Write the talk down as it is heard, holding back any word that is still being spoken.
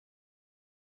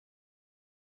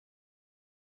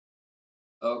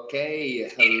Okay,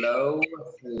 hello,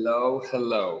 hello,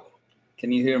 hello.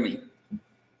 Can you hear me?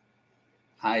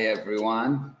 Hi,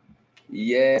 everyone.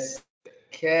 Yes,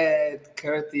 Kat,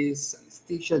 Curtis,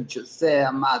 Anesthesia, Jose,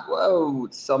 Ahmad. Whoa,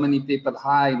 so many people.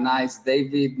 Hi, nice.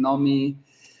 David, Nomi,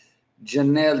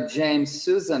 Janelle, James,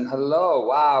 Susan. Hello,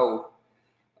 wow.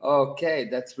 Okay,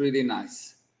 that's really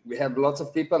nice. We have lots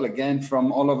of people again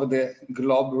from all over the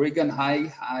globe. Regan,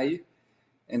 hi, hi.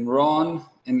 And Ron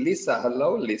and Lisa.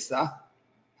 Hello, Lisa.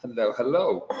 Hello,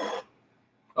 hello.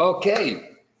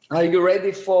 Okay, are you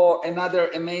ready for another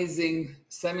amazing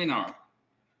seminar?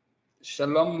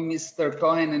 Shalom, Mr.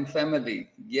 Cohen and family.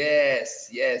 Yes,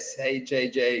 yes. Hey,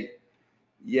 JJ.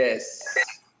 Yes.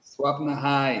 Swapna,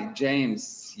 hi.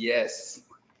 James, yes.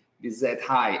 Bizet,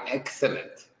 hi.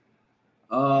 Excellent.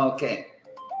 Okay.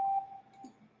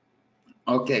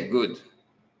 Okay, good.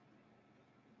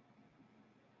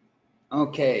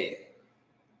 Okay.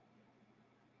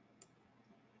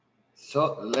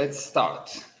 So let's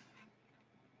start.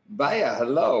 Baya,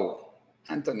 hello.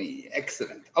 Anthony,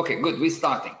 excellent. Okay, good. We're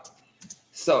starting.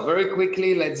 So very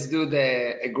quickly, let's do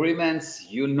the agreements.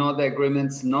 You know the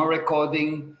agreements, no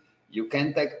recording. You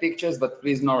can take pictures, but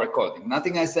please no recording.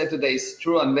 Nothing I said today is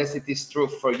true unless it is true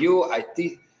for you.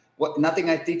 Nothing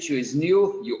I teach you is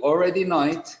new. You already know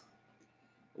it.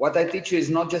 What I teach you is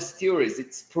not just theories,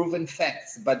 it's proven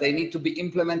facts, but they need to be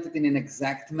implemented in an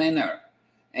exact manner.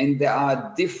 And they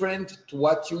are different to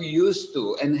what you used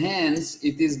to. And hence,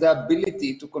 it is the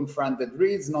ability to confront the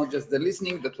reads, not just the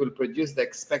listening, that will produce the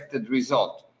expected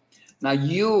result. Now,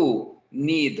 you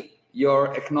need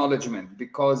your acknowledgement,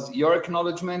 because your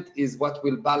acknowledgement is what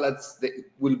will balance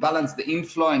the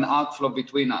inflow and outflow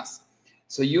between us.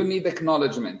 So you need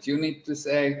acknowledgement. You need to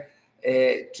say,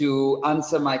 to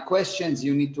answer my questions,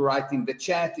 you need to write in the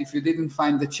chat. If you didn't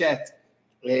find the chat,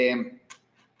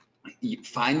 you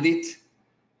find it.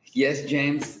 Yes,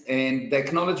 James. And the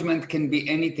acknowledgement can be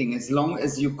anything, as long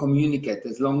as you communicate,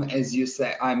 as long as you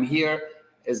say, I'm here,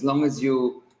 as long as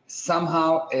you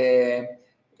somehow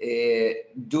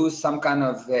do some kind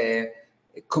of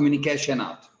communication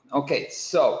out. Okay,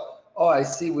 so, oh, I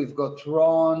see we've got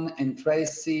Ron and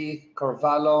Tracy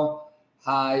Carvalho.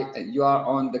 Hi, you are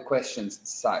on the questions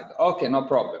side. Okay, no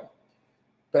problem.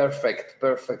 Perfect,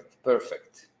 perfect,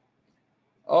 perfect.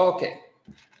 Okay.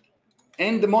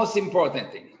 And the most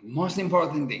important thing,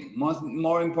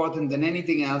 more important than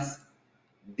anything else,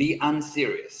 be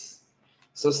unserious.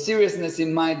 So seriousness,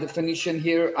 in my definition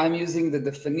here, I'm using the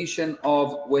definition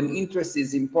of when interest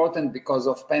is important because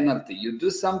of penalty. You do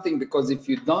something because if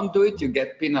you don't do it, you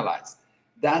get penalized.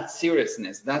 That's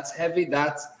seriousness. That's heavy.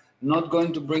 That's not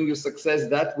going to bring you success.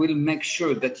 That will make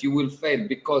sure that you will fail,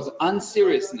 because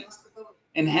unseriousness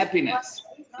and happiness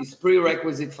is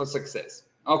prerequisite for success.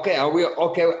 Okay, are we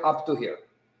okay up to here?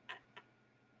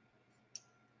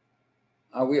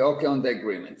 Are we okay on the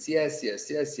agreements? Yes, yes,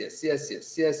 yes, yes, yes,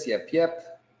 yes, yes, yep,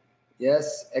 yep.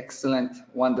 Yes, excellent,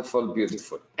 wonderful,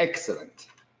 beautiful, excellent.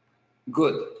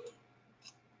 Good.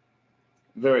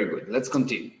 Very good. Let's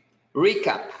continue.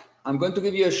 Recap. I'm going to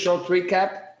give you a short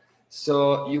recap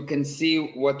so you can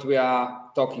see what we are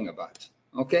talking about.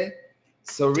 Okay?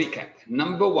 So recap.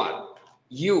 Number one,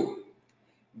 you,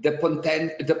 the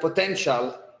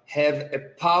potential, have a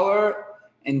power,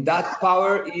 and that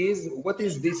power is, what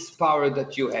is this power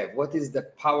that you have? What is the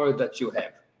power that you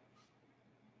have?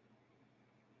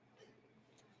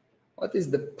 What is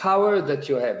the power that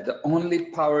you have? The only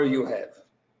power you have?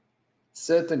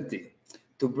 Certainty.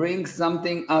 To bring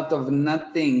something out of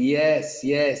nothing. Yes,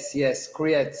 yes, yes.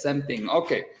 Create something.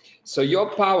 Okay. So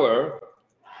your power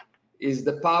is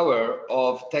the power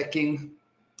of taking.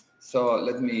 So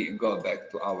let me go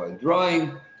back to our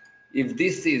drawing. If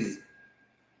this is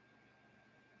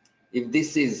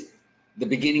the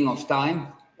beginning of time,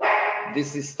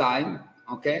 this is time,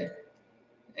 okay?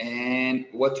 And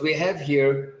what we have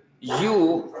here,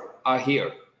 you are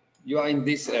here. You are in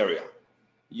this area.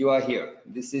 You are here.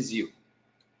 This is you,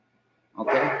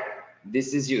 okay?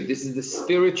 This is you. This is the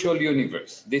spiritual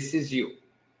universe. This is you.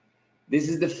 This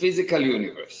is the physical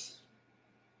universe.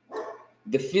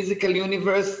 The physical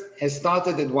universe has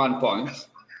started at one point,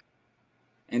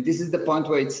 and this is the point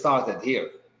where it started here.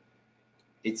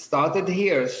 It started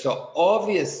here, so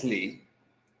obviously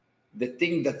the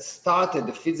thing that started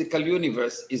the physical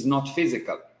universe is not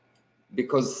physical,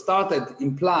 because started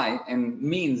imply and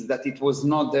means that it was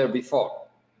not there before.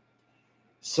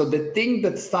 So the thing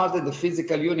that started the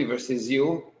physical universe is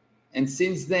you, and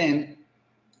since then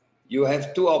you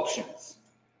have two options: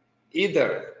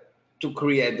 either to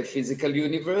create the physical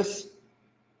universe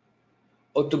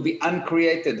or to be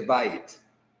uncreated by it.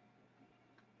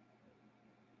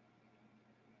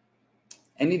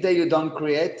 Any day you don't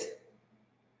create,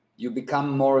 you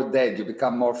become more dead, you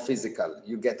become more physical.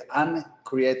 You get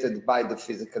uncreated by the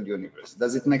physical universe.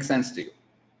 Does it make sense to you?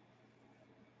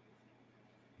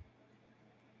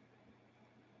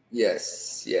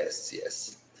 Yes, yes,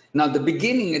 yes. Now, at the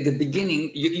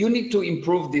beginning, you need to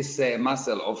improve this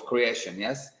muscle of creation,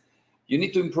 yes? You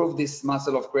need to improve this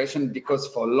muscle of creation because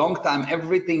for a long time,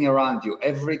 everything around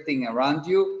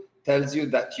you tells you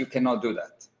that you cannot do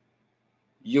that.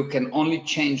 You can only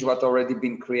change what already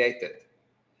been created.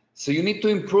 So you need to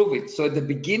improve it. So at the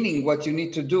beginning, what you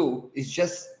need to do is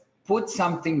just put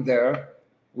something there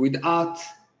without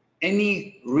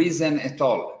any reason at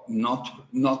all. Not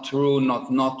true,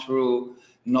 not true,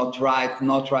 not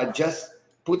right. Just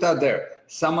put out there.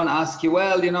 Someone asks you,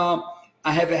 well, you know,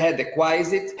 I have a headache. Why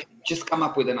is it? Just come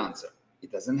up with an answer.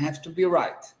 It doesn't have to be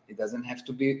right. It doesn't have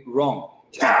to be wrong.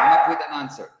 Just come up with an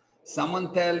answer.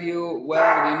 Someone tell you,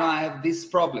 well, you know, I have this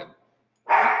problem.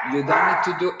 You don't need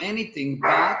to do anything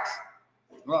but,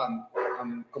 well,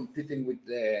 I'm competing with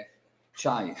the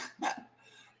chai.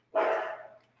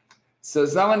 So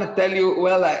someone will tell you,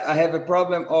 well, I have a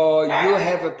problem, or you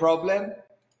have a problem,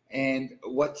 and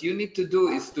what you need to do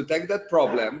is to take that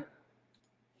problem,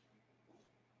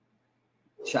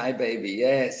 chai baby,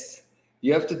 yes.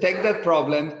 You have to take that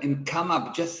problem and come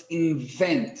up, just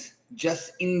invent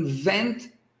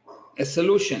a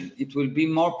solution. It will be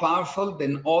more powerful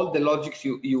than all the logics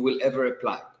you will ever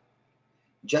apply.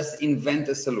 Just invent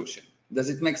a solution. Does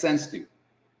it make sense to you?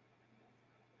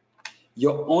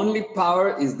 Your only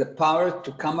power is the power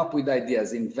to come up with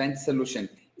ideas, invent solution.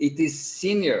 It is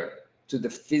senior to the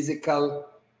physical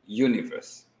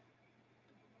universe.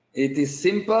 It is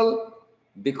simple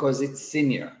because it's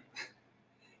senior,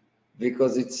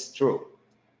 because it's true.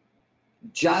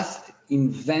 Just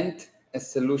invent a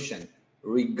solution,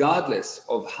 regardless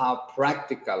of how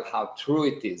practical, how true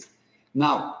it is.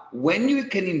 Now, when you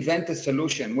can invent a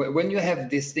solution, when you have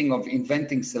this thing of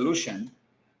inventing solution,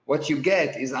 what you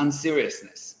get is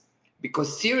unseriousness,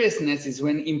 because seriousness is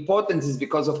when importance is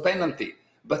because of penalty.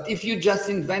 But if you just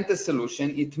invent a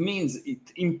solution, it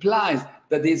implies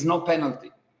that there is no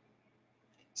penalty.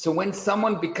 So when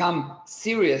someone becomes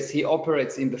serious, he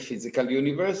operates in the physical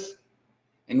universe.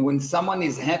 And when someone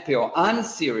is happy or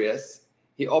unserious,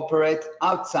 he operates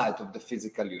outside of the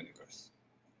physical universe.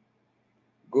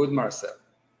 Good, Marcel.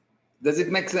 Does it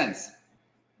make sense?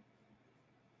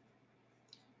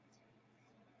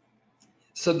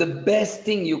 So the best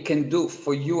thing you can do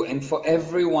for you and for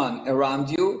everyone around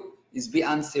you is be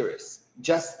unserious.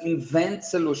 Just invent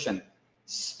solution.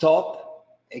 Stop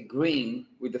agreeing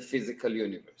with the physical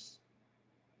universe.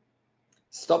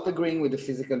 Stop agreeing with the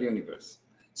physical universe.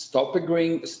 Stop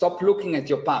looking at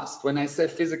your past. When I say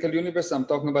physical universe, I'm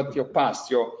talking about your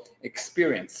past, your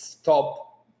experience.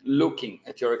 Stop looking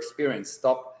at your experience.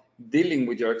 Stop dealing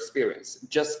with your experience.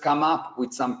 Just come up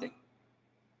with something.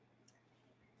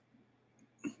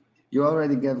 You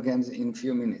already gave games in a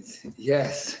few minutes.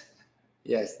 Yes,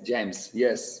 yes, James,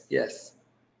 yes.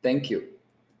 Thank you.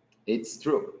 It's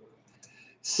true.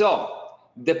 So,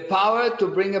 the power to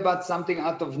bring about something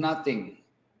out of nothing,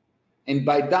 and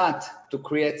by that, to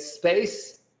create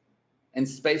space and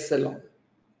space alone.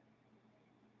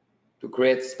 To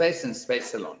create space and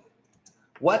space alone.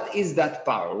 What is that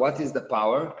power? What is the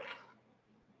power?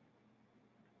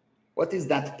 What is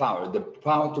that power? The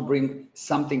power to bring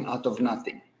something out of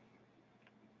nothing.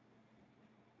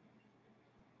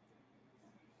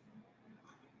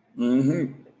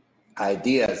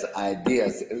 Ideas,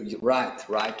 right.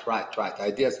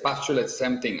 Ideas, postulate,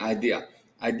 same thing, idea,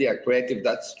 creative,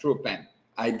 that's true, pen.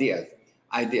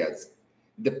 Ideas.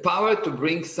 The power to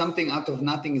bring something out of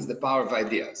nothing is the power of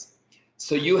ideas.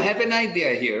 So you have an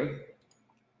idea here.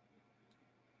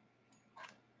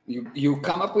 You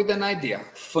come up with an idea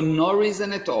for no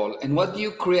reason at all. And what do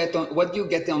you create on, what do you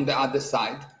get on the other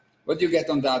side? What do you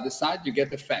get on the other side? You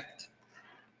get effect.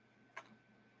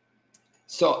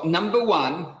 So number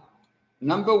one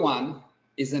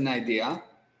is an idea,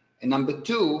 and number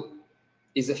two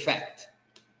is a fact.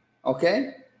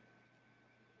 Okay?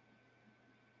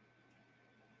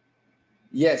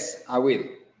 Yes, I will,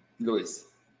 Luis.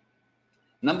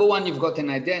 Number one, you've got an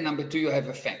idea, and number two, you have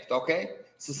a fact. Okay?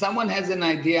 So someone has an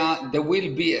idea, there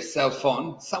will be a cell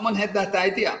phone. Someone had that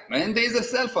idea, and there is a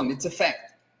cell phone, it's a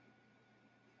fact.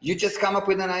 You just come up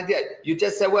with an idea. You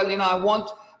just say, well, you know, I want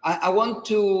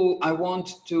to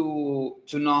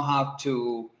know how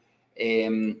to,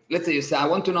 let's say you say, I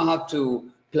want to know how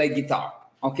to play guitar,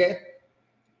 okay?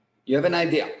 You have an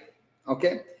idea,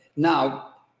 okay?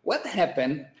 Now, what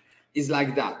happened is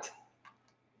like that.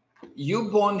 You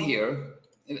born here,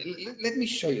 let me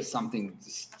show you something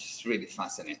just really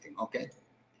fascinating, okay?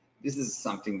 This is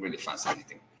something really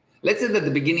fascinating. Let's say that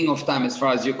the beginning of time, as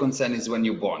far as you're concerned, is when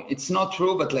you're born. It's not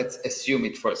true, but let's assume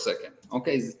it for a second.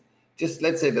 Okay, just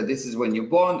let's say that this is when you're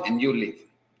born and you live.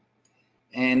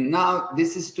 And now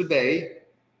this is today,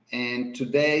 and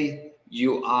today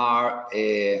you are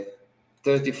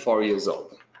 34 years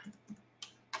old.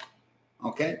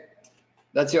 Okay,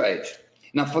 that's your age.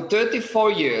 Now for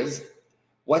 34 years,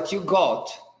 what you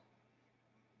got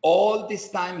all this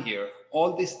time here,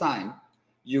 all this time,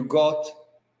 you got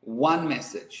one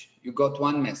message. You got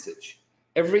one message.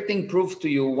 Everything proved to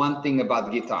you one thing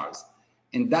about guitars.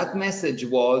 And that message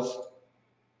was,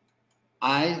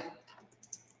 I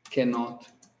cannot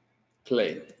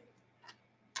play.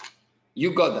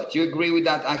 You got that. You agree with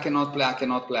that? I cannot play, I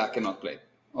cannot play, I cannot play.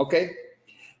 Okay?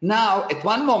 Now, at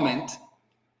one moment,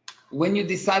 when you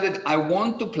decided I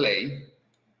want to play,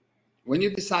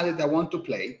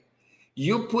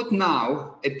 you put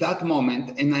now, at that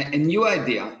moment, a new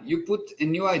idea. You put a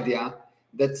new idea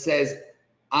that says,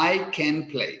 I can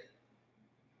play.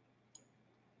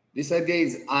 This idea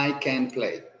is, I can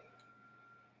play.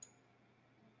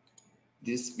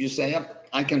 This, you say, yep,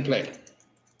 I can play.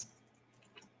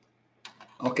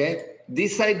 Okay?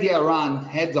 This idea ran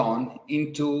head on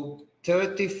into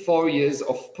 34 years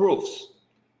of proofs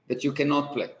that you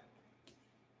cannot play.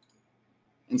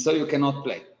 And so you cannot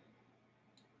play.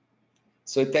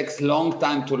 So it takes a long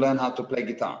time to learn how to play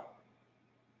guitar.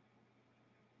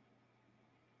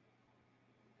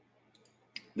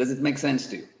 Does it make sense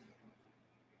to you?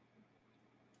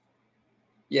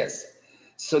 Yes.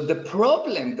 So the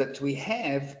problem that we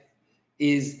have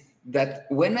is that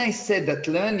when I said that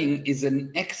learning is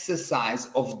an exercise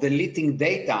of deleting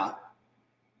data,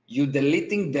 you're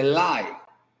deleting the lie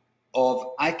of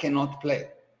I cannot play.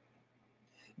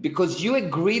 Because you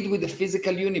agreed with the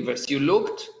physical universe. You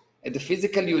looked at the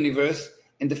physical universe,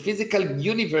 and the physical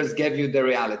universe gave you the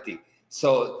reality.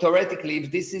 So theoretically,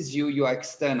 if this is you, you are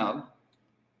external.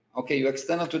 Okay, you're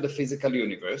external to the physical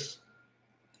universe.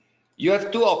 You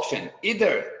have two options.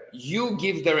 Either you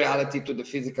give the reality to the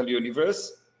physical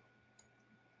universe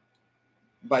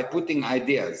by putting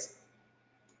ideas,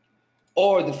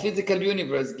 or the physical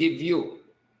universe give you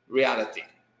reality.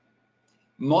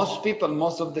 Most people,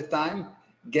 most of the time,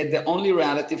 get the only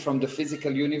reality from the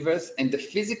physical universe, and the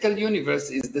physical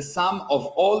universe is the sum of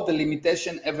all the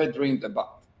limitation ever dreamed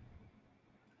about.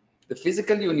 The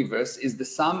physical universe is the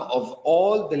sum of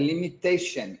all the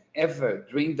limitation ever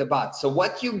dreamed about. So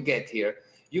what you get here,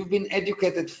 you've been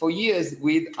educated for years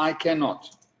with I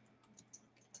cannot,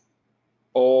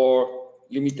 or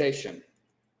limitation.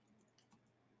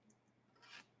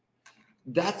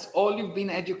 That's all you've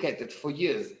been educated for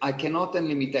years. I cannot and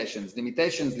limitations,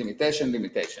 limitations, limitation,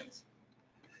 limitations.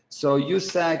 So you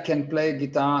say I can play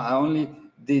guitar, I only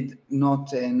did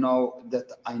not know that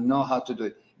I know how to do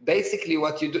it. Basically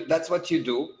what you do, that's what you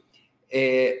do.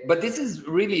 But this is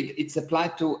really, it's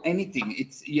applied to anything.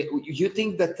 It's you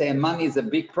think that money is a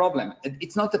big problem.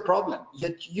 It's not a problem.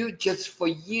 Yet you just for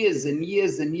years and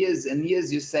years and years and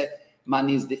years, you say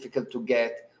money is difficult to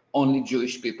get. Only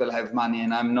Jewish people have money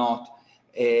and I'm not.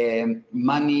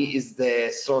 Money is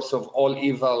the source of all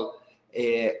evil.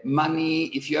 Money,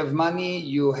 if you have money,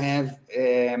 you have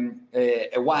a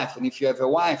wife, and if you have a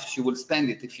wife, she will spend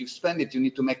it. If you spend it, you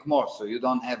need to make more, so you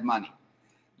don't have money.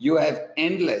 You have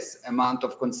endless amount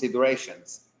of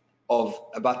considerations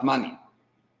about money.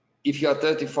 If you are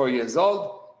 34 years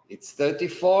old, it's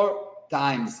 34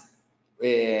 times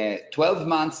 12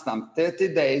 months times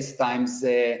 30 days times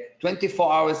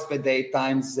 24 hours per day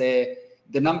times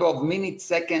the number of minutes,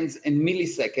 seconds, and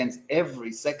milliseconds.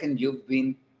 Every second you've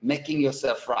been making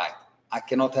yourself right. I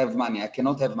cannot have money, I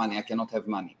cannot have money, I cannot have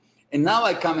money. And now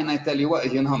I come and I tell you, well,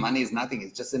 you know, money is nothing,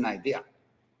 it's just an idea.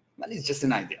 Money is just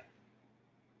an idea.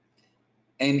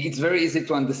 And it's very easy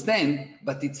to understand,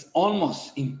 but it's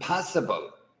almost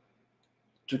impossible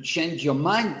to change your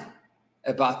mind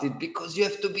about it because you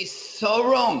have to be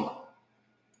so wrong.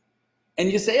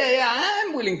 And you say, yeah,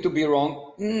 I'm willing to be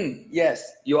wrong.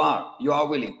 Yes, you are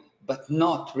willing, but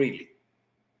not really.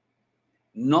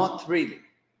 Not really.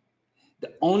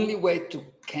 The only way to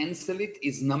cancel it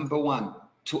is, number one,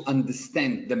 to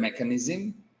understand the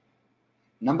mechanism.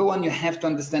 Number one, you have to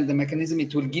understand the mechanism.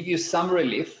 It will give you some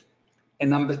relief. And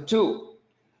number two,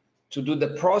 to do the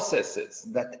processes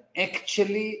that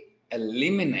actually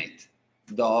eliminate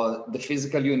the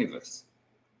physical universe.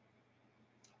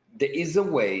 There is a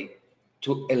way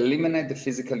to eliminate the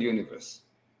physical universe.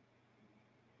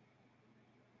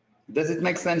 Does it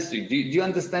make sense to you? Do you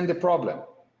understand the problem?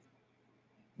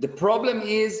 The problem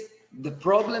is a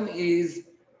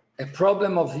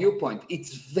problem of viewpoint.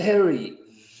 It's very,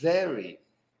 very,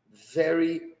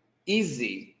 very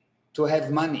easy to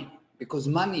have money, because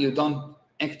money you don't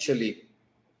actually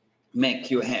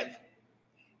make, you have.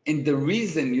 And the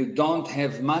reason you don't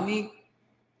have money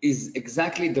is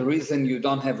exactly the reason you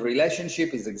don't have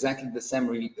relationship, is exactly the same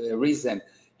reason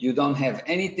you don't have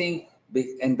anything.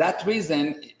 And that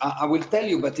reason, I will tell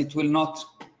you, but it will not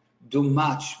do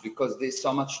much because there's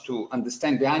so much to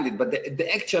understand behind it. But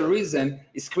the actual reason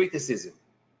is criticism.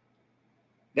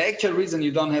 The actual reason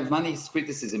you don't have money is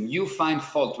criticism. You find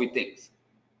fault with things.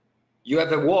 You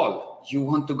have a wall. You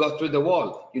want to go through the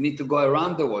wall. You need to go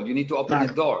around the wall. You need to open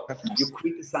a door. You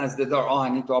criticize the door. Oh, I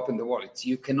need to open the wall.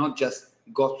 You cannot just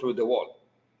go through the wall.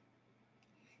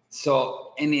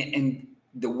 So, and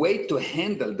the way to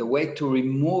handle, the way to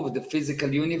remove the physical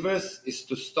universe is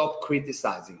to stop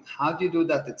criticizing. How do you do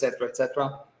that, etc.,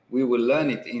 etc.? We will learn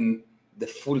it in the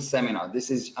full seminar.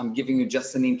 This is, I'm giving you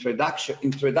just an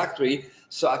introductory,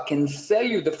 so I can sell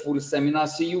you the full seminar,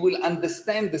 so you will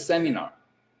understand the seminar.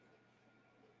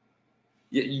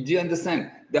 Do you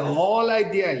understand? The whole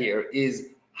idea here is,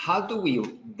 how do we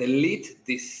delete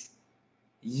this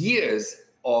years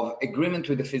of agreement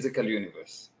with the physical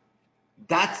universe?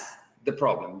 That's the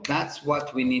problem. That's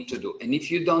what we need to do. And if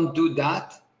you don't do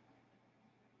that,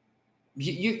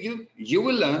 you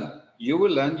will learn,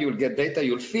 you'll get data,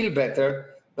 you'll feel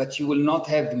better, but you will not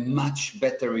have much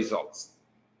better results.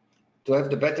 To have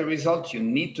the better results, you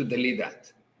need to delete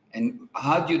that. And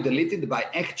how do you delete it? By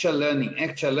actual learning.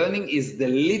 Actual learning is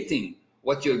deleting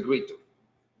what you agree to.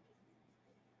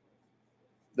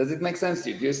 Does it make sense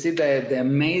to you? Do you see the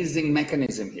amazing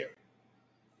mechanism here?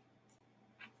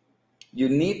 You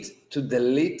need to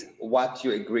delete what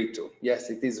you agree to. Yes,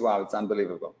 it is. Wow, it's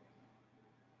unbelievable.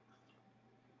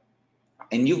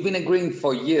 And you've been agreeing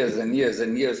for years and years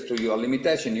and years to your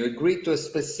limitation. You agree to a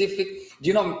specific, do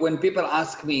you know, when people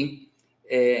ask me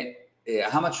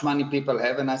how much money people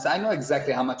have, and I say, I know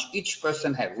exactly how much each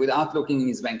person have without looking in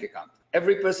his bank account.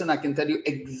 Every person, I can tell you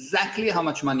exactly how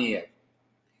much money he has.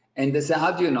 And they say,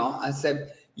 how do you know? I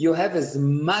said, you have as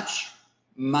much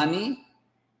money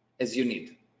as you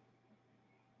need.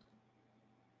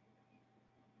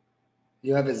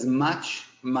 You have as much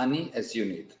money as you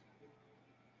need.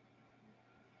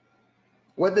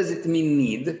 What does it mean,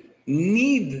 need?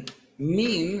 Need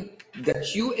mean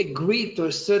that you agree to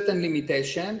a certain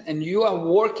limitation and you are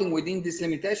working within this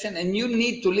limitation and you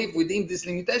need to live within this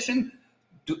limitation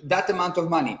to that amount of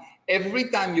money. Every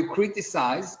time you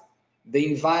criticize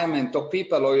the environment or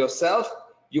people or yourself,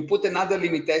 you put another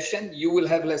limitation, you will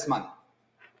have less money.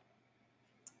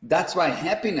 That's why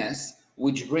happiness,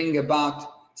 which bring about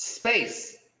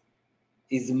space,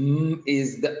 is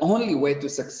the only way to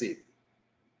succeed.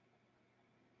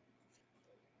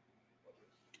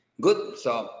 Good,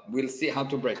 so we'll see how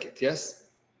to break it, yes?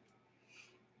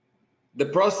 The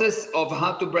process of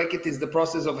how to break it is the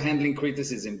process of handling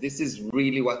criticism. This is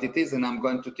really what it is, and I'm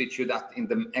going to teach you that in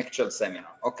the actual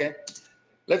seminar, okay?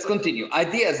 Let's continue.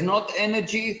 Ideas, not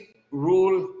energy,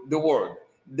 rule the world.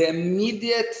 The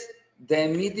immediate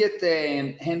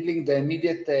handling, the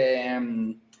immediate,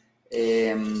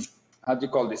 how do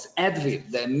you call this? Advil,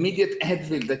 the immediate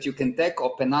Advil that you can take,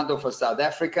 or Powenar for South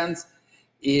Africans,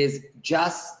 is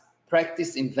just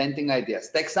practice inventing ideas.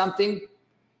 Take something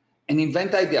and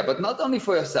invent idea, but not only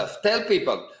for yourself. Tell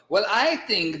people, well, I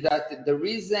think that the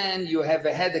reason you have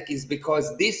a headache is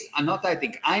because this, and not I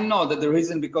think, I know that the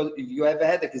reason because you have a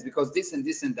headache is because this and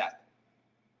this and that.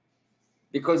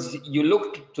 Because you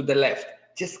look to the left.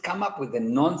 Just come up with a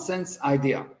nonsense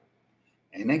idea.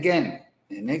 And again,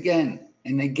 and again,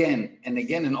 and again, and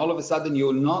again, and all of a sudden you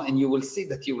will know, and you will see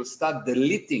that you will start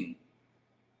deleting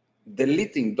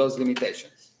those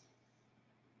limitations.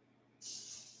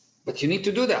 But you need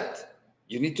to do that.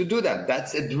 You need to do that.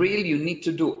 That's a drill you need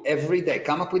to do every day.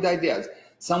 Come up with ideas.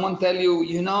 Someone tell you,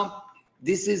 you know,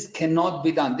 this is cannot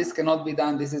be done. This cannot be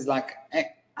done. This is like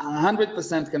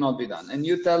 100% cannot be done. And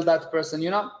you tell that person,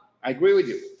 you know, I agree with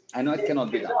you. I know it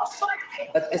cannot be done.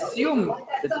 But assume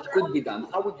that it could be done.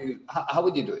 How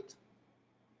would you do it?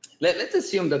 Let's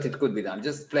assume that it could be done.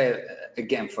 Just play a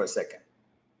game for a second.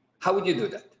 How would you do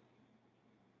that?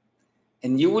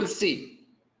 And you will see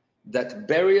that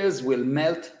barriers will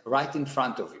melt right in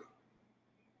front of you.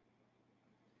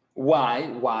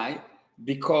 Why?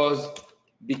 Because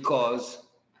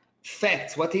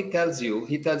facts, what he tells you,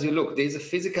 look, there's a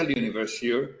physical universe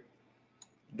here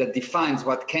that defines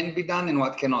what can be done and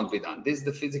what cannot be done. This is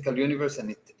the physical universe,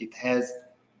 and it has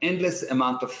endless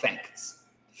amount of facts.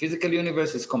 Physical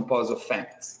universe is composed of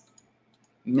facts,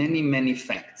 many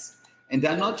facts. And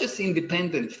they're not just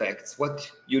independent facts.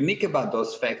 What's unique about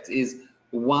those facts is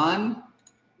one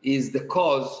is the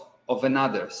cause of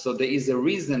another. So there is a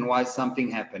reason why something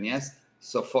happened, yes?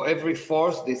 So for every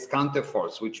force, this counter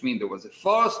force, which means there was a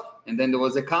force and then there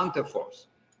was a counter force.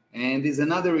 And there's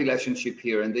another relationship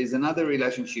here, and there's another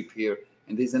relationship here,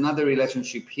 and there's another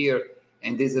relationship here,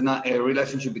 and there's a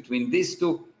relationship between these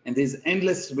two, and there's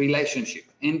endless relationship,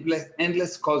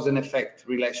 endless cause and effect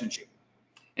relationship.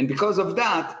 And because of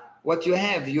that, what you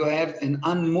have an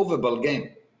unmovable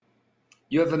game.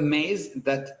 You have a maze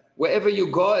that wherever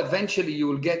you go, eventually you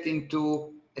will get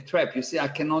into a trap. You see, I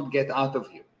cannot get out of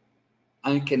here.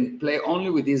 I can play only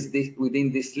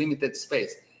within this limited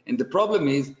space. And the problem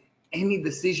is, any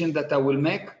decision that I will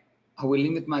make, I will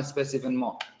limit my space even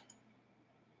more.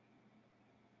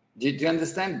 Do you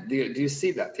understand? Do you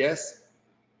see that? Yes?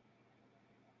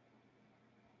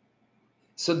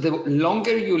 So the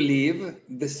longer you live,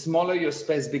 the smaller your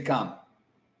space becomes.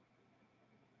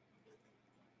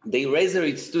 The eraser,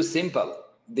 it's too simple.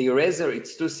 The eraser,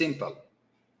 it's too simple.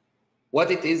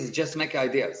 What it is just make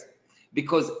ideas.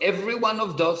 Because every one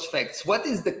of those facts, what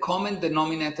is the common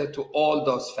denominator to all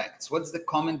those facts? What's the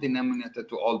common denominator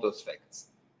to all those facts?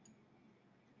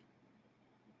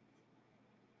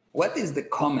 What is the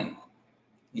common?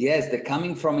 Yes, they're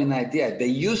coming from an idea. They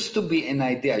used to be an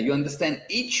idea. You understand?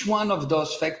 Each one of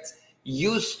those facts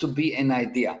used to be an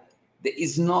idea. There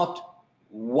is not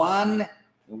one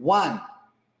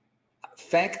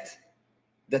fact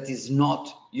that is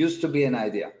not used to be an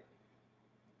idea.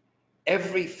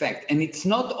 Every fact, and it's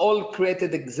not all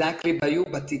created exactly by you,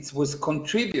 but it was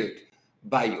contributed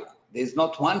by you. There's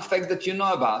not one fact that you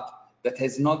know about that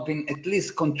has not been at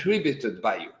least contributed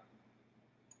by you.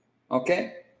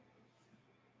 Okay?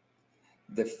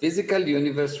 The physical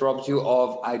universe robs you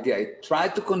of idea. It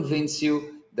tried to convince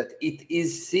you that it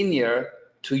is senior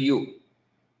to you.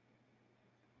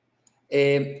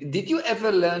 Did you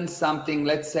ever learn something?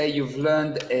 Let's say you've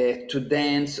learned to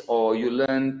dance, or you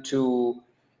learned to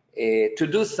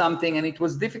do something, and it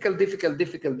was difficult,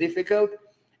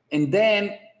 and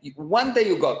then one day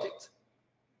you got it.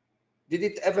 Did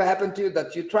it ever happen to you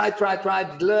that you tried,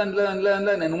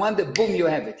 learn, and one day, boom, you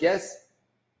have it? Yes?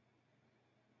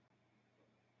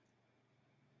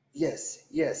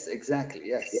 Yes, exactly.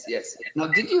 Yes. Now,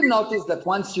 did you notice that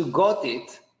once you got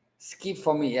it, skip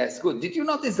for me, yes, good. Did you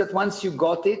notice that once you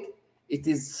got it, it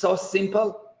is so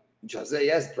simple? Jose,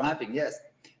 yes, driving, yes.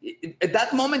 At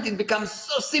that moment, it becomes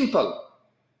so simple.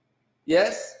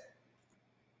 Yes?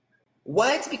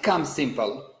 Why it becomes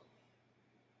simple?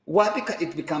 Why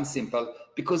it becomes simple?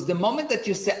 Because the moment that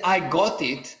you say, I got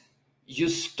it, you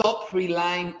stop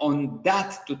relying on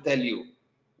that to tell you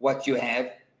what you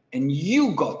have, and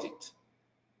you got it.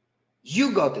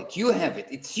 You got it. You have it.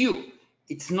 It's you.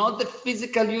 It's not the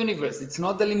physical universe. It's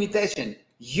not the limitation.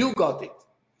 You got it.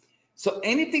 So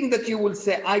anything that you will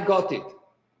say, I got it,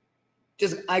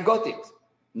 just I got it.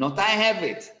 Not I have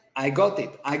it. I got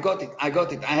it. I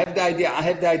have the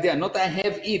idea. Not I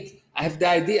have it. I have the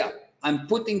idea. I'm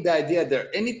putting the idea there.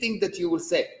 Anything that you will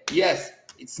say, yes,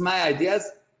 it's my ideas,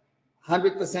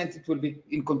 100% it will be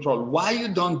in control. Why you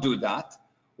don't do that?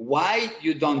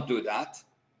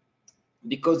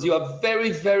 Because you are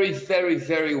very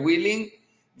willing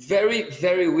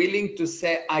to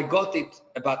say, I got it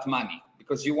about money,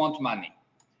 because you want money.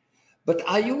 But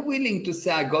are you willing to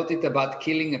say, I got it about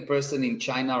killing a person in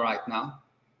China right now?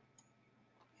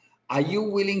 Are you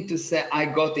willing to say, I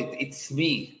got it, it's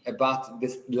me, about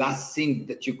this last sin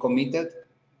that you committed?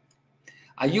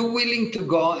 Are you willing to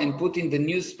go and put in the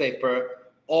newspaper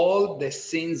all the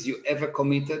sins you ever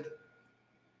committed?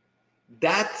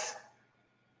 That's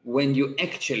when you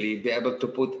actually be able to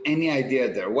put any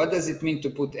idea there. What does it mean to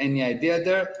put any idea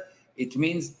there? It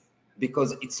means,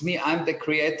 because it's me, I'm the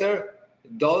creator,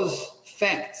 those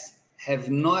facts have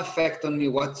no effect on me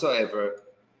whatsoever,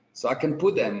 so I can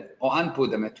put them or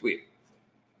unput them at will.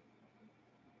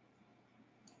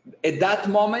 At that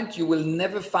moment, you will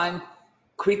never find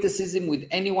criticism with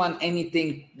anyone,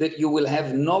 anything, that you will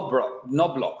have no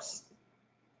blocks.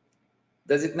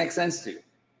 Does it make sense to you?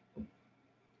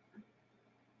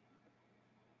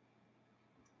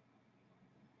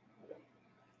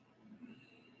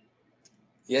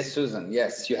 Yes, Susan,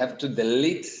 yes, you have to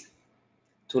delete.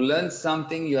 To learn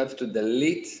something, you have to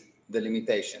delete the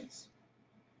limitations,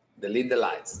 delete the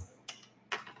lies.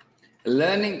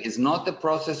 Learning is not a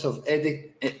process of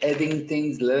adding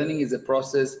things. Learning is a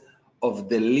process of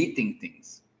deleting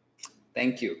things.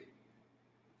 Thank you.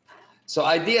 So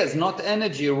ideas, not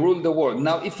energy, rule the world.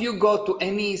 Now, if you go to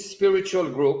any spiritual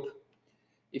group,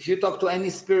 if you talk to any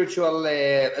spiritual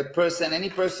person, any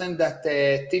person that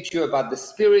teach you about the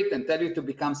spirit and tell you to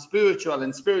become spiritual,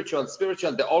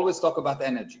 they always talk about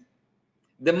energy.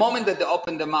 The moment that they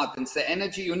open their mouth and say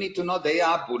energy, you need to know they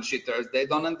are bullshitters. They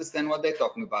don't understand what they're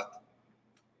talking about.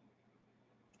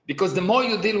 Because the more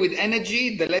you deal with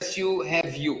energy, the less you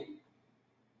have you.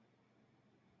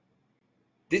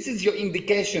 This is your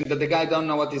indication that the guy don't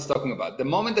know what he's talking about. The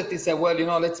moment that he said, well, you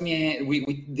know,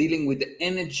 we dealing with the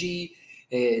energy,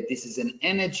 this is an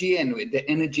energy, and the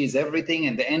energy is everything,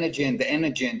 and the energy, and the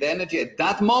energy, and the energy, at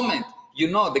that moment, you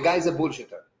know the guy's a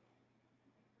bullshitter.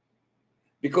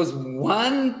 Because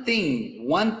one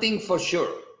thing for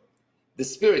sure, the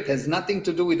spirit has nothing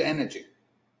to do with energy,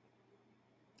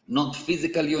 not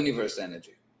physical universe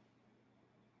energy.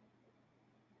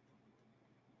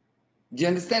 Do you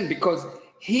understand? Because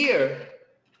here,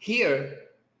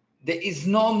 there is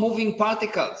no moving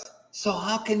particles. So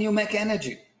how can you make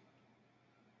energy?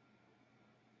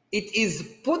 It is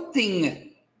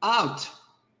putting out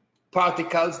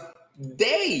particles,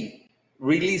 they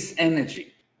release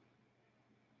energy.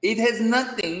 It has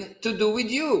nothing to do with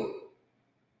you,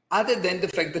 other than the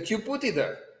fact that you put it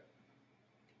there.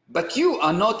 But you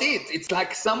are not it. It's like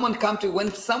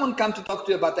when someone comes to talk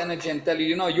to you about energy and tell you,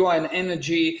 you know, you are an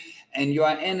energy, and you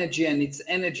are energy, and it's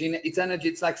energy,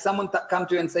 It's like someone come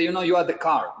to you and say, you know, you are the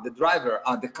car, the driver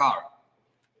are the car.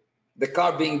 The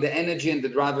car being the energy, and the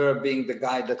driver being the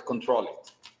guy that control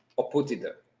it or put it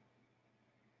there.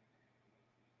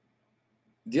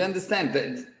 Do you understand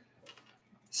that?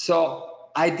 So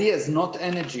ideas, not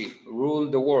energy, rule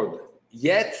the world.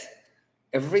 Yet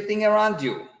everything around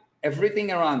you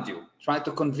try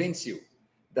to convince you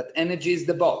that energy is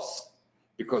the boss.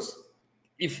 Because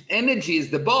if energy is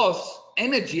the boss,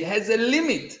 energy has a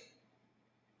limit.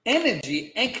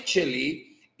 Energy actually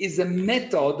is a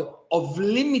method of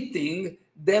limiting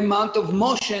the amount of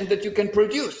motion that you can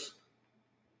produce.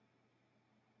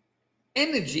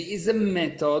 Energy is a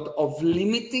method of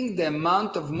limiting the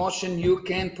amount of motion you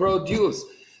can produce.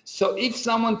 So if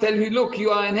someone tells you, look, you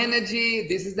are an energy,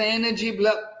 this is the energy,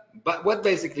 blah, but what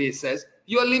basically it says,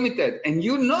 you are limited, and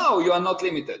you know you are not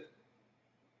limited.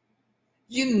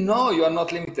 You know you are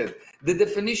not limited. The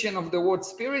definition of the word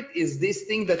spirit is this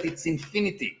thing that it's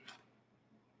infinity.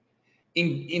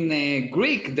 In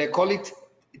Greek, they call it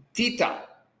theta,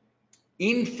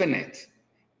 infinite.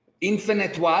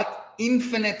 Infinite what?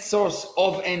 Infinite source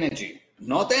of energy.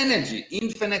 Not energy,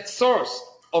 infinite source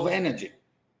of energy.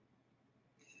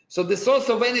 So the source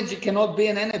of energy cannot be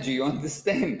an energy, you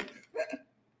understand?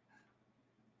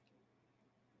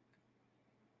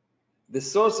 The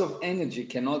source of energy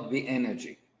cannot be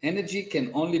energy. Energy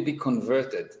can only be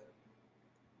converted.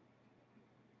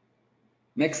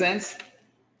 Make sense?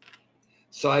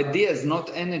 So ideas, not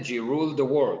energy, rule the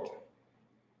world.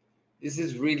 This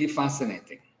is really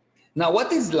fascinating. Now,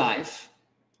 what is life?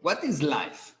 What is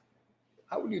life?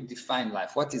 How will you define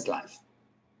life? What is life?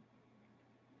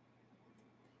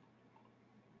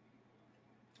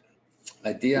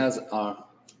 Ideas are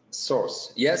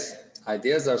source. Yes,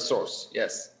 ideas are source.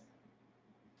 Yes.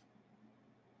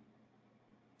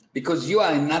 Because you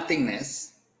are in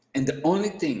nothingness, and the only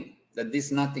thing that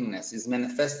this nothingness is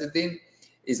manifested in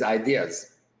is ideas.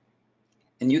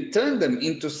 And you turn them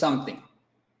into something.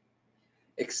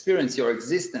 Experience your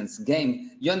existence,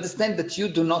 game. You understand that you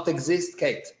do not exist,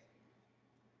 Kate.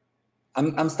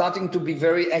 I'm starting to be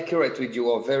very accurate with you,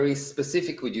 or very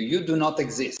specific with you. You do not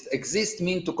exist. Exist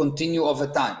means to continue over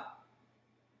time.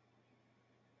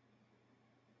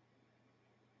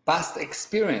 Past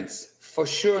experience, for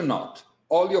sure not.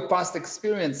 All your past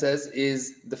experiences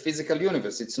is the physical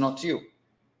universe. It's not you.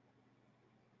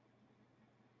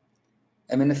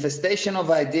 A manifestation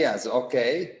of ideas,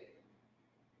 okay.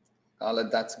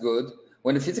 That's good.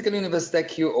 When the physical universe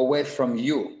takes you away from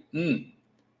you,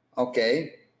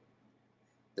 okay.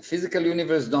 The physical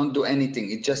universe don't do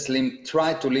anything. It just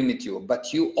try to limit you,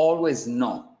 but you always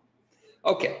know.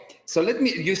 Okay, so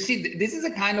you see, this is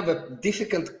a kind of a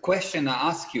difficult question I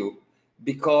ask you,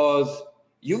 because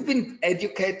you've been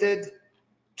educated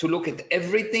to look at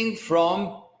everything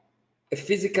from a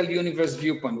physical universe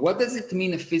viewpoint. What does it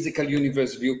mean, a physical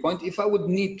universe viewpoint? If I would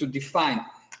need to define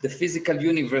the physical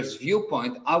universe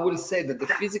viewpoint, I will say that the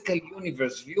physical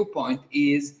universe viewpoint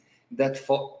is that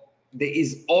there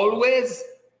is always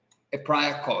a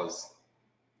prior cause.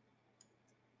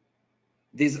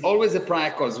 There's always a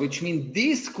prior cause, which means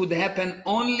this could happen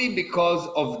only because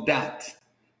of that.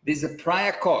 There's a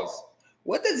prior cause.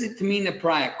 What does it mean, a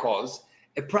prior cause?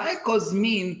 A prior cause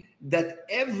means that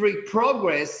every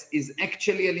progress is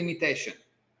actually a limitation.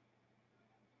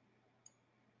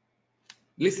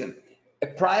 Listen, a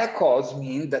prior cause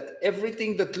means that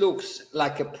everything that looks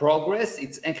like a progress,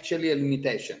 it's actually a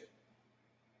limitation.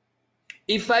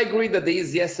 If I agree that there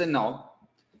is yes and no,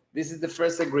 this is the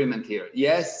first agreement here.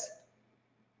 Yes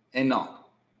and no,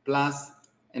 plus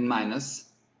and minus.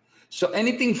 So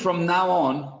anything from now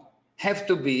on have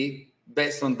to be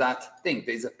based on that thing.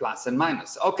 There's a plus and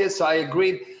minus. Okay, so I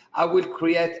agreed I will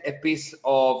create a piece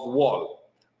of wall.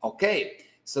 Okay,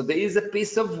 so there is a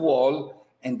piece of wall,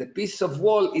 and the piece of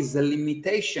wall is a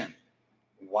limitation.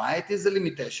 Why it is a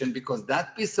limitation? Because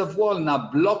that piece of wall now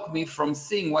blocked me from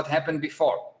seeing what happened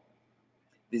before.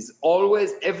 There's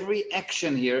always, every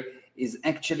action here is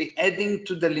actually adding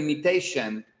to the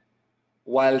limitation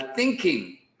while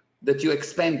thinking that you're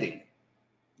expanding,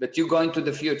 that you're going to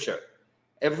the future.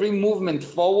 Every movement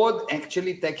forward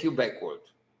actually takes you backward.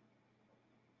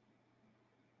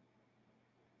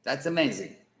 That's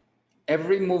amazing.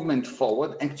 Every movement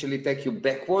forward actually takes you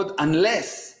backward,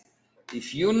 unless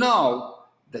if you know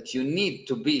that you need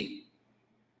to be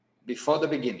before the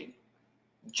beginning.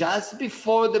 Just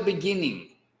before the beginning,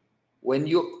 when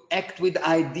you act with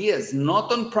ideas,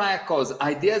 not on prior cause,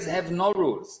 ideas have no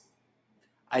rules.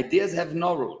 Ideas have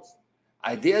no rules.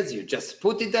 Ideas, you just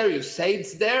put it there, you say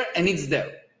it's there, and it's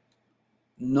there.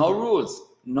 No rules,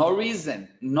 no reason,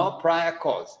 no prior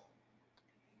cause.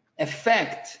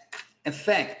 Effect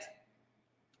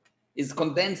is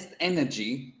condensed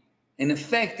energy, and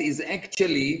effect is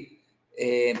actually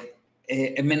a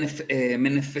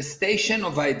manifestation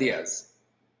of ideas.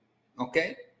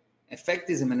 Okay? Effect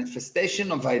is a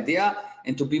manifestation of idea,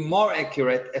 and to be more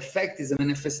accurate, effect is a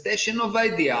manifestation of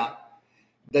idea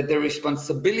that the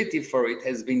responsibility for it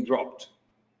has been dropped.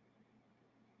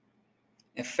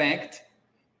 Effect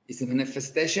is a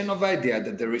manifestation of idea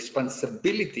that the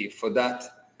responsibility for that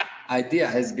idea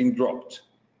has been dropped.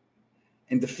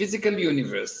 And the physical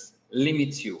universe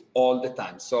limits you all the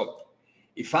time. So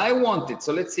if I wanted,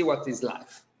 so let's see what is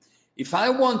life. If I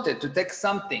wanted to take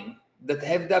something that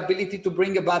have the ability to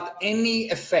bring about any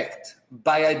effect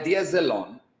by ideas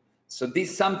alone, so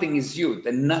this something is you,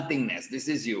 the nothingness, this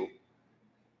is you,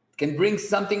 can bring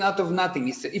something out of nothing.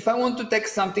 If I want to take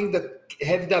something that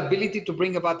have the ability to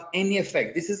bring about any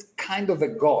effect, this is kind of a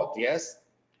God, yes?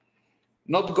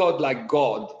 Not God like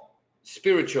God,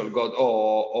 spiritual God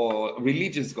or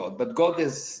religious God, but God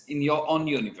is in your own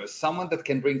universe, someone that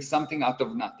can bring something out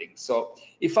of nothing. So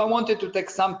if I wanted to take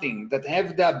something that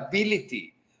have the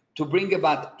ability to bring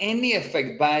about any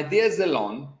effect by ideas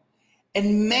alone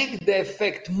and make the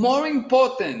effect more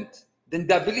important than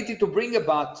the ability to bring it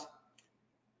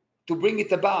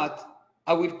about,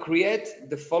 I will create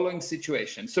the following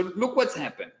situation. So look what's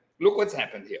happened. Look what's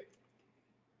happened here.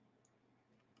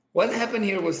 What happened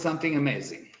here was something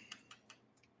amazing.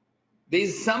 There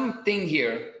is something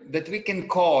here that we can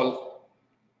call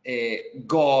a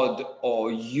God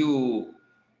or you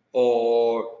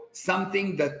or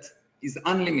something that is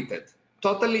unlimited,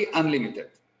 totally unlimited.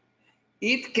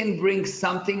 It can bring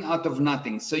something out of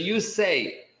nothing. So you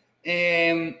say,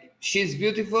 she's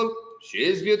beautiful, she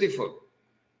is beautiful.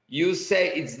 You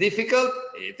say it's difficult,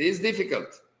 it is difficult.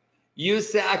 You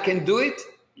say I can do it,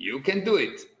 you can do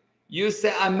it. You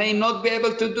say I may not be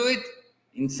able to do it,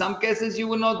 in some cases you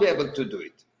will not be able to do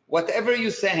it. Whatever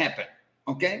you say happen,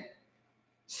 okay?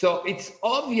 So it's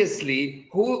obviously,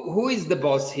 who is the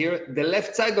boss here? The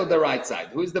left side or the right side?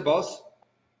 Who is the boss?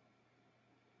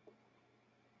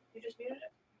 You just muted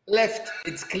it. Left,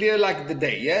 it's clear like the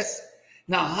day, yes?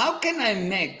 Now, how can I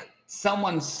make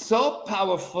someone so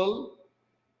powerful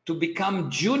to become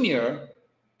junior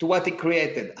to what he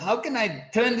created? How can I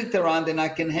turn it around and I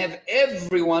can have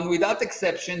everyone without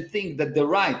exception think that the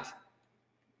right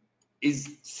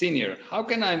is senior? How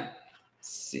can I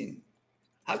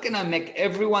make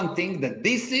everyone think that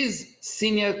this is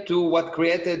senior to what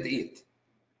created it?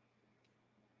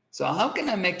 So how can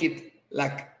I make it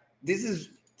like this is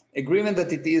agreement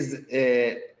that it is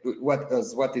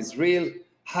what is real?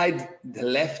 Hide the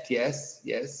left,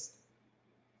 yes.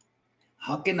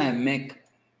 How can I make,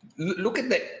 look at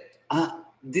the,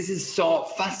 this is so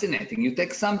fascinating. You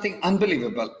take something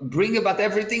unbelievable, bring about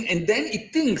everything, and then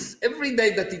it thinks every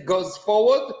day that it goes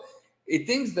forward, it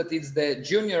thinks that it's the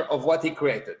junior of what he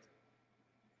created.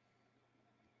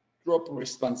 Drop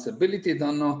responsibility,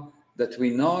 don't know that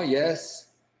we know, yes.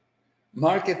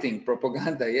 Marketing,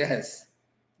 propaganda, yes.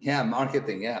 Yeah,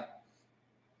 marketing, yeah.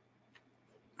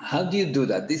 How do you do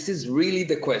that? This is really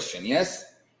the question, yes?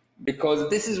 Because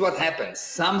this is what happens.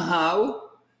 Somehow,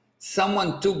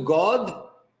 someone took God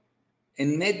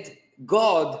and made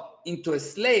God into a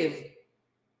slave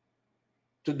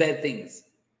to their things.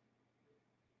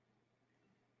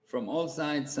 From all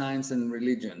sides, science and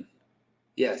religion.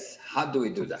 Yes, how do we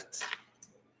do that?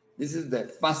 This is the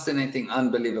fascinating,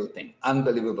 unbelievable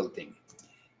thing.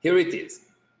 Here it is.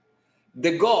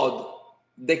 The God,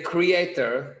 the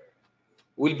creator,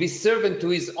 will be servant to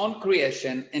his own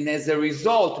creation, and as a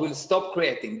result will stop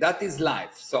creating. That is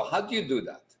life. So how do you do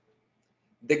that?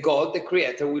 the God, the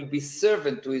creator, will be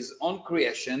servant to his own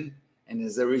creation, and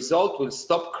as a result will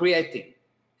stop creating.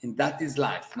 And that is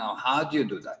life. Now, how do you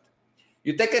do that?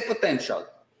 You take a potential.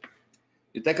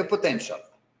 You take a potential.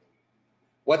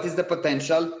 What is the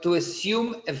potential? To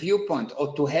assume a viewpoint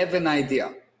or to have an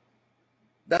idea.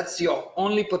 That's your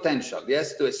only potential,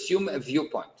 yes, to assume a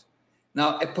viewpoint.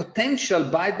 Now, a potential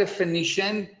by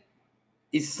definition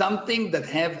is something that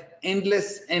have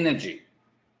endless energy.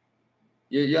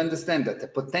 You understand that? A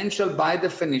potential by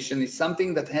definition is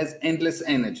something that has endless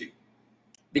energy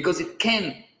because it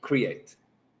can create,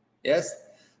 yes?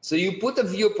 So you put a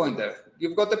viewpoint there.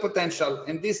 You've got the potential,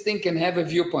 and this thing can have a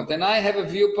viewpoint. And I have a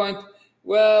viewpoint,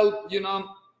 well, you know,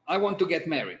 I want to get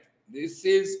married. This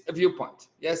is a viewpoint.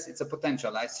 Yes, it's a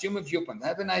potential. I assume a viewpoint. I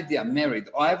have an idea, married,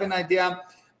 or I have an idea,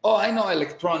 oh, I know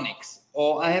electronics,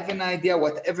 or I have an idea,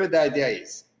 whatever the idea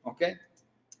is, okay?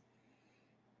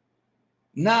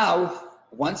 Now,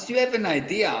 once you have an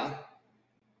idea,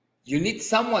 you need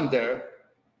someone there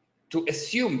to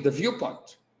assume the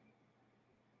viewpoint.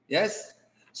 Yes?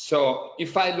 So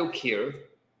if I look here,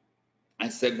 I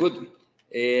say, good,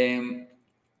 I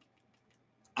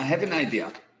have an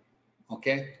idea,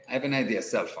 okay? I have an idea,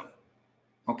 cell phone.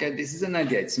 Okay, this is an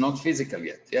idea, it's not physical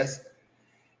yet, yes?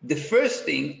 The first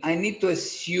thing, I need to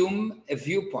assume a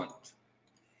viewpoint.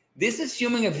 This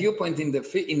assuming a viewpoint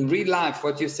in real life,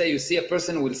 what you say, you see a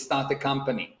person will start a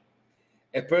company.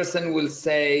 A person will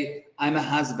say, I'm a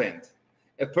husband.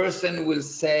 A person will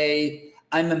say,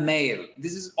 I'm a male.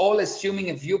 This is all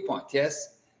assuming a viewpoint, yes?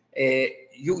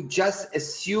 You just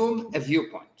assume a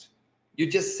viewpoint. You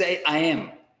just say, I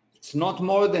am. It's not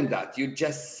more than that. You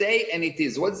just say, and it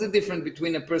is. What's the difference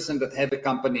between a person that have a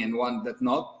company and one that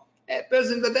not? A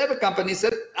person that have a company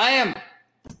said, I am.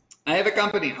 I have a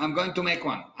company. I'm going to make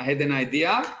one. I had an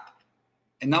idea,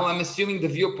 and now I'm assuming the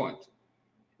viewpoint.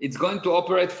 It's going to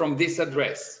operate from this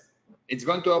address. It's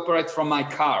going to operate from my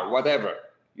car, whatever.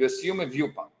 You assume a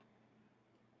viewpoint.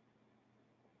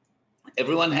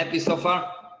 Everyone happy so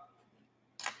far?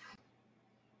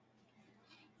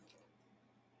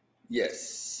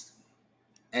 Yes.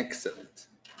 Excellent.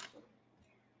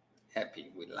 Happy.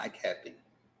 We like happy.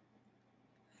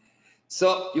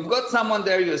 So you've got someone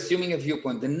there, you're assuming a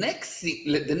viewpoint. The next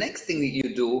thing that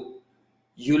you do,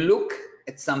 you look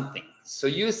at something. So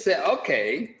you say,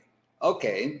 okay,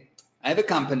 I have a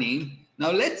company.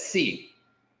 Now let's see,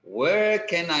 where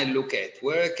can I look at?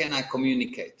 Where can I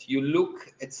communicate? You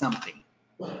look at something.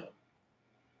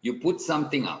 You put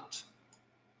something out,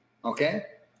 okay?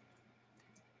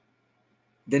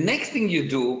 The next thing you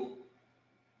do,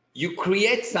 you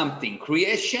create something,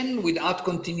 creation without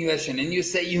continuation. And you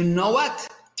say, you know what?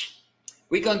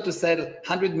 We're going to sell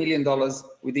 $100 million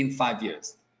within 5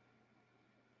 years.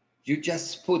 You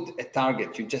just put a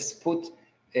target. You just put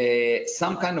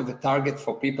some kind of a target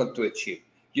for people to achieve.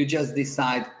 You just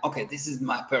decide, okay, this is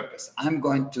my purpose. I'm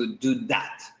going to do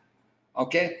that.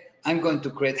 Okay? I'm going to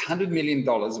create $100 million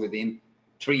within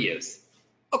 3 years.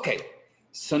 Okay.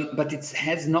 So, but it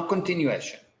has no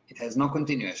continuation. It has no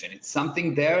continuation. It's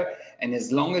something there, and as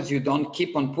long as you don't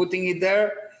keep on putting it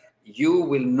there, you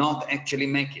will not actually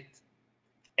make it.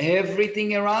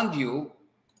 Everything around you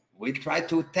will try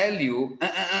to tell you,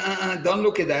 don't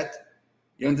look at that.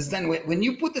 You understand? When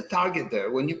you put a target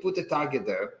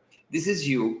there, this is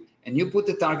you, and you put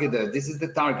a target there, this is the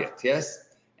target, yes?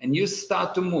 And you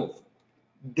start to move.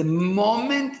 The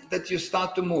moment that you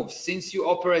start to move, since you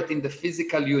operate in the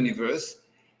physical universe,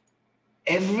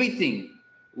 everything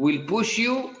will push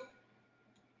you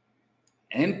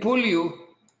and pull you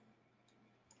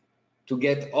to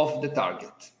get off the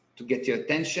target, to get your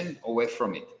attention away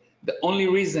from it. The only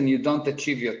reason you don't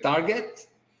achieve your target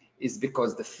is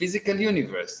because the physical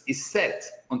universe is set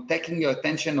on taking your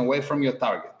attention away from your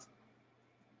target.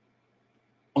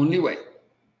 Only way.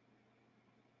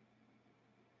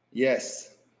 Yes.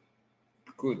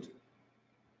 Good.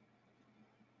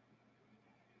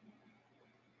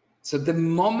 So the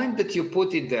moment that you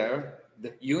put it there,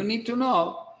 that you need to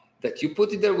know that you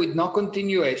put it there with no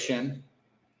continuation.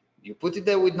 You put it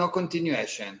there with no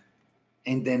continuation.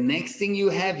 And the next thing you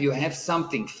have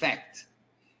something, fact.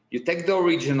 You take the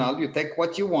original, you take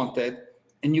what you wanted,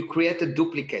 and you create a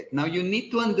duplicate. Now you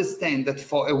need to understand that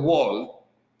for a wall,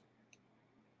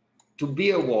 to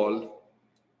be a wall,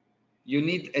 you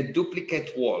need a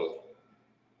duplicate wall.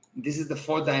 This is the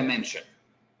 4th dimension.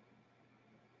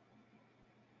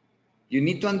 You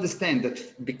need to understand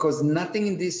that because nothing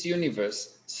in this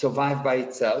universe survives by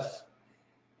itself.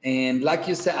 And like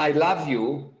you say, I love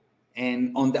you.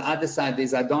 And on the other side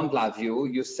is I don't love you.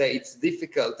 You say it's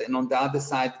difficult. And on the other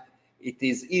side, it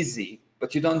is easy.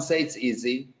 But you don't say it's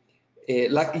easy.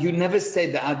 Like you never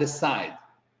say the other side.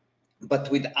 but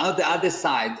without the other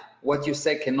side, what you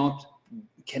say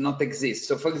cannot exist.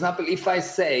 So for example, if I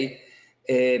say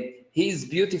he is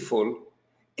beautiful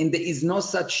and there is no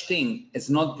such thing as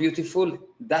not beautiful,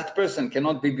 that person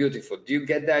cannot be beautiful. Do you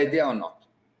get the idea or not?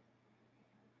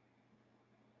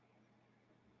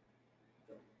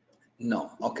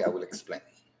 No. Okay, I will explain.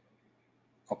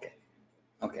 Okay.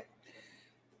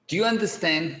 Do you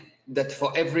understand that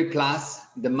for every plus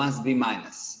there must be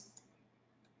minus?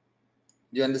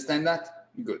 Do you understand that?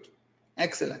 Good.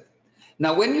 Excellent.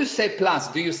 Now when you say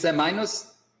plus, do you say minus?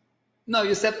 No,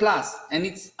 you say plus, and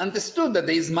it's understood that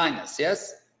there is minus,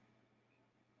 yes?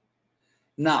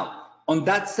 Now, on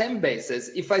that same basis,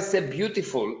 if I say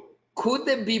beautiful, could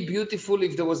there be beautiful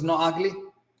if there was no ugly?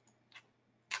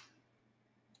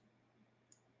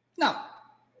 No.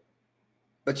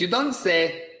 But you don't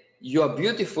say you are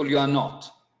beautiful, you are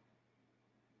not.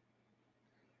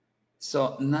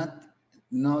 So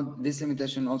this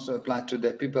limitation also applies to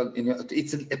the people in your,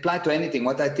 it's applied to anything.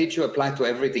 What I teach you apply to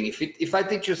everything. If I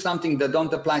teach you something that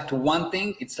don't apply to one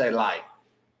thing, it's a lie.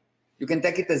 You can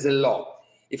take it as a law.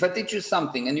 If I teach you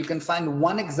something and you can find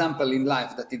one example in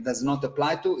life that it does not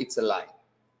apply to, it's a lie.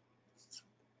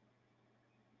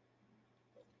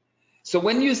 So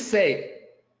when you say,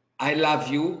 I love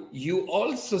you, you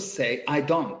also say, I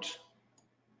don't.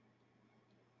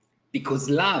 Because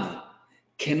love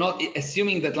cannot,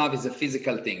 assuming that love is a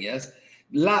physical thing, yes?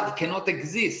 Love cannot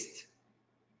exist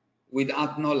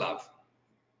without no love.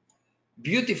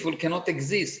 Beautiful cannot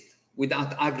exist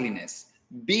without ugliness.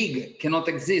 Big cannot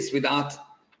exist without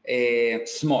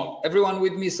small. Everyone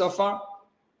with me so far?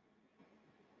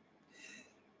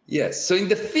 Yes. So in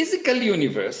the physical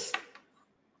universe,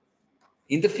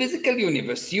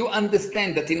 you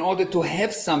understand that in order to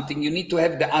have something, you need to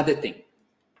have the other thing.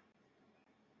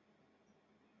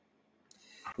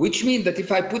 Which means that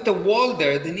if I put a wall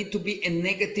there need to be a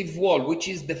negative wall, which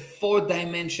is the 4th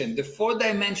dimension. The 4th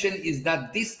dimension is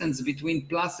that distance between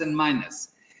plus and minus.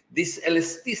 This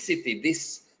elasticity,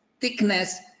 this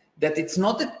thickness, that it's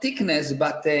not a thickness,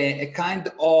 but a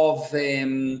kind of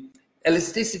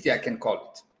elasticity, I can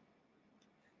call it.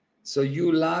 So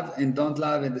you love and don't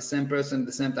love in the same person at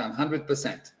the same time,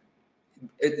 100%.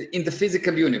 In the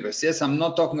physical universe, yes? I'm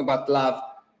not talking about love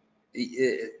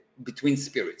between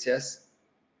spirits, yes?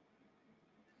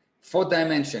 4th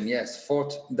dimension, yes,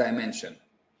 4th dimension.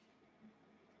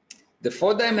 The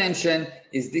 4th dimension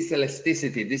is this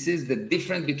elasticity. This is the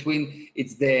difference between,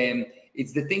 it's the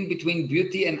thing between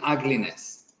beauty and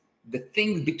ugliness. The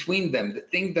thing between them, the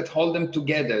thing that hold them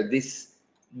together, this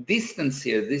distance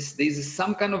here, this is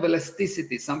some kind of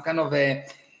elasticity, some kind of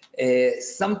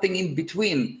something in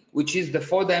between, which is the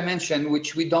 4th dimension,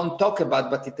 which we don't talk about,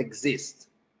 but it exists.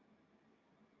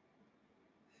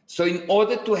 So in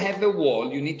order to have a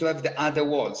wall, you need to have the other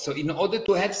wall. So in order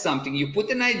to have something, you put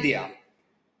an idea,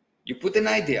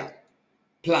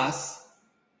 plus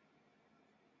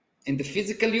in the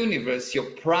physical universe, your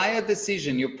prior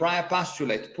decision, your prior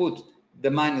postulate, put the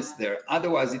minus there.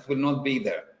 Otherwise, it will not be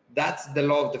there. That's the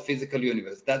law of the physical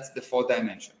universe. That's the 4th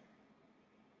dimension.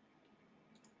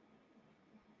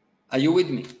 Are you with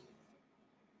me?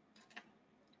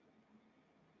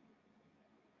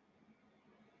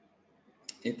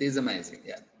 It is amazing,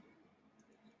 yeah.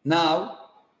 Now,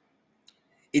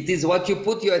 it is what you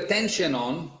put your attention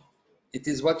on. It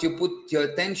is what you put your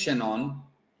attention on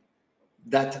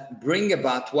that bring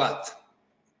about what?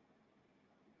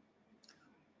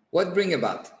 What bring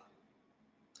about?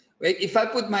 Wait, if I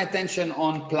put my attention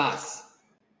on plus,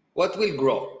 what will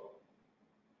grow?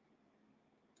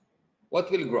 What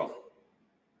will grow?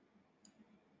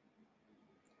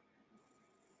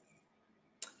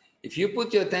 If you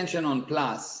put your attention on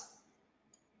plus,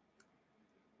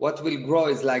 what will grow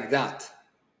is like that.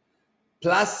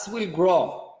 Plus will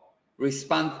grow,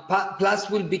 plus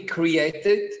will be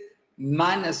created,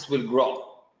 minus will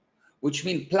grow, which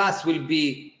means plus will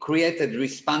be created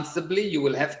responsibly. You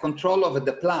will have control over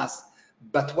the plus,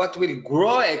 but what will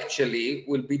grow actually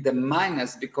will be the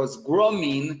minus, because grow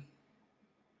means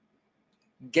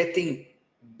getting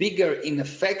bigger in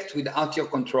effect without your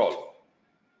control.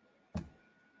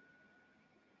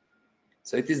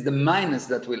 So it is the minus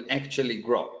that will actually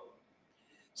grow.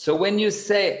 So when you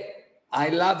say, I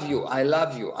love you, I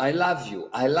love you, I love you,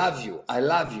 I love you, I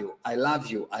love you, I love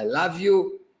you, I love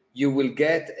you, you will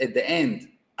get at the end,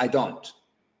 I don't.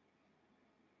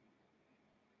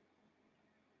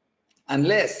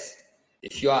 Unless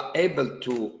if you are able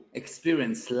to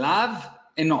experience love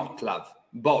and not love,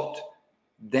 both,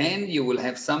 then you will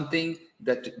have something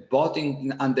that both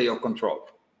under your control.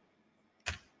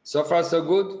 So far so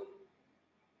good?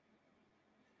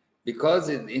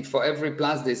 Because for every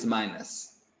plus there's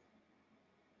minus.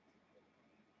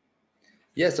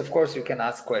 Yes, of course, you can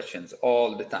ask questions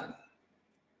all the time.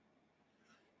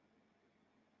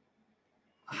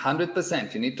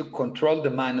 100%. You need to control the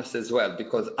minus as well,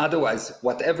 because otherwise,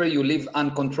 whatever you leave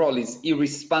uncontrolled is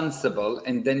irresponsible.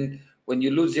 And then when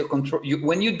you lose your control,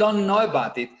 when you don't know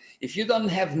about it, if you don't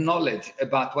have knowledge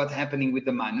about what's happening with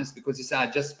the minus, because you say, I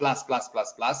just plus, plus,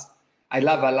 plus, plus, I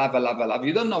love, I love, I love, I love.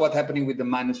 You don't know what's happening with the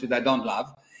minus with I don't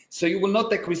love. So you will not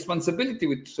take responsibility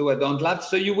with so I don't love.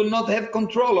 So you will not have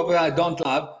control over I don't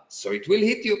love. So it will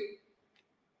hit you.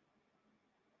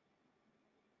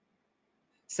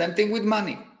 Same thing with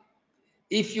money.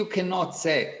 If you cannot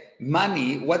say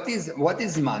money, what is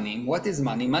money? What is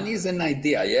money? Money is an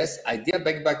idea, yes? Idea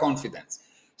backed by confidence.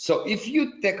 So if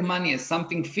you take money as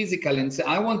something physical and say,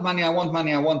 I want money, I want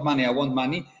money, I want money, I want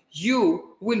money,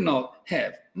 you will not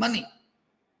have money.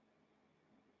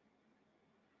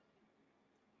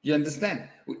 You understand?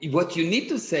 What you need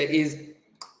to say is,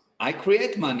 I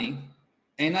create money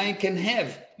and I can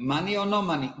have money or no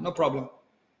money, no problem.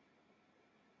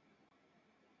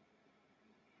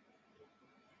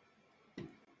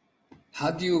 How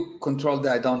do you control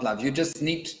the I don't love? You just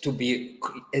need to be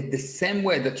at the same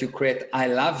way that you create I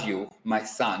love you, my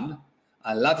son.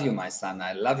 I love you, my son.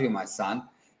 I love you, my son.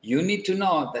 You need to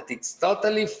know that it's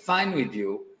totally fine with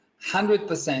you,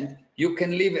 100%. You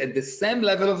can live at the same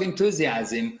level of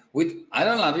enthusiasm with I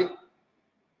don't love you,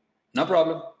 no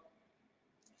problem.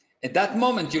 At that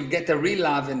moment, you'll get a real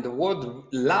love, and the word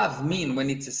love mean when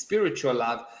it's a spiritual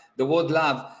love, the word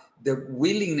love, the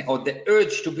willing or the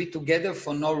urge to be together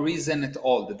for no reason at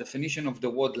all. The definition of the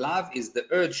word love is the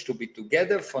urge to be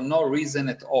together for no reason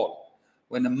at all.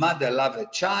 When a mother loves a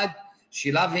child,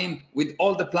 she loves him with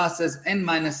all the pluses and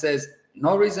minuses,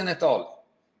 no reason at all.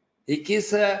 He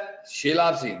kisses her, she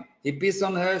loves him. He pisses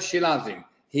on her, she loves him.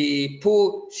 He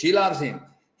poo, she loves him.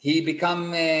 He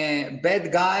become a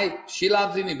bad guy, she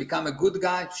loves him. He become a good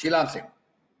guy, she loves him.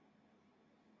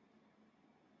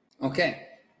 Okay,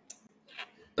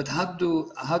 but how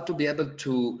to be able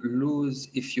to lose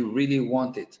if you really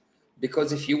want it?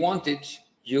 Because if you want it,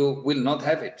 you will not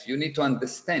have it. You need to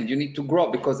understand. You need to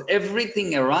grow, because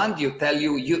everything around you tell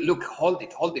you, you look, hold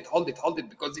it, hold it, hold it, hold it,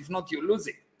 because if not, you lose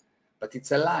it. But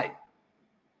it's a lie.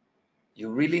 You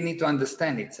really need to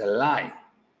understand it's a lie.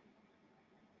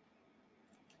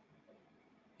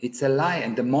 It's a lie,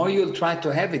 and the more you'll try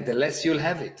to have it, the less you'll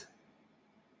have it.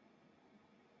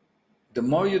 The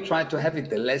more you try to have it,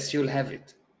 the less you'll have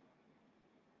it.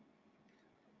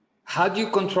 How do you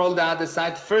control the other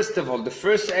side? First of all, the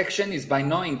first action is by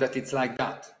knowing that it's like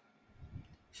that.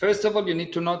 First of all, you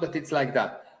need to know that it's like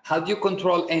that. How do you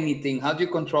control anything? How do you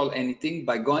control anything?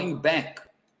 By going back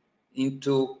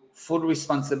into full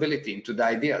responsibility, into the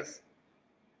ideas.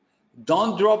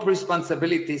 Don't drop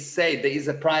responsibility, say there is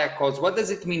a prior cause. What does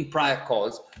it mean, prior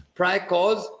cause? Prior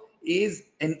cause is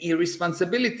an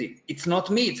irresponsibility. It's not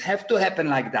me. It has to happen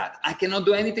like that. I cannot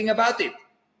do anything about it.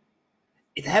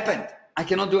 It happened. I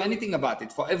cannot do anything about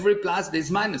it. For every plus, there's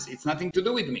minus. It's nothing to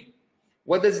do with me.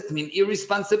 What does it mean?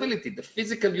 Irresponsibility. The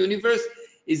physical universe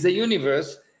is a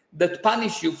universe that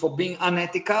punish you for being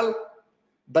unethical,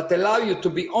 but allow you to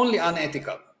be only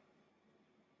unethical.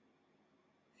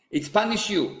 It punish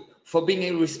you for being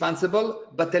irresponsible,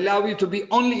 but allow you to be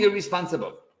only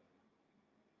irresponsible.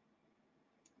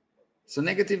 So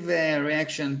negative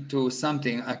reaction to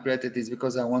something I created is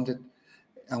because I want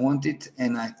it,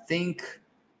 and I think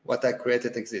what I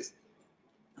created exists.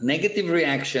 Negative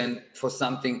reaction for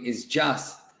something is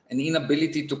just an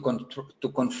inability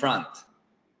to confront.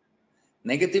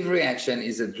 Negative reaction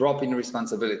is a drop in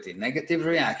responsibility. Negative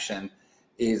reaction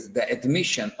is the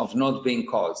admission of not being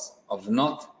cause, of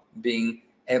not being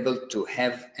able to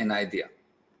have an idea,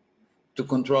 to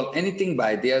control anything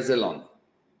by ideas alone.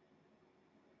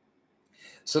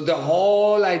 So the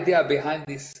whole idea behind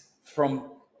this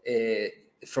from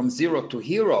zero to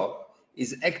hero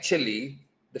is actually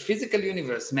the physical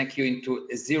universe make you into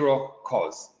a zero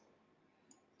cause.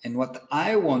 And what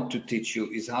I want to teach you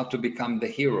is how to become the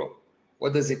hero.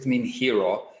 What does it mean,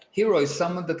 hero? Hero is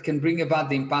someone that can bring about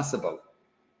the impossible.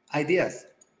 Ideas.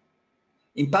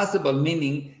 Impossible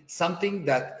meaning something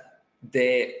that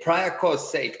the prior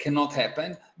cause say it cannot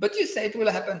happen, but you say it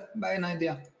will happen by an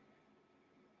idea.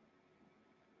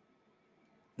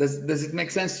 Does it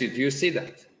make sense to you? Do you see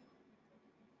that?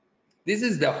 This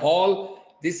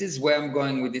is where I'm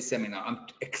going with this seminar. I'm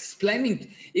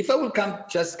explaining. If I will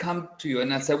just come to you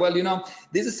and I say, well,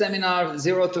 this is a seminar,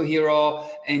 Zero to Hero,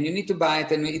 and you need to buy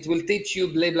it, and it will teach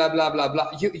you blah, blah, blah, blah,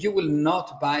 blah. You will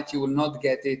not buy it. You will not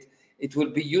get it. It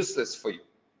will be useless for you.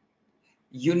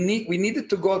 We needed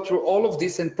to go through all of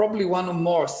this and probably one or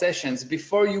more sessions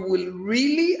before you will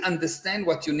really understand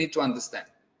what you need to understand.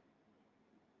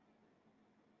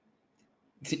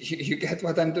 You get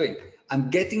what I'm doing? I'm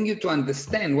getting you to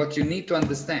understand what you need to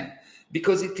understand,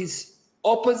 because it is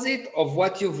opposite of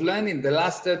what you've learned in the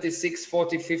last 36,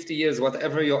 40, 50 years,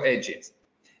 whatever your age is.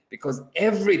 Because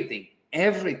everything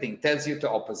tells you the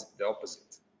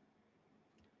opposite.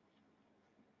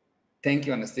 Thank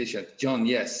you, Anastasia. John,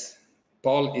 yes.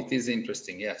 Paul, it is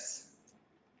interesting, yes.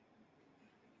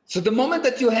 So the moment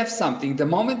that you have something, the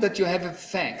moment that you have a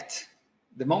fact,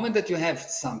 the moment that you have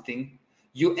something,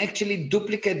 you actually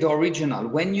duplicate the original.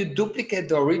 When you duplicate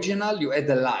the original, you add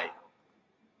a lie.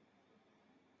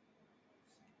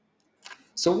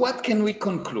 So what can we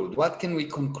conclude? What can we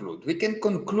conclude? We can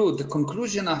conclude, the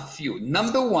conclusion are few.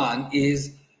 Number one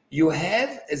is you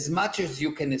have as much as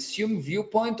you can assume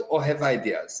viewpoint or have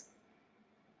ideas.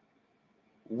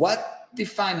 What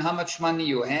define how much money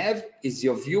you have is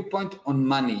your viewpoint on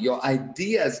money, your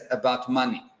ideas about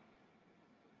money.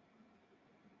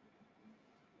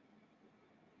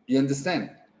 You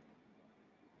understand?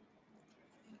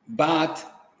 But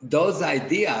those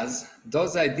ideas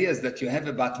that you have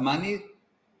about money,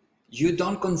 you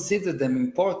don't consider them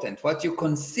important. What you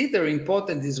consider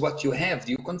important is what you have.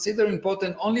 You consider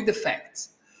important only the facts.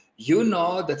 You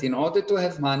know that in order to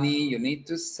have money, you need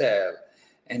to sell.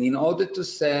 And in order to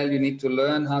sell, you need to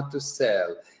learn how to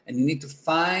sell. And you need to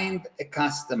find a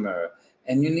customer.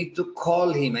 And you need to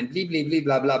call him and blah, blah, blah,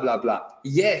 blah, blah, blah, blah.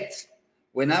 Yet,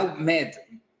 when I made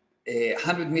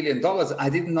 $100 million, I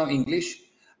didn't know English.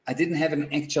 I didn't have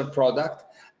an actual product.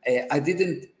 I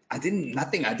didn't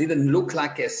nothing. I didn't look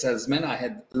like a salesman. I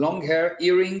had long hair,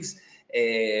 earrings,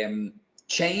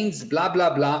 chains, blah,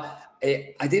 blah, blah.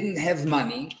 I didn't have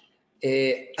money.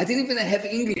 I didn't even have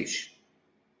English.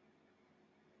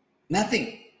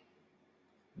 Nothing.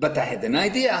 But I had an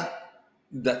idea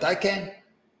that I can.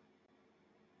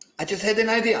 I just had an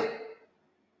idea.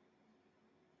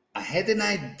 I had an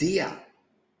idea.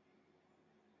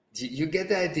 You get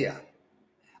the idea?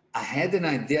 I had an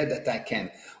idea that I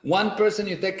can. One person,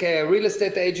 you take a real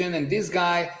estate agent, and this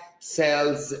guy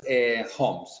sells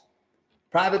homes,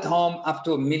 private home up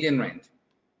to $1 million rent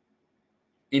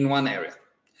in one area.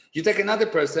 You take another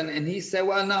person, and he said,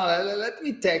 well, no, let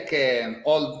me take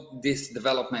all these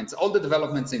developments, all the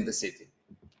developments in the city.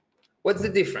 What's the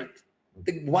difference?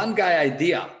 The one guy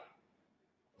idea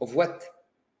of what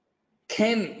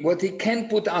he can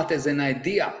put out as an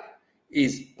idea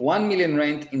is 1 million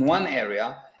rent in one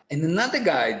area, and another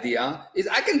guy idea is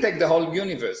I can take the whole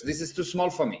universe. This is too small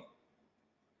for me.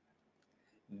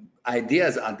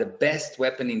 Ideas are the best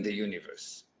weapon in the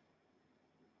universe.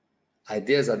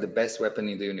 Ideas are the best weapon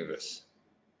in the universe.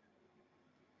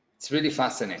 It's really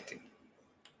fascinating.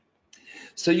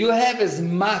 So you have as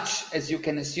much as you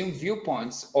can assume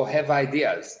viewpoints or have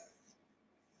ideas.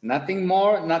 Nothing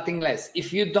more, nothing less.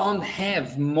 If you don't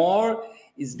have more,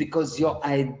 it's because your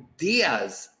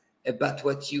ideas about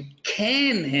what you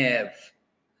can have,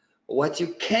 what you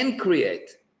can create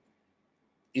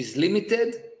is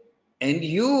limited, and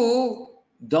you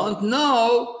don't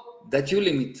know that you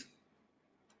limit,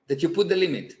 that you put the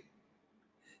limit.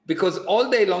 Because all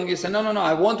day long you say, no,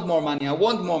 I want more money, I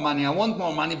want more money, I want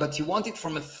more money, but you want it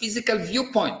from a physical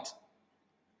viewpoint.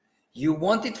 You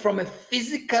want it from a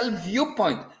physical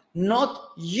viewpoint,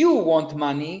 not you want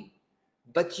money,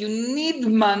 but you need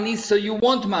money, so you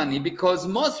want money, because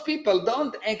most people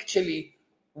don't actually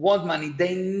want money.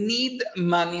 They need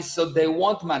money, so they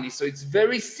want money. So it's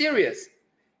very serious.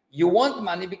 You want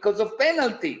money because of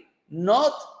penalty,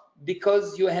 not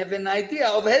because you have an idea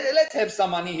of, hey, let's have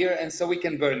some money here and so we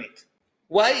can burn it.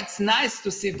 Why it's nice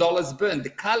to see dollars burn. The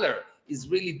color is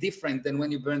really different than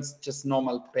when you burn just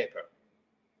normal paper.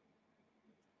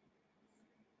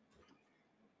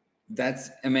 That's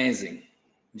amazing.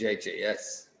 JJ,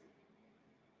 yes.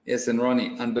 Yes, and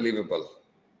Ronnie, unbelievable.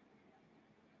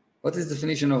 What is the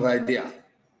definition of idea?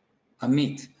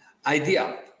 Amit.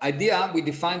 Idea we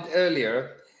defined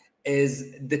earlier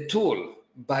as the tool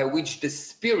by which the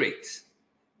spirit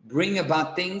bring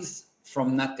about things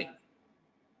from nothing.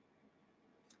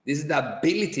 This is the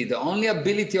ability, the only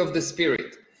ability of the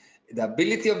spirit. The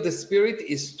ability of the spirit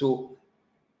is to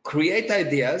create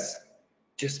ideas,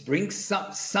 just bring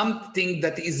something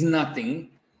that is nothing.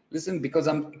 Listen, because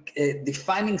I'm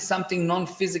defining something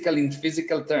non-physical in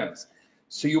physical terms.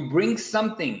 So you bring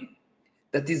something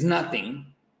that is nothing,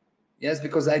 yes,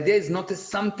 because idea is not a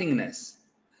somethingness.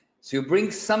 So you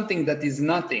bring something that is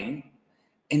nothing,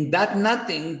 and that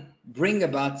nothing bring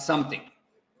about something.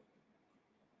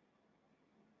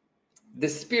 The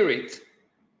spirit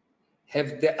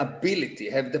have the ability,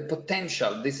 have the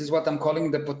potential, this is what I'm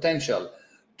calling the potential,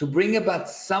 to bring about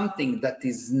something that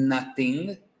is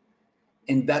nothing,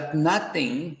 and that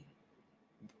nothing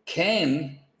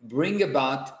can bring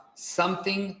about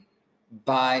something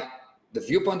by the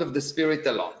viewpoint of the spirit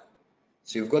alone.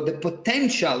 So you've got the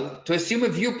potential to assume a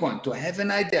viewpoint, to have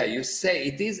an idea. You say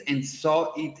it is, and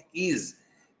so it is.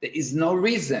 There is no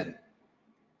reason.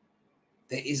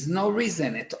 There is no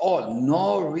reason at all.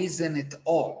 No reason at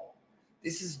all.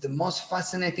 This is the most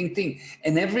fascinating thing.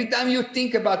 And every time you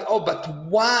think about, oh, but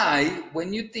why?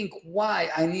 When you think why,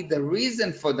 I need a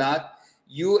reason for that,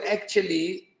 you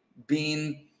actually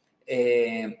been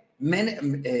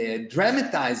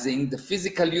dramatizing the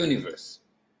physical universe.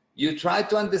 You try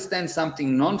to understand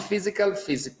something non-physical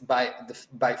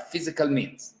by physical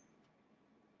means.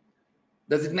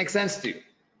 Does it make sense to you?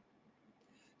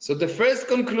 So the first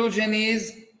conclusion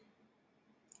is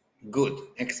good,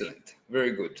 excellent,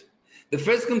 very good. The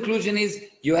first conclusion is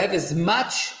you have as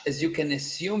much as you can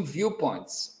assume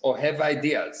viewpoints or have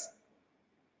ideas.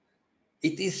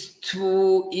 It is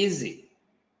too easy.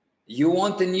 You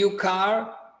want a new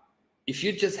car, if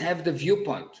you just have the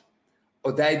viewpoint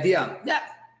or the idea, yeah,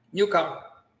 new car.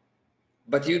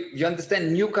 But you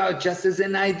understand new car just as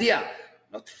an idea,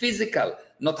 not physical,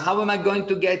 not how am I going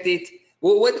to get it.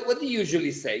 Well, what do you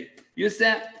usually say? You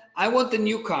say, I want a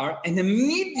new car, and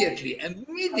immediately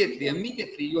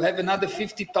you have another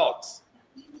 50 thoughts.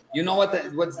 You know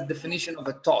what's the definition of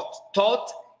a thought?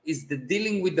 Thought is the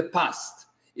dealing with the past.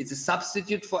 It's a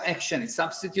substitute for action. It's a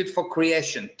substitute for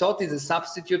creation. Thought is a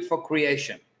substitute for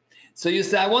creation. So you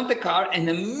say, I want a car, and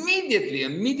immediately,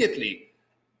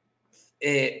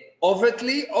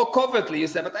 overtly or covertly, you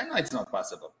say, but I know it's not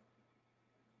possible.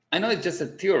 I know it's just a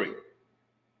theory.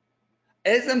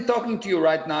 As I'm talking to you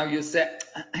right now, you say,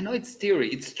 I know it's theory.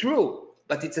 It's true,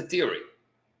 but it's a theory.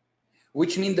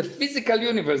 Which means the physical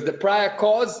universe, the prior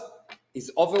cause,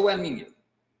 is overwhelming you.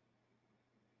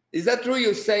 Is that true?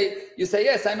 You say,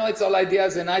 yes, I know it's all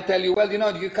ideas, and I tell you, well,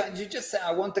 you just say,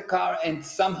 I want a car, and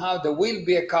somehow there will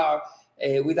be a car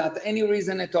without any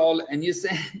reason at all, and you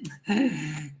say,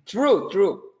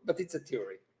 true, but it's a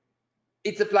theory.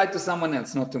 It's applied to someone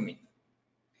else, not to me.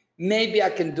 Maybe I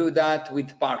can do that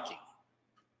with parking,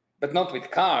 but not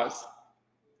with cars.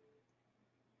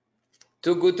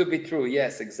 Too good to be true.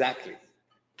 Yes, exactly.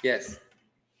 Yes.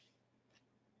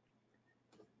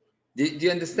 Do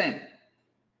you understand?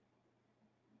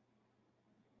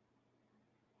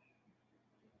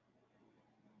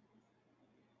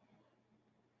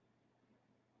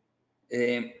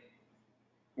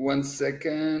 One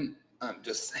second. I'm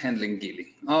just handling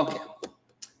Gilly. Okay.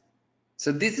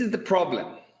 So this is the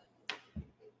problem.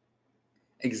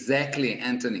 Exactly,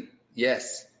 Anthony.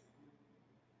 Yes.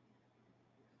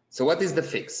 So what is the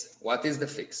fix? What is the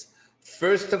fix?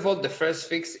 First of all, the first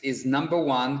fix is number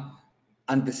one,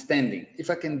 understanding. If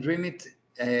I can dream it,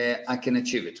 I can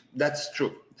achieve it. That's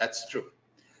true. That's true.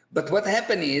 But what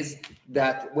happens is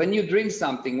that when you dream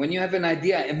something, when you have an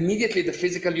idea, immediately the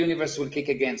physical universe will kick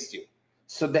against you.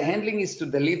 So the handling is to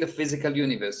delete the physical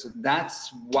universe. So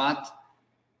that's what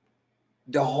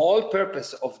the whole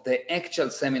purpose of the actual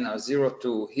seminar, Zero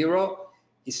to Hero,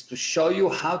 is to show you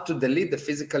how to delete the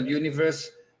physical universe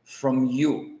from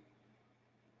you.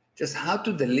 Just how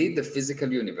to delete the physical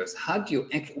universe.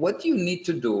 What do you need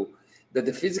to do that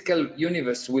the physical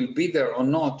universe will be there or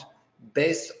not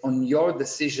based on your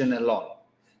decision alone.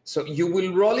 So you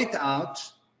will roll it out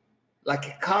like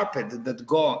a carpet that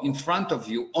go in front of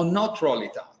you or not roll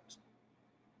it out.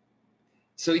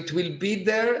 So it will be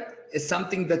there as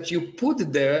something that you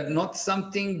put there, not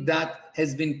something that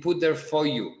has been put there for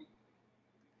you.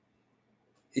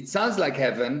 It sounds like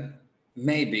heaven,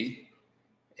 maybe,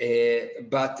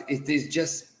 but it is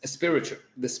just a spiritual,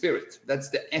 the spirit. That's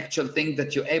the actual thing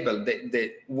that you're able.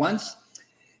 Once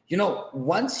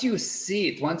you see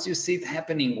it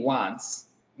happening once,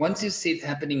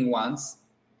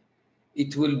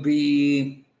 it will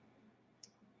be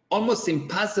almost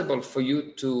impossible for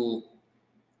you to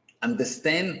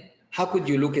understand how could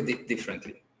you look at it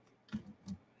differently.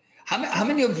 How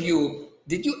many of you,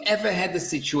 did you ever had a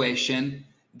situation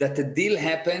that a deal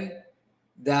happened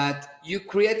that you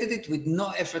created it with no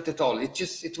effort at all?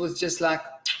 It was just like,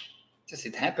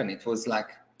 it happened. It was like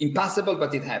impossible,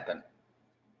 but it happened.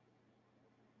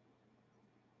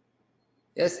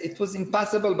 Yes, it was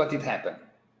impossible, but it happened.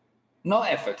 No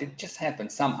effort, it just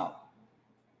happened somehow.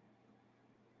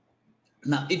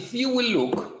 Now, if you will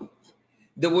look,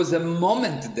 there was a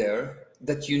moment there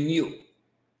that you knew.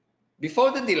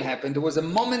 Before the deal happened, there was a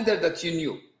moment there that you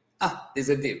knew, there's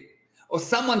a deal. Or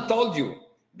someone told you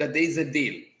that there is a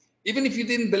deal. Even if you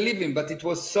didn't believe him, but it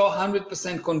was so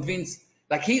 100% convinced,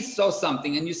 like he saw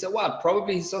something and you said, well,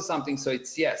 probably he saw something, so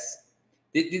it's yes.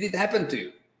 Did it happen to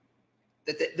you?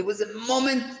 That there was a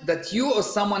moment that you or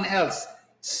someone else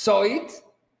saw it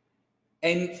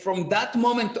And from that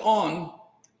moment on,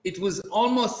 it was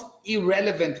almost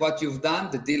irrelevant what you've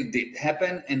done. The deal did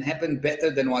happen and happened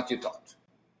better than what you thought.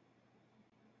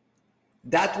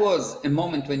 That was a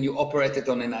moment when you operated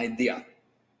on an idea.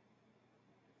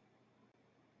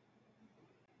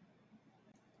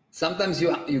 Sometimes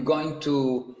you're going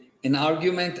to an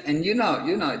argument and you know,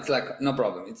 it's like, no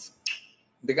problem. It's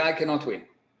the guy cannot win.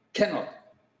 Cannot.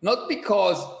 Not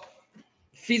because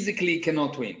physically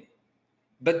cannot win,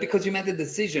 but because you made a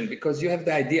decision, because you have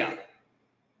the idea.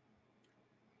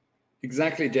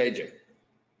 Exactly, JJ.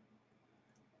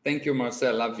 Thank you,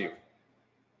 Marcel. Love you.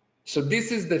 So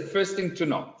this is the first thing to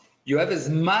know. You have as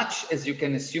much as you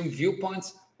can assume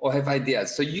viewpoints or have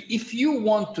ideas. So if you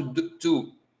want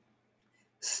to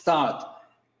start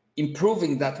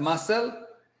improving that muscle,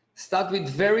 start with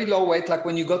very low weight. Like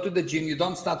when you go to the gym, you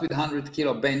don't start with 100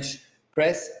 kilo bench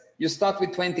press. You start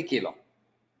with 20 kilo.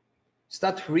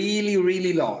 Start really,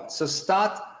 really low. So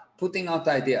start putting out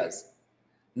ideas.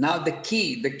 Now the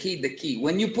key.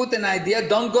 When you put an idea,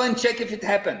 don't go and check if it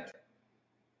happened.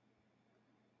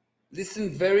 Listen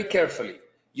very carefully.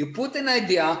 You put an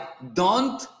idea,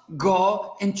 don't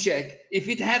go and check if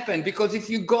it happened, because if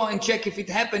you go and check if it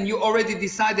happened, you already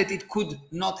decided it could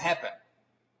not happen.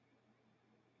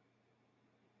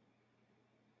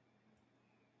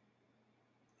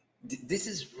 This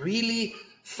is really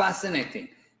fascinating.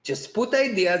 Just put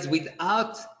ideas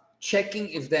without checking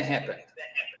if they happened.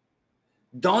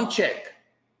 Don't check.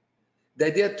 The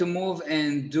idea to move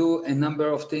and do a number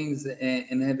of things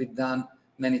and have it done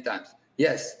many times.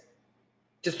 Yes.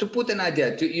 Just to put an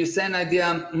idea. You say an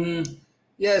idea,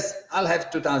 yes, I'll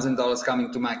have $2,000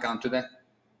 coming to my account today.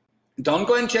 Don't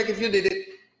go and check if you did it.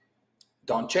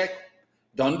 Don't check.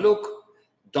 Don't look.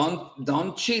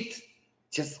 Don't cheat.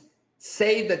 Just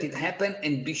say that it happened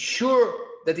and be sure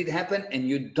that it happened, and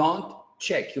you don't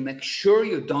check. You make sure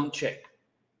you don't check.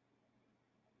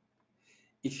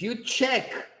 If you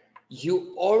check,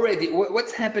 you already,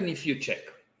 what's happened if you check?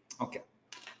 Okay.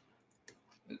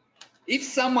 If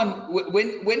someone,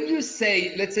 when you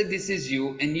say, let's say this is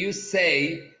you, and you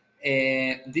say,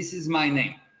 this is my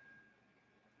name.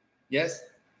 Yes?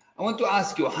 I want to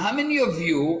ask you, how many of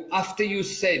you, after you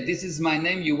said, this is my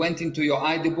name, you went into your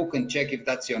ID book and check if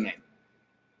that's your name?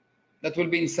 That will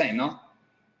be insane, no?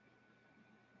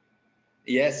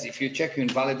 Yes, if you check, you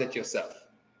invalidate yourself.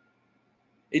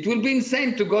 It will be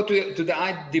insane to go to the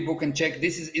ID book and check,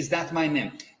 is that my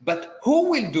name? But who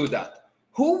will do that?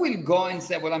 Who will go and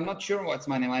say, well, I'm not sure what's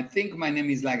my name. I think my name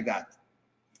is like that.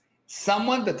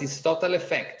 Someone that is total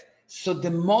effect. So the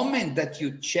moment that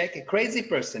you check, a crazy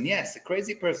person, yes, a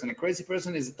crazy person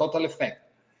is a total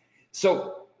effect.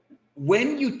 So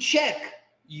when you check,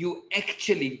 you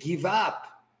actually give up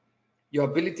your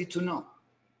ability to know.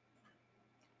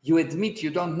 You admit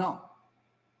you don't know.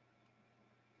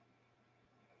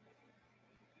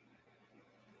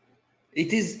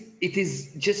 It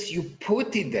is just, you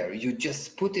put it there. You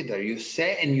just put it there. You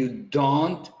say, and you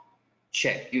don't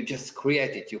check. You just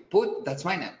create it. You put, that's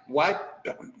my name. Why?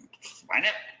 My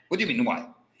name. What do you mean why?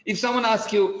 If someone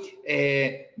asks you,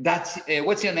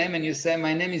 what's your name? And you say,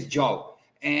 my name is Joe.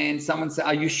 And someone says,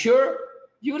 are you sure?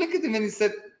 You look at him and he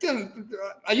said,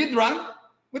 are you drunk?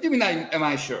 What do you mean, am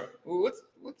I sure? What's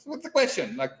the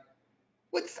question? Like,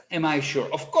 am I sure?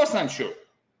 Of course I'm sure.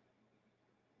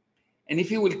 And if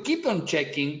you will keep on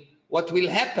checking, what will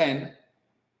happen,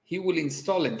 he will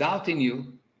install a doubt in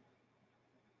you.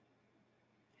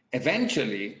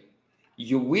 Eventually,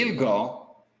 you will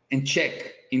go and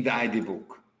check in the ID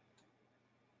book.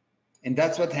 And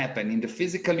that's what happened. In the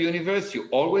physical universe, you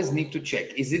always need to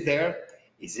check. Is it there?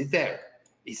 Is it there?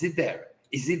 Is it there?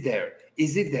 Is it there?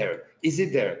 Is it there? Is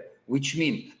it there? Which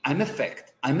means I'm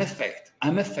effect, I'm effect,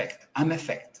 I'm effect, I'm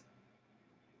effect.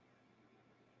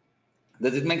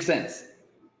 Does it make sense?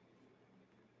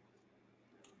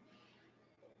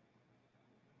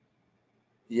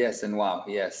 Yes, and wow,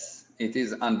 yes. It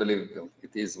is unbelievable.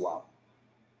 It is wow.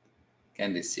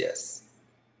 Candice, yes.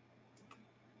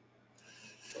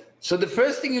 So the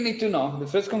first thing you need to know, the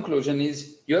first conclusion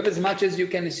is you have as much as you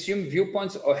can assume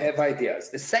viewpoints or have ideas.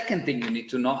 The second thing you need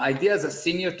to know, ideas are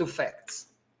senior to facts.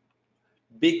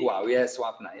 Big wow, yes,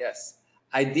 Wapna, yes.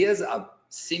 Ideas are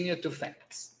senior to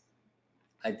facts.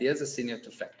 Ideas are senior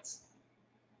to facts.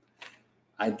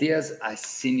 Ideas are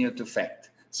senior to fact.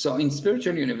 So in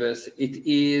spiritual universe, in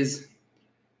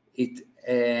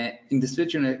the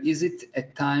spiritual universe, is it a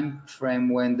time frame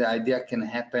when the idea can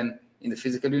happen in the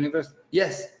physical universe?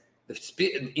 Yes.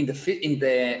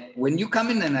 When you come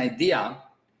in an idea,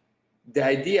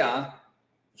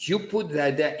 you put the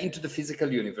idea into the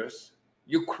physical universe,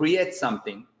 you create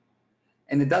something,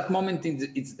 and at that moment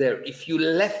it's there. If you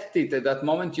left it at that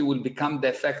moment, you will become the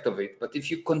effect of it. But if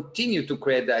you continue to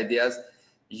create the ideas,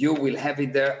 you will have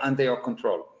it there under your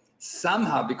control.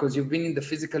 Somehow, because you've been in the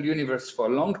physical universe for a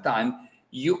long time,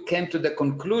 you came to the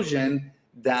conclusion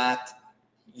that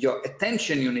your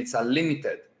attention units are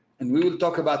limited. And we will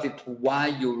talk about it, why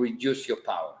you reduce your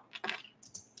power.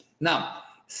 Now,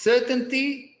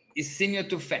 certainty is senior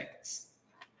to facts.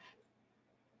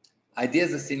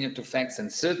 Ideas are senior to facts,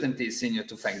 and certainty is senior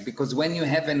to facts. Because when you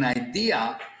have an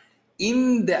idea,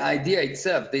 in the idea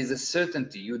itself, there is a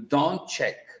certainty. You don't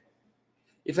check.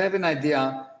 If I have an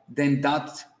idea, then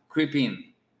doubt creep in.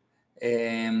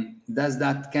 Does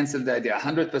that cancel the idea?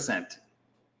 100%.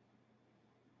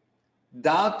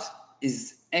 Doubt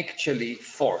is actually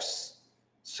force.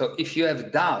 So if you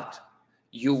have doubt,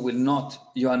 you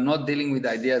are not dealing with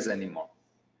ideas anymore.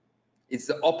 It's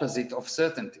the opposite of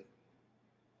certainty.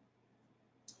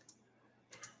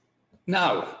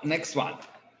 Now, next one.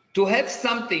 To have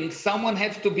something, someone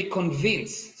has to be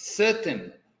convinced,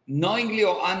 certain, knowingly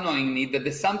or unknowingly, that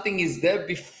the something is there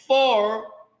before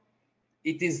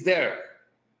it is there.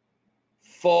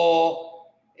 I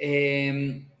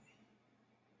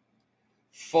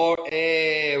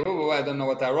don't know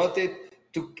what I wrote it.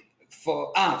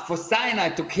 For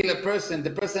cyanide to kill a person,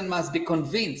 the person must be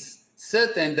convinced,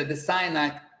 certain that the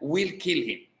cyanide will kill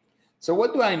him. So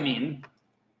what do I mean?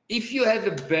 If you have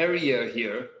a barrier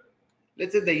here,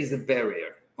 let's say there is a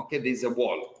barrier, okay, there's a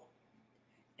wall,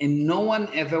 and no one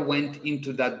ever went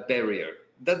into that barrier.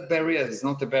 That barrier is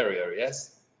not a barrier,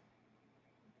 yes?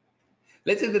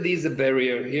 Let's say that there is a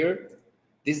barrier here.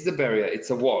 This is the barrier, it's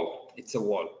a wall,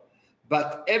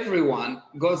 but everyone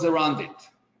goes around it.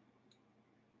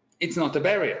 It's not a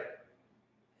barrier.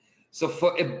 So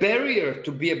for a barrier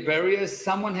to be a barrier,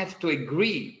 someone has to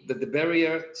agree that the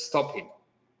barrier stop him.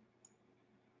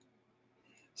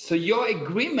 So your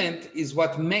agreement is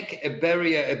what makes a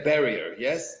barrier,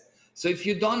 yes? So if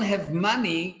you don't have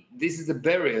money, this is a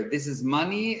barrier. This is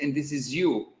money and this is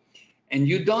you. And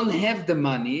you don't have the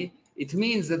money, it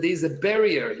means that there is a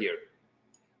barrier here.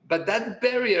 But that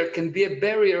barrier can be a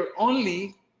barrier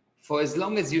only for as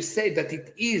long as you say that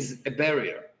it is a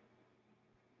barrier.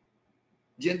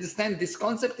 Do you understand? This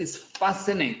concept is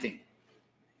fascinating.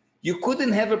 You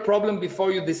couldn't have a problem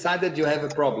before you decided you have a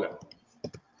problem.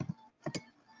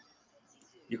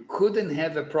 You couldn't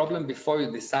have a problem before you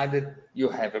decided you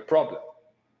have a problem.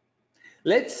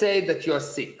 Let's say that you are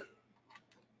sick,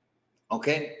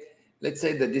 okay? Let's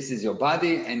say that this is your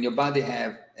body and your body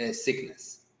have a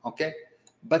sickness, okay?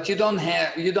 But you don't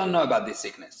know about this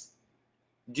sickness.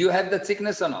 Do you have that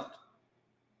sickness or not?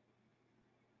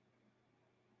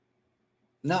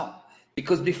 No,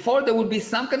 because before there would be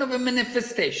some kind of a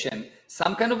manifestation,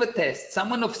 some kind of a test,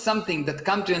 someone of something that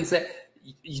come to you and say,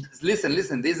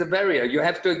 listen, there's a barrier, you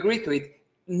have to agree to it,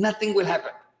 nothing will happen.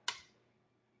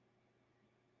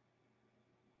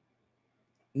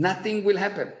 Nothing will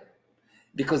happen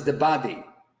because the body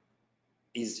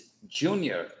is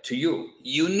junior to you.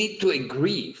 You need to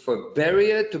agree. For a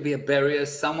barrier to be a barrier,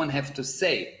 someone has to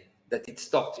say that it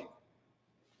stopped you.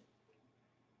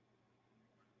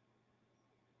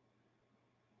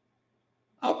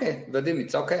 Okay, Vadim,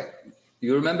 it's okay.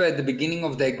 You remember at the beginning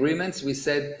of the agreements, we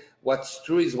said what's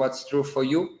true is what's true for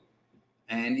you.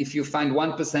 And if you find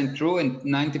 1% true and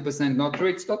 90% not true,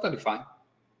 it's totally fine.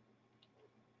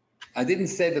 I didn't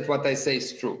say that what I say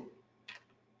is true.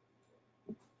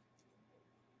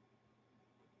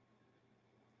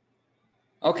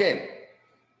 Okay.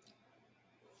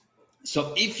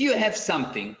 So if you have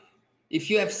something,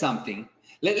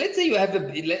 let's say you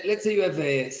have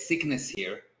a sickness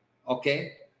here,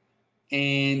 okay?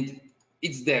 And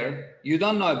it's there, you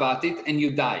don't know about it, and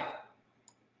you die.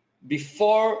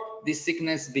 Before this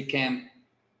sickness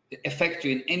affect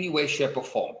you in any way, shape, or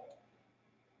form,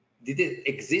 did it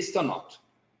exist or not?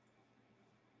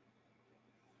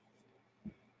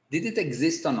 Did it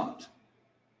exist or not?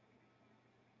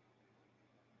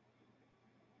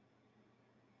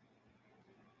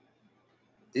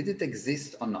 Did it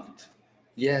exist or not?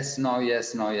 Yes, no,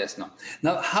 yes, no, yes, no.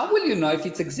 Now, how will you know if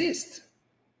it exists?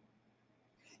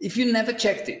 If you never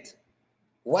checked it,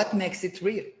 what makes it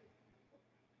real?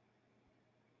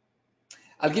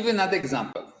 I'll give you another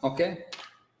example, okay?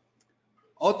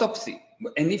 Autopsy.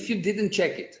 And if you didn't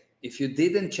check it,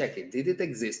 did it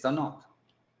exist or not?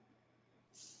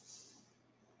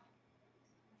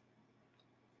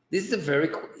 This is a very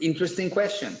interesting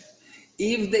question.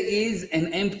 If there is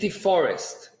an empty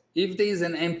forest,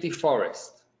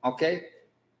 okay,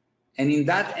 and in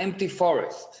that empty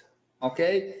forest,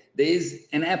 okay, there is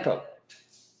an apple.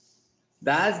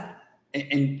 Does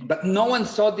But no one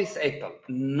saw this apple.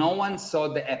 No one saw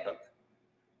the apple.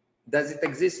 Does it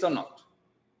exist or not?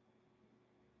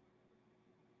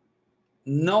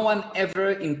 No one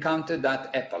ever encountered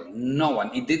that apple. No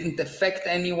one. It didn't affect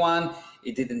anyone.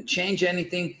 It didn't change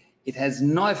anything. It has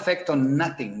no effect on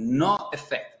nothing. No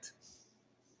effect.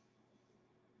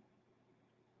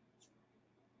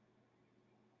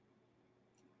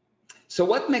 So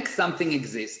what makes something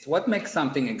exist? What makes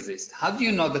something exist? How do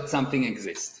you know that something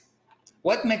exists?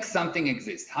 What makes something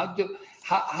exist?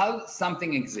 How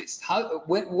something exists?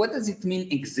 What does it mean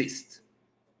exist?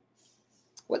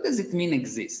 What does it mean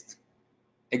exist?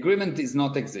 Agreement is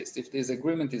not exist. If there's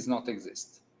agreement, is not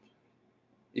exist.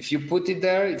 If you put it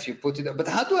there, but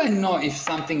how do I know if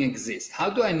something exists? How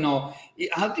do I know?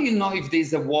 How do you know if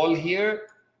there's a wall here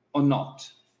or not?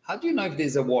 How do you know if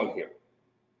there's a wall here?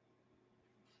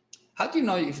 How do you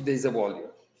know if there's a wall here?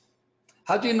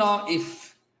 How do you know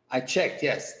if I checked?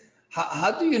 Yes.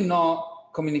 How do you know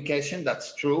communication?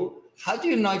 That's true. How do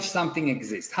you know if something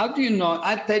exists? How do you know?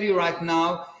 I'll tell you right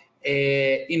now,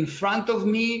 in front of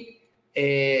me,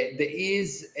 there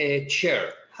is a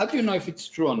chair. How do you know if it's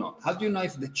true or not? How do you know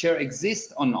if the chair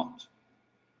exists or not?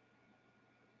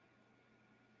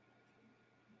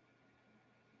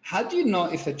 How do you know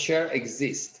if a chair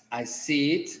exists? I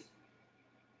see it.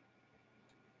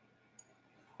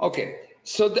 Okay,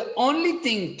 so the only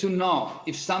thing to know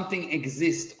if something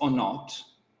exists or not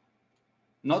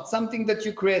something that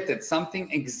you created,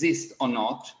 something exists or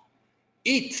not,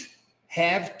 it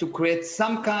have to create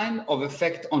some kind of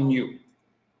effect on you.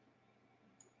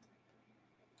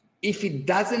 If it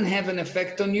doesn't have an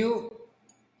effect on you,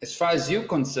 as far as you're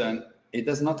concerned, it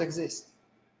does not exist.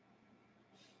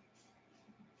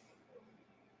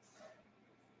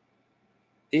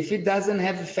 If it doesn't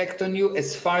have effect on you,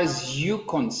 as far as you're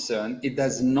concerned, it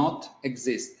does not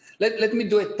exist. Let me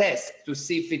do a test to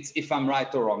see if I'm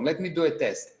right or wrong. Let me do a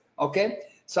test, okay?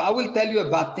 So I will tell you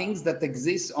about things that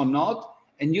exist or not,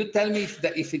 and you tell me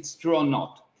if it's true or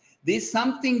not. There's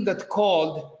something that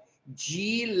called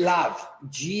G-love.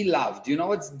 G-love. Do you know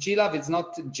what's G-love? It's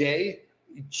not J.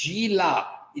 G-love.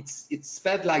 It's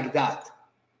spelled like that.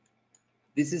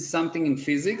 This is something in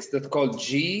physics that called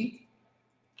G-la.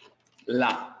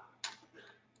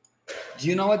 Do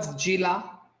you know what's G-la?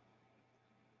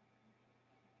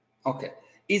 Okay.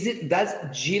 Does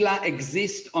G-la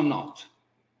exist or not?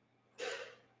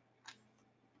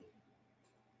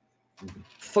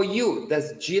 For you,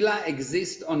 does G-la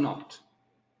exist or not?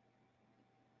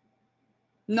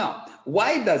 No.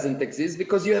 Why it doesn't exist?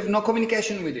 Because you have no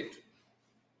communication with it.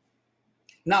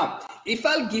 Now, if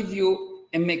I'll give you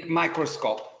a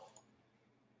microscope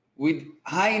with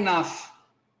high enough,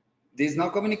 there's no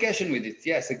communication with it.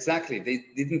 Yes, exactly. They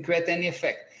didn't create any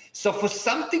effect. So for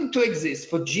something to exist,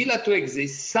 for G-la to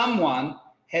exist, someone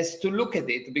has to look at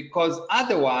it, because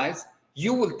otherwise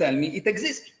you will tell me it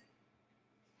exists.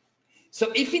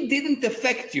 So if it didn't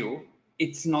affect you,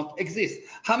 it's not exist.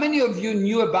 How many of you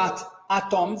knew about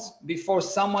atoms before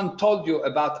someone told you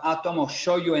about atom or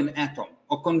show you an atom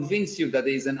or convince you that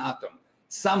there is an atom?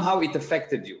 Somehow it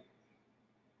affected you.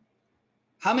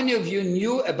 How many of you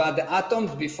knew about the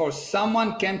atoms before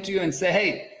someone came to you and said,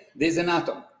 hey, there's an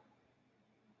atom?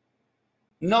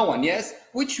 No one, yes?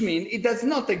 Which means it does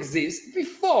not exist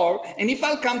before. And if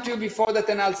I'll come to you before that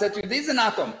and I'll say to you, there's an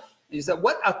atom. You say,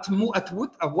 what?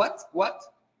 What?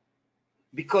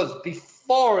 Because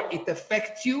before it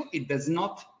affects you, it does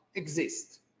not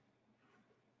exist.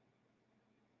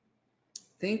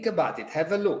 Think about it.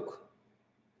 Have a look.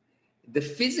 The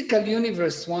physical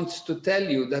universe wants to tell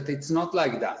you that it's not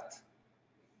like that.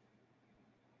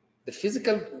 The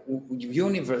physical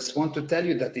universe wants to tell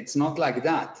you that it's not like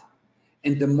that.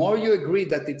 And the more you agree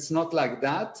that it's not like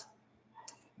that,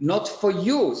 not for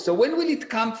you. So when will it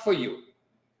come for you?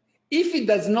 If it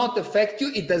does not affect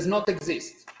you, it does not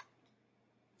exist.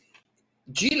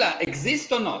 G-la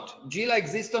exists or not? G-la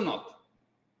exists or not?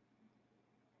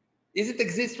 Is it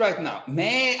exist right now?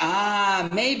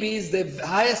 Maybe is the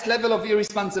highest level of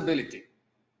irresponsibility.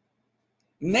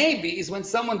 Maybe is when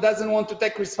someone doesn't want to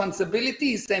take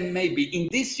responsibility, is saying maybe. In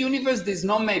this universe, there's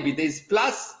no maybe. There's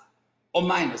plus or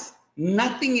minus.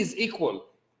 Nothing is equal.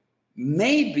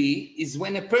 Maybe is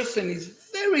when a person is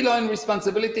very low in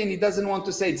responsibility and he doesn't want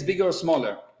to say it's bigger or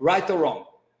smaller, right or wrong.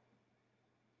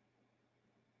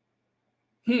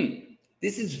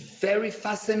 This is very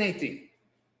fascinating.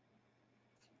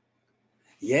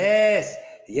 Yes.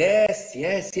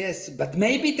 But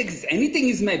maybe it exists. Anything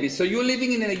is maybe. So you're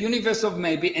living in a universe of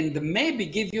maybe, and the maybe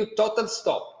give you total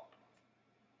stop.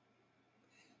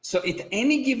 So at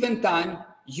any given time,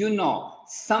 you know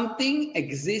something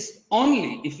exists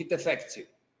only if it affects you.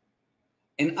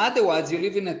 And otherwise, you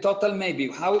live in a total maybe.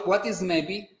 What is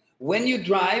maybe? When you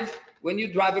drive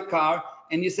a car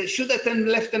and you say, should I turn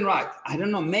left and right? I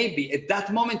don't know, maybe. At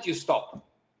that moment, you stop.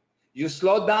 You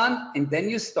slow down and then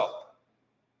you stop.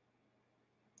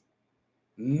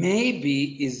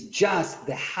 Maybe is just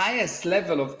the highest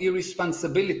level of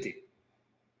irresponsibility.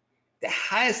 The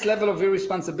highest level of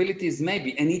irresponsibility is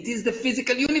maybe, and it is the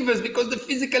physical universe, because the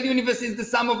physical universe is the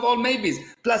sum of all maybes.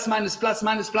 Plus, minus, plus,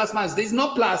 minus, plus, minus. There is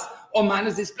no plus or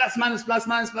minus, there's plus, minus, plus,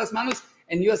 minus, plus, minus,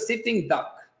 and you're sitting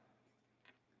duck.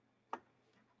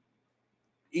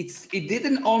 It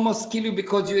didn't almost kill you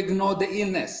because you ignore the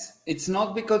illness. It's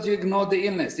not because you ignore the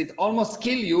illness. It almost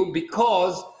killed you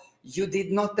because you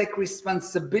did not take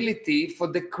responsibility for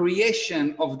the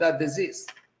creation of that disease.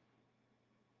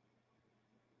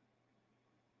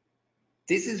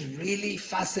 This is really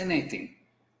fascinating.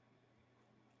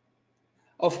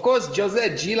 Of course,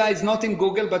 Jose, Gila is not in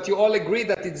Google, but you all agree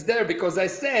that it's there because I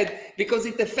said, because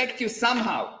it affects you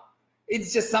somehow.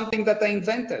 It's just something that I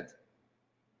invented.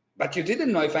 But you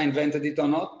didn't know if I invented it or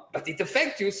not, but it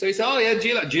affects you. So you say, oh yeah,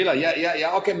 Gila,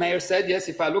 yeah. Okay, Meir said, yes,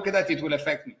 if I look at that, it will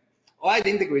affect me. Oh, I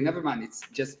didn't agree, never mind. It's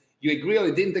just, you agree or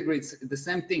you didn't agree, it's the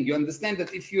same thing. You understand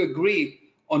that if you agree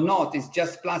or not, it's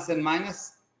just plus and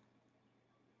minus.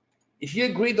 If you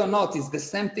agreed or not, it's the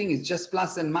same thing, it's just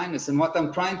plus and minus. And what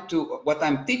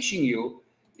I'm teaching you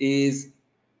is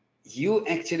you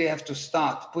actually have to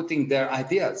start putting their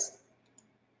ideas,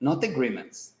 not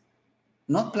agreements,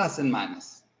 not plus and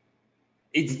minus.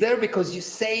 It's there because you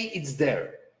say it's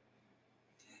there.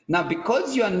 Now,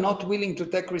 because you are not willing to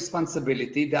take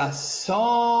responsibility, there are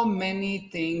so many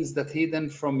things that are hidden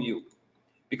from you.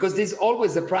 Because there's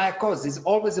always a prior cause, there's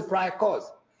always a prior cause.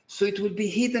 So it will be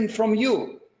hidden from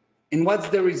you. And what's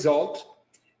the result?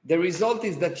 The result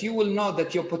is that you will know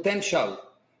that your potential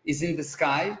is in the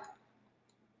sky,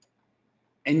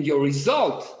 and your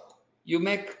result, you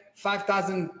make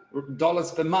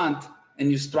 $5,000 per month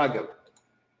and you struggle.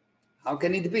 How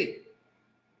can it be?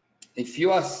 If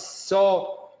you are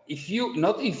so,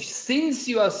 since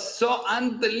you are so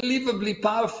unbelievably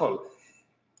powerful,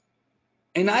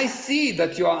 and I see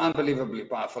that you are unbelievably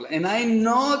powerful, and I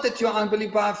know that you are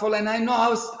unbelievably powerful, and I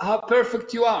know how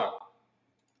perfect you are.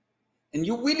 And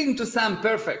you're willing to say I'm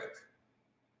perfect,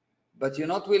 but you're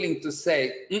not willing to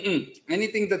say,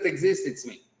 anything that exists, it's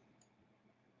me.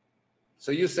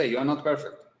 So you say you are not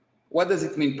perfect. What does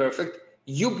it mean perfect?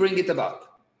 You bring it about.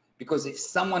 Because if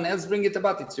someone else brings it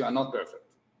about, it's you are not perfect.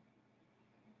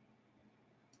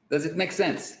 Does it make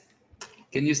sense?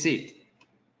 Can you see it?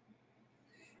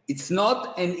 It's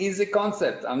not an easy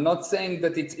concept. I'm not saying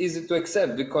that it's easy to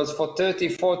accept, because for 30,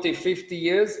 40, 50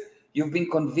 years, you've been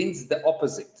convinced the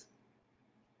opposite.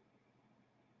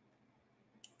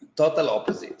 Total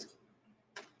opposite.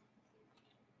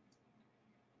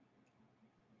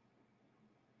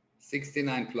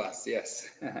 '69 plus, yes.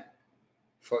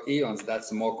 For eons,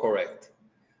 that's more correct.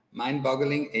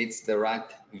 Mind-boggling, it's the right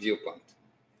viewpoint.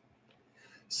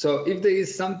 So if there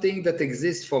is something that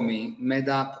exists for me made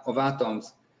up of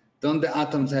atoms, don't the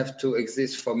atoms have to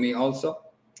exist for me also?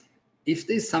 If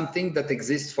there's something that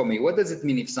exists for me, what does it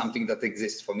mean if something that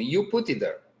exists for me? You put it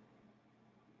there.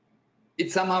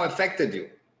 It somehow affected you.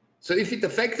 So if it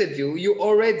affected you, you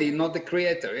already not the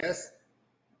creator, yes?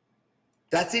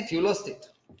 That's it, you lost it.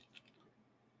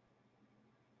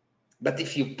 But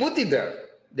if you put it there,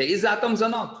 there is atoms or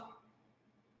not?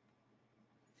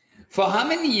 For how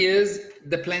many years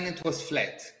the planet was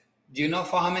flat? Do you know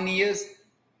for how many years?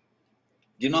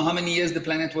 Do you know how many years the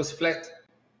planet was flat?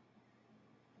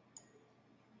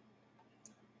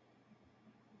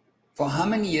 For how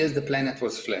many years the planet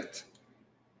was flat?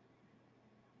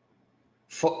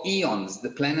 For eons, the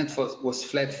planet was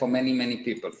flat for many, many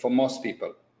people, for most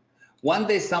people. One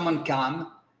day someone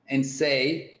come and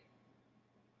say,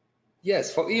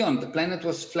 yes, for eons, the planet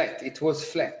was flat. It was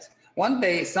flat. One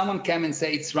day someone came and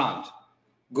say it's round.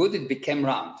 Good, it became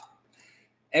round.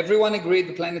 Everyone agreed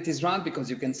the planet is round because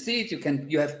you can see it,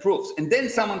 you have proofs. And then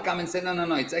someone come and say,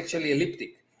 no, it's actually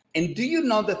elliptic. And do you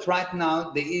know that right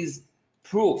now there is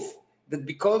proof that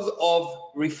because of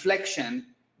reflection,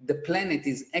 the planet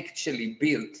is actually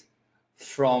built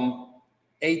from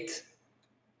 8,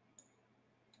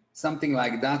 something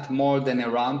like that, more than a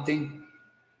round thing?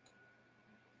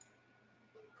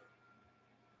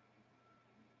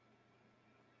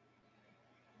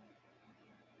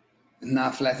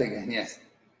 Now flat again, yes.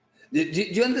 Do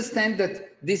you understand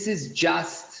that this is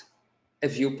just a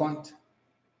viewpoint?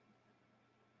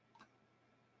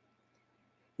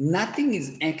 Nothing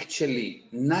is actually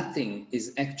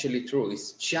true.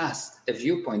 It's just a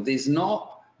viewpoint. There's no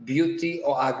beauty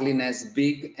or ugliness,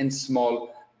 big and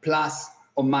small, plus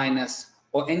or minus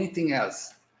or anything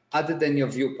else other than your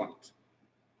viewpoint.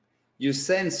 You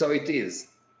say, and so it is.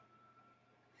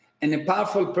 And a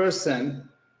powerful person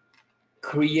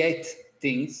creates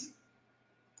things,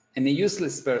 and a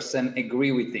useless person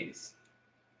agree with things.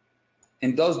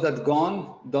 And those that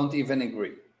gone don't even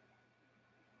agree.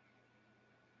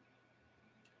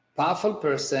 Powerful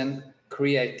person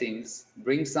create things,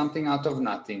 bring something out of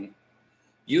nothing.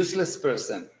 Useless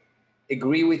person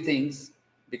agree with things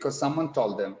because someone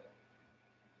told them.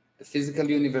 The physical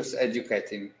universe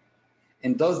educating.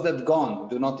 And those that gone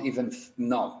do not even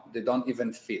know, they don't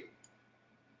even feel.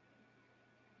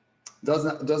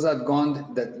 Those are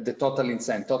gone, the totally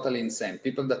insane.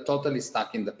 People that totally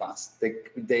stuck in the past.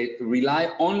 They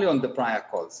rely only on the prior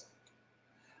cause.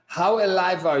 How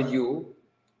alive are you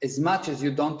as much as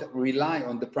you don't rely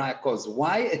on the prior cause?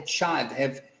 Why a child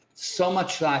have so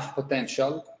much life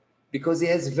potential? Because he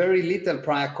has very little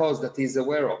prior cause that he's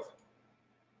aware of.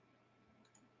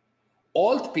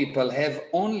 Old people have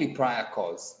only prior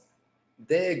cause.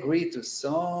 They agree to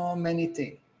so many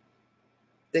things.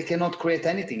 They cannot create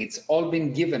anything. It's all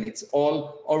been given. It's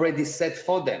all already set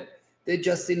for them. They're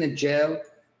just in a jail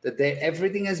that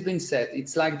everything has been set.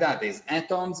 It's like that. There's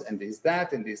atoms and there's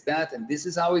that and there's that and this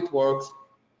is how it works.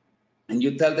 And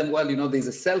you tell them, well, you know, there's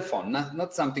a cell phone,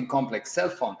 not something complex, cell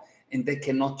phone, and they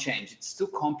cannot change. It's too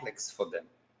complex for them.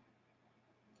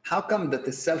 How come that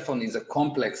the cell phone is a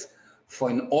complex for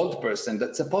an old person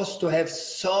that's supposed to have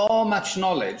so much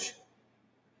knowledge,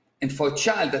 and for a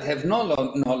child that have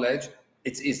no knowledge,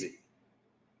 it's easy.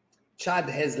 Child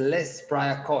has less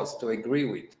prior cause to agree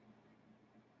with.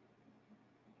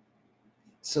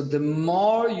 So the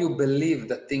more you believe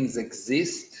that things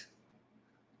exist,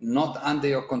 not under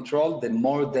your control, the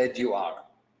more dead you are.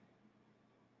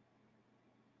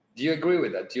 Do you agree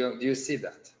with that? Do you see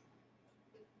that?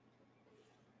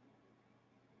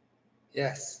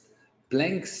 Yes.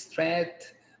 Blank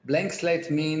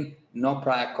slate mean no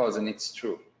prior cause, and it's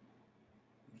true.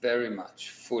 Very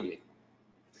much, fully.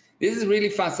 This is really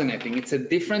fascinating. It's a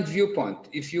different viewpoint.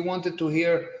 If you wanted to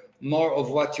hear more of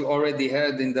what you already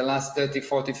heard in the last 30,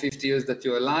 40, 50 years that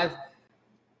you're alive,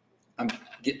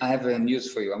 I have a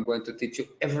news for you. I'm going to teach you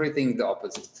everything the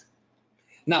opposite.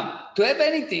 Now, to have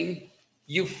anything,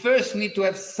 you first need to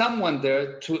have someone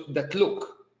there that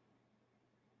look.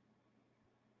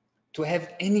 To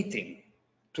have anything,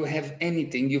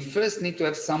 you first need to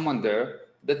have someone there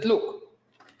that look.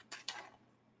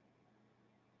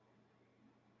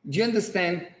 Do you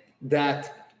understand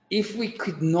that if we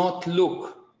could not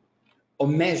look or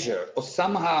measure or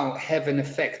somehow have an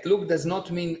effect, look does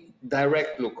not mean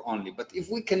direct look only, but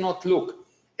if we cannot look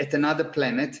at another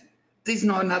planet, there's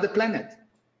no another planet.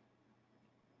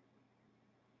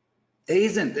 There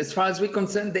isn't. As far as we're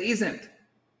concerned, there isn't.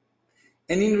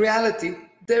 And in reality,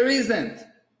 there isn't.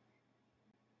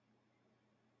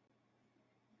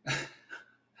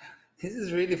 This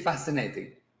is really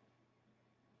fascinating.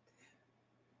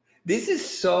 This is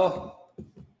so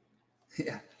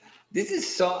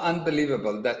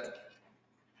unbelievable that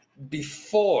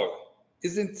before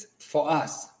isn't for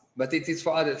us, but it is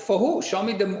for others. For who? Show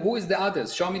me who is the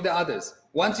others? Show me the others.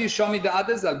 Once you show me the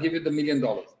others, I'll give you the $1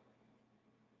 million.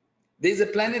 There's a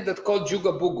planet that's called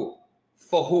Juga Bugu.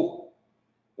 For who?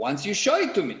 Once you show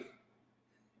it to me.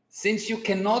 Since you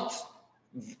cannot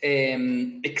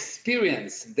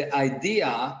experience the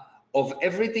idea of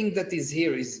everything that is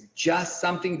here is just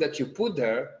something that you put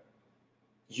there,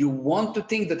 you want to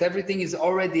think that everything is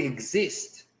already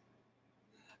exist.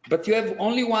 But you have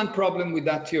only one problem with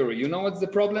that theory. You know what's the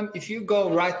problem? If you go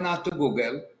right now to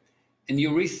Google and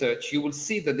you research, you will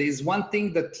see that there is one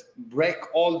thing that breaks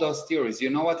all those theories. You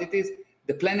know what it is?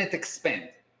 The planet expand.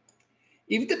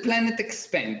 If the planet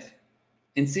expand,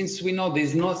 and since we know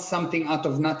there's not something out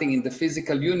of nothing in the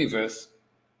physical universe,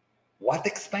 what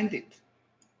expanded?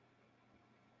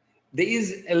 There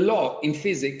is a law in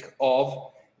physics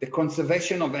of the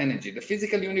conservation of energy. The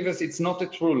physical universe, it's not a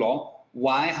true law.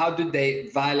 Why? How did they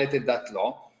violate that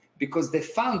law? Because they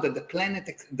found that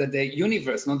the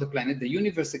universe, not the planet, the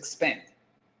universe expand.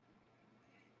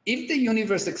 If the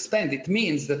universe expand, it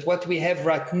means that what we have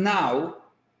right now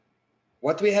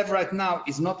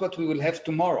is not what we will have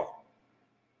tomorrow.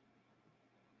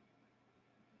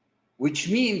 Which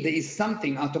means there is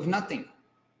something out of nothing.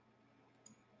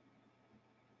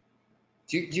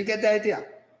 Do you get the idea?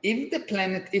 If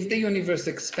the universe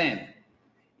expand,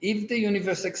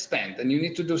 and you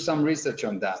need to do some research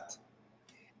on that,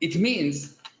 it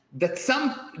means that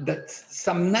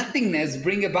some nothingness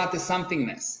bring about a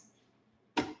somethingness.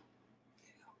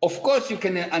 Of course, you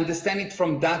can understand it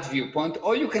from that viewpoint,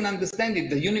 or you can understand it.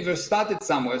 The universe started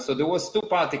somewhere, so there was two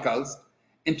particles,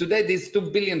 And today these 2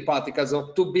 billion particles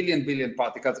or 2 billion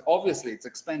particles, obviously it's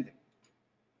expanding.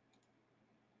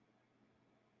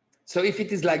 So if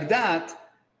it is like that,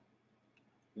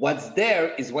 what's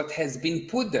there is what has been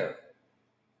put there.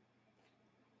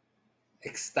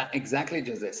 Exactly,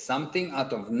 Jose. Something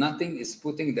out of nothing is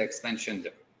putting the expansion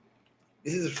there.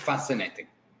 This is fascinating.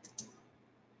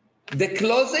 The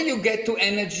closer you get to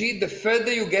energy, the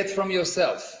further you get from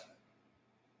yourself.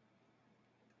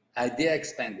 Idea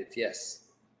expanded, yes.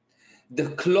 The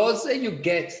closer you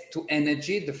get to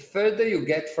energy, the further you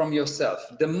get from yourself.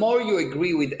 The more you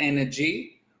agree with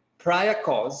energy, prior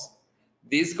cause,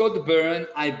 this got burned,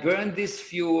 I burned this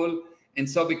fuel, and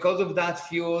so because of that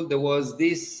fuel, there was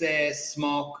this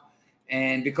smoke,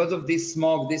 and because of this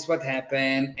smoke, this what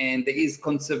happened, and there is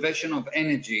conservation of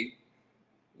energy,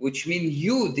 which means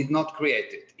you did not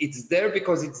create it. It's there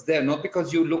because it's there, not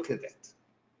because you look at it.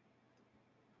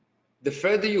 The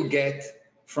further you get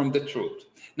from the truth.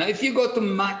 Now, if you go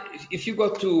to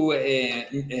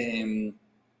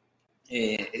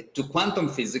quantum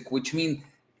physics, which means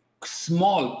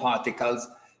small particles,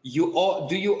 do you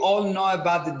all know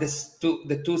about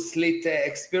the two-slit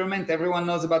experiment? Everyone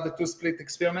knows about the two-slit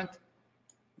experiment?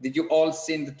 Did you all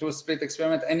seen the two-slit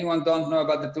experiment? Anyone don't know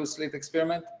about the two-slit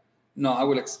experiment? No, I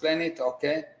will explain it.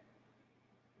 Okay.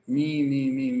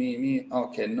 Me.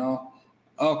 Okay, no.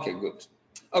 Okay, good.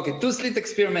 Okay, two-slit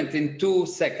experiment in 2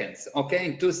 seconds. Okay,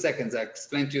 in 2 seconds, I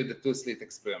explain to you the two-slit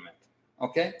experiment.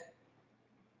 Okay,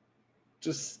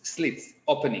 two slits,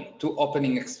 two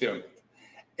opening experiment.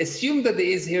 Assume that there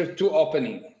is here 2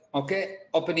 opening. Okay,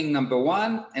 opening number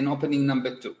 1 and opening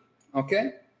number 2.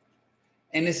 Okay,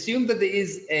 and assume that there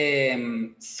is a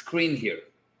screen here.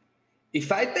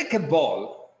 If I take a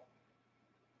ball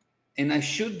and I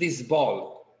shoot this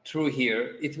ball through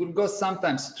here, it will go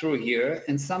sometimes through here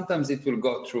and sometimes it will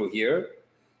go through here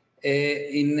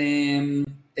in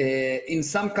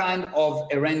some kind of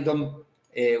a random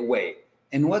way.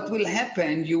 And what will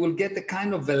happen, you will get a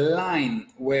kind of a line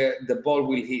where the ball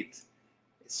will hit.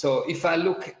 So if I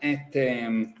look at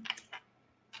the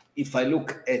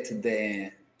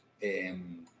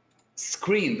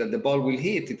screen that the ball will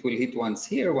hit, it will hit once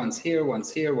here, once here, once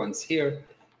here, once here,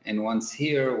 and once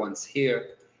here, once here,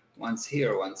 once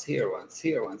here, once here, once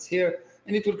here, once here,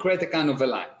 and it will create a kind of a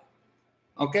line.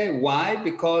 Okay, why?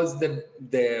 Because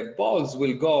the balls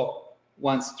will go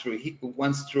once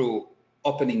through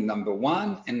opening number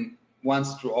 1 and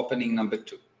once through opening number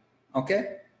 2.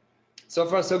 Okay, so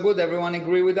far so good. Everyone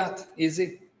agree with that?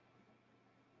 Easy,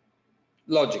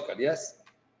 logical, yes?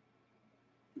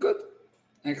 Good,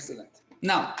 excellent.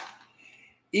 Now,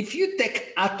 if you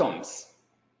take atoms,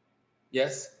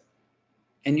 yes,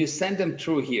 and you send them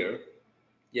through here,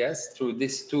 yes, through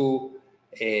these 2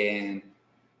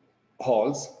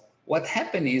 holes, what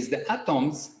happens is the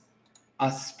atoms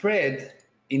are spread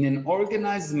in an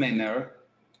organized manner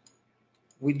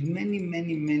with many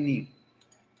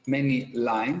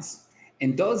lines,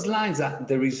 and those lines are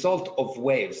the result of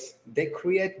waves. They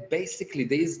create, basically,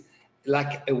 there is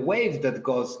like a wave that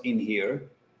goes in here,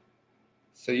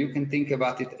 so you can think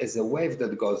about it as a wave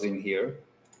that goes in here,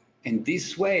 and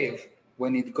this wave,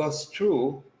 when it goes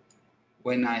through,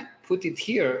 when I put it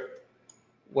here,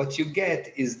 what you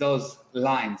get is those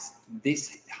lines,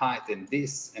 this height and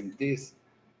this and this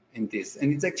and this.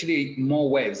 And it's actually more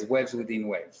waves within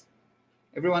waves.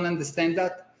 Everyone understand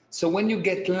that? So when you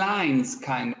get lines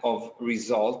kind of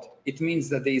result, it means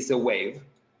that there is a wave.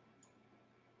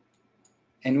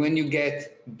 And when you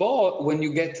get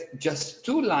just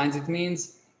 2 lines, it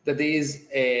means that there is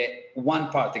one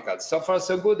particle. So far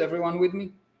so good, everyone with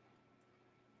me?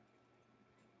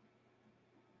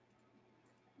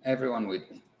 Everyone with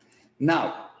me?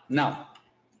 Now,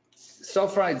 so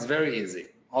far it's very easy.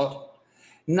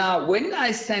 Now, when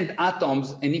I send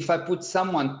atoms, and if I put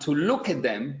someone to look at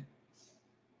them,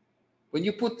 when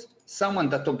you put someone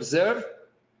that observe,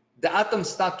 the atoms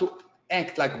start to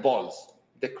act like balls.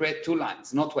 They create 2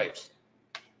 lines, not waves.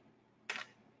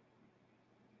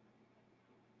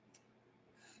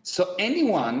 So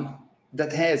anyone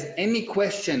that has any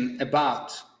question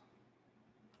about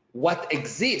what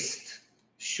exists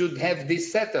should have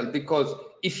this settled, because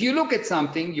if you look at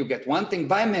something, you get one thing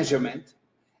by measurement,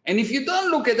 and if you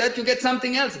don't look at that, you get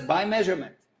something else by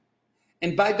measurement.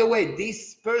 And by the way,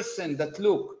 this person that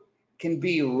look can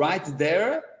be right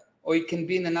there, or it can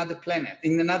be in another planet,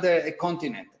 in another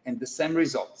continent, and the same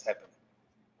results happen.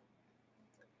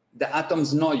 The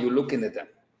atoms know you're looking at them.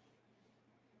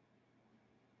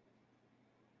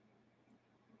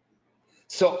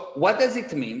 So what does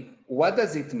it mean? What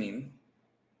does it mean?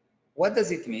 What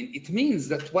does it mean? It means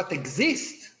that what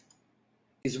exists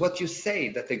is what you say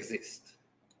that exists.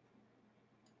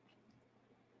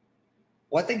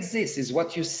 What exists is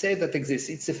what you say that exists.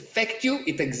 It's affect you,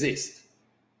 it exists.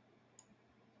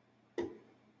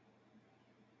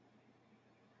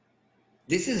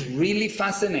 This is really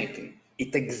fascinating.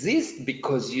 It exists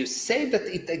because you say that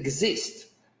it exists.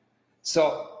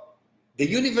 So the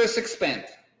universe expands.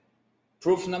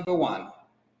 Proof number one.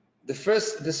 The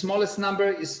smallest number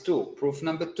is 2. Proof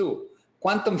number 2.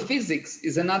 Quantum physics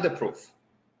is another proof.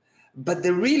 But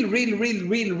the real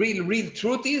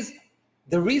truth is,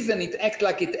 the reason it acts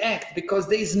like it acts because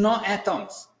there is no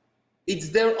atoms. It's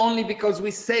there only because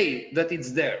we say that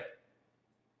it's there.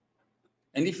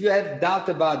 And if you have doubt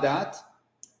about that,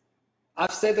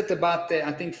 I've said it about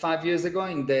I think 5 years ago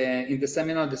in the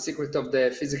seminar, The Secret of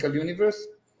the Physical Universe.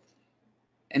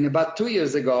 And about 2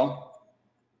 years ago,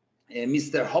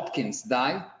 Mr. Hopkins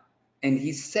died, and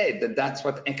he said that that's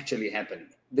what actually happened.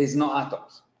 There's no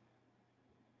atoms.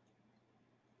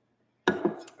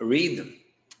 Read,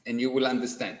 and you will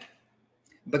understand.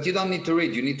 But you don't need to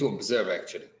read, you need to observe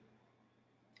actually.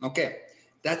 Okay,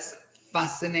 that's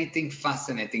fascinating.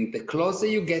 The closer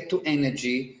you get to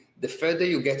energy, the further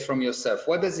you get from yourself.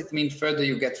 What does it mean, further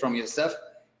you get from yourself?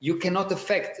 You cannot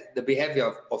affect the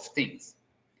behavior of things.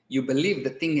 You believe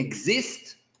the thing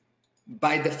exists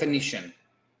by definition.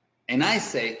 And I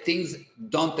say things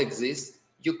don't exist,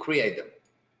 you create them.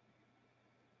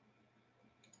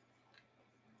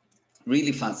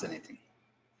 Really fascinating.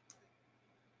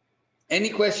 Any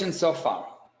questions so far?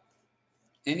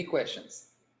 Any questions?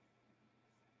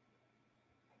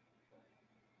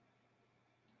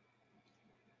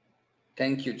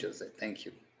 Thank you, Jose. Thank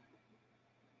you.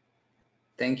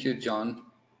 Thank you, John.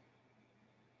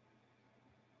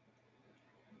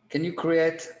 Can you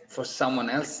create for someone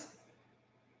else?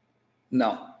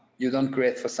 No, you don't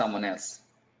create for someone else.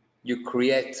 You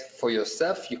create for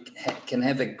yourself. You can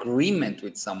have agreement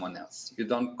with someone else. You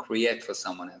don't create for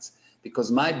someone else. Because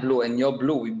my blue and your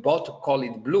blue, we both call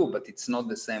it blue, but it's not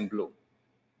the same blue.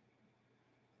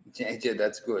 JJ,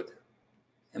 that's good.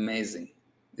 Amazing.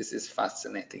 This is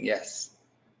fascinating. Yes.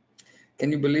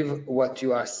 Can you believe what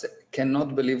you are saying?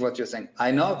 Cannot believe what you're saying.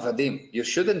 I know, Vadim, you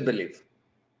shouldn't believe.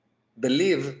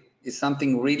 Believe is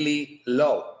something really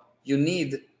low. You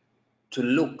need to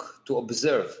look, to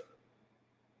observe.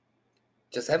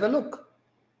 Just have a look.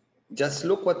 Just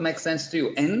look what makes sense to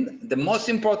you. And the most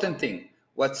important thing,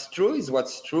 what's true is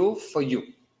what's true for you.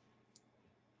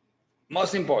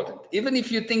 Most important. Even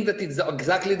if you think that it's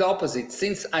exactly the opposite,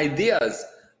 since ideas,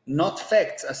 not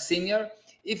facts, are senior,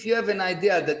 if you have an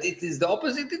idea that it is the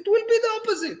opposite, it will be the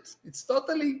opposite. It's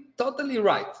totally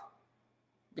right.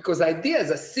 Because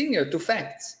ideas are senior to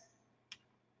facts.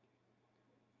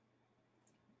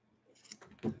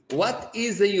 What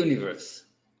is the universe?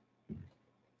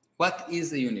 What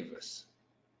is the universe?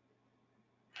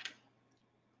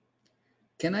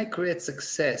 Can I create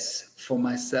success for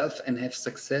myself and have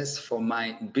success for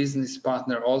my business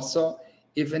partner also,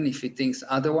 even if he thinks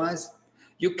otherwise?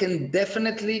 You can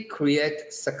definitely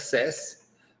create success,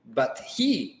 but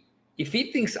if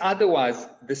he thinks otherwise,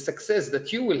 the success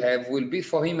that you will have will be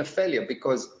for him a failure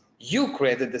because you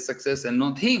created the success and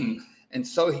not him. And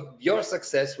so your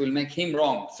success will make him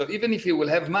wrong. So even if he will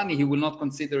have money, he will not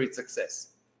consider it success.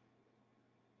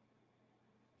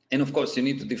 And of course, you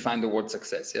need to define the word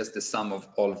success. Yes, the sum of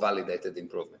all validated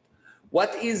improvement.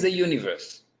 What is a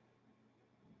universe?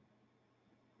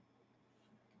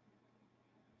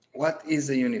 What is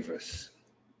a universe?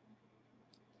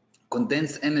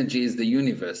 Condensed energy is the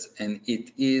universe, and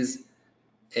it is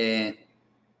a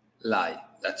lie.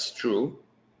 That's true.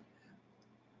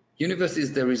 Universe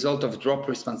is the result of drop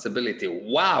responsibility.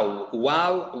 Wow,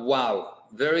 wow, wow.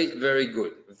 Very, very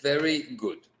good. Very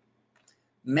good.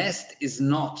 Mass is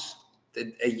not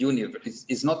a universe.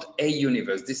 It's not a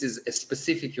universe. This is a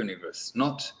specific universe.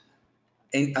 Not,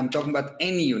 I'm talking about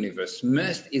any universe.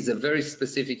 Mass is a very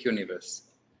specific universe.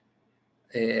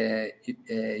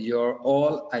 Your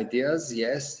all ideas,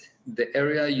 yes. The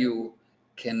area you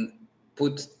can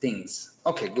put things.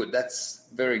 Okay, good. That's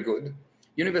very good.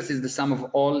 Universe is the sum of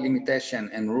all limitation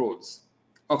and rules.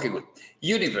 Okay, good.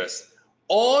 Universe.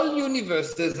 All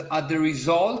universes are the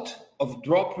result of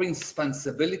drop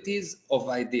responsibilities of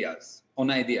ideas, on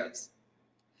ideas.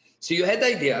 So you had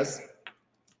ideas.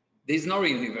 There's no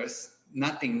universe,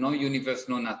 nothing, no universe,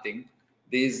 no nothing.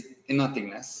 There's a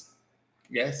nothingness.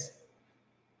 Yes.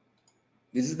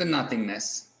 This is the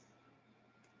nothingness.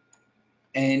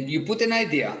 And you put an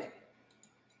idea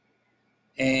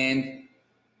and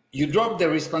you drop the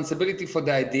responsibility for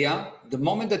the idea. The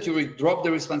moment that you drop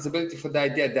the responsibility for the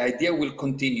idea will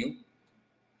continue.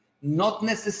 Not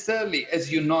necessarily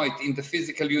as you know it in the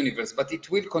physical universe, but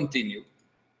it will continue.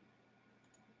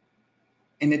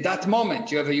 And at that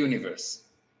moment, you have a universe.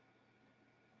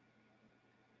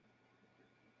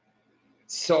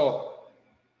 So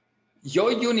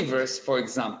your universe, for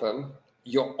example,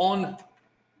 your own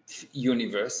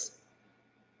universe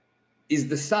is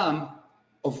the sum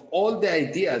of all the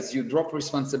ideas you drop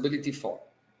responsibility for.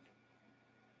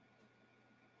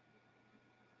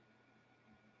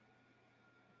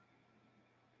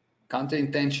 Counter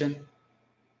intention.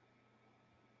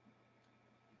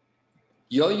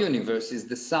 Your universe is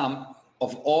the sum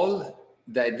of all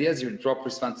the ideas you drop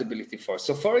responsibility for.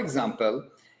 So for example,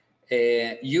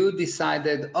 you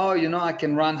decided, oh, you know, I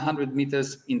can run 100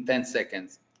 meters in 10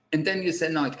 seconds. And then you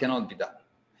said, no, it cannot be done.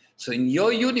 So in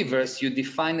your universe, you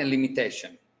define a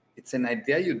limitation. It's an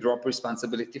idea you drop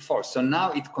responsibility for. So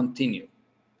now it continues.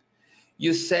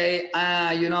 You say,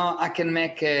 you know, I can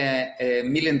make $1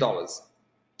 million.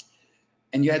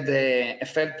 And you had a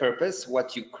failed purpose.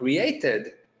 What you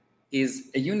created is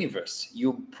a universe.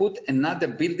 You put another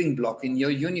building block in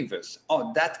your universe.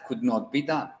 Oh, that could not be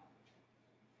done.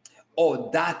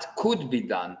 Or that could be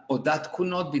done, or that could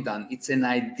not be done. It's an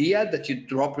idea that you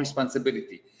drop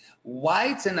responsibility. Why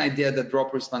it's an idea that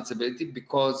drop responsibility?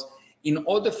 Because in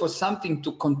order for something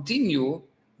to continue,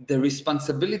 the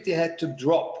responsibility had to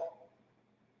drop.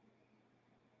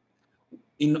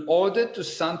 In order to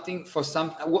something, for some,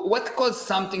 what caused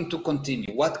something to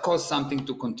continue? What caused something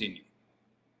to continue?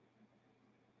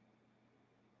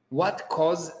 What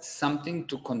caused something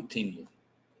to continue?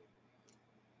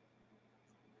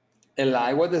 A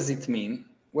lie, what does it mean?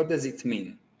 What does it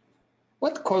mean?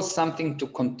 What caused something to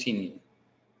continue?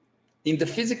 In the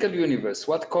physical universe,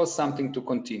 what caused something to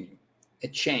continue? A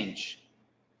change.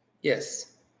 Yes,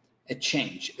 a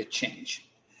change, a change.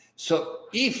 So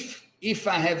if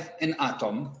I have an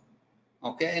atom,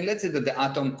 okay, and let's say that the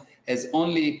atom has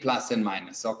only plus and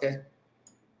minus, okay?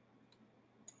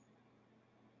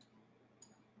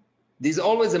 There's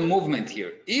always a movement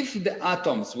here. If the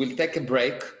atoms will take a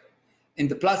break and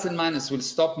the plus and minus will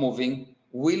stop moving,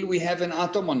 will we have an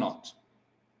atom or not?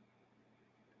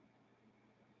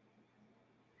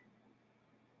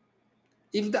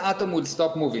 If the atom will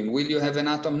stop moving, will you have an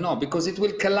atom? No, because it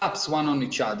will collapse one on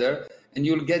each other and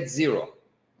you'll get zero,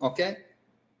 okay?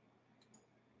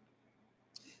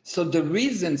 So the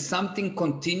reason something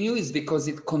continues is because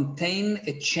it contains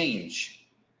a change.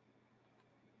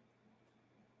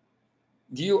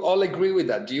 Do you all agree with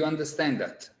that? Do you understand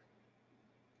that?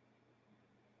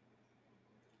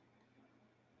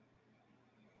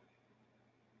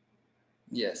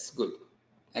 Yes, good.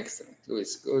 Excellent.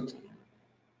 Luis, good.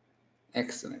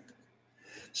 Excellent.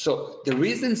 So the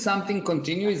reason something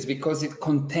continues is because it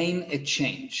contains a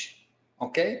change,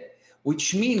 okay?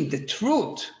 Which means the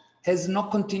truth has no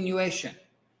continuation.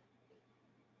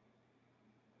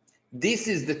 This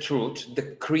is the truth, the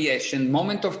creation,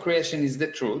 moment of creation is the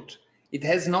truth. It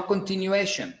has no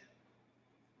continuation.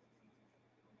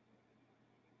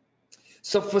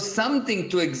 So for something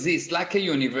to exist like a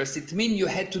universe, it means you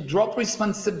had to drop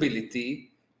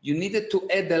responsibility. You needed to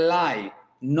add a lie.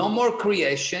 No more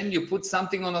creation. You put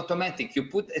something on automatic. You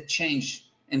put a change,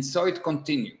 and so it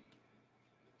continues.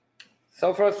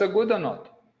 So far, so good or not?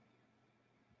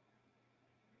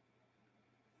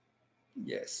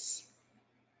 Yes.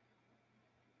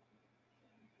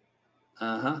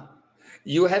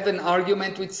 You have an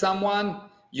argument with someone.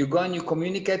 You go and you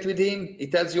communicate with him. He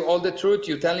tells you all the truth.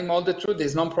 You tell him all the truth.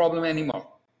 There's no problem anymore.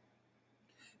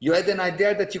 You had an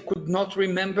idea that you could not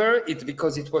remember it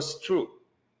because it was true.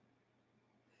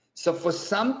 So for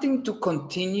something to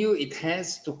continue, it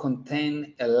has to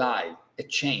contain a lie, a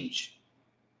change.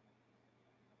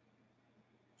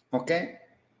 Okay?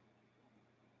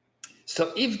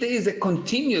 So if there is a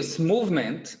continuous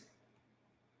movement,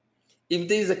 and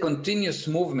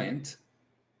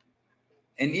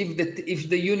if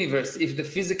the universe, if the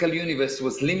physical universe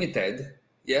was limited,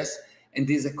 yes, and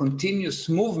there's a continuous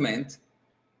movement,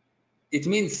 it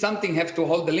means something have to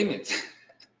hold the limit,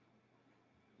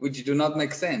 which do not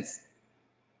make sense.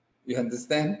 You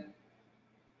understand?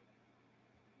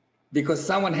 Because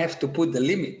someone have to put the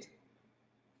limit.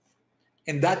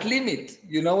 And that limit,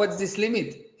 you know what's this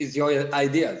limit? Is your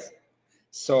ideas.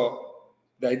 So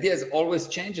the ideas always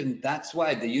change, and that's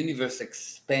why the universe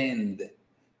expand.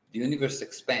 The universe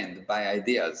expand by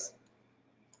ideas.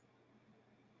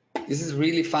 This is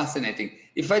really fascinating.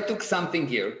 If I took something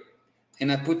here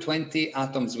and I put 20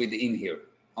 atoms within here,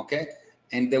 okay,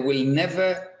 and they will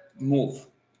never move,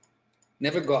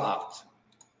 never go out.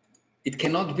 It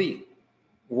cannot be.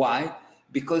 Why?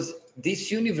 Because this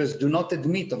universe do not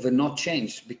admit of a not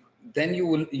change. Then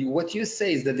what you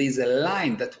say is that there is a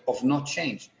line that of not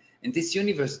change, and this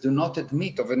universe do not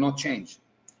admit of a not change.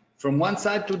 From one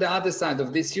side to the other side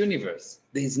of this universe,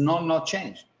 there is no not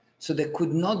change. So there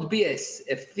could not be a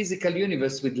physical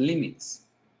universe with limits.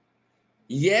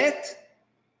 Yet,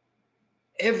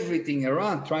 everything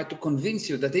around tries to convince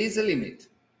you that there is a limit.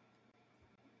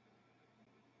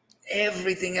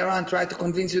 Everything around tries to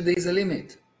convince you there is a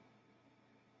limit.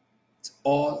 It's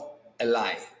all a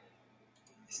lie.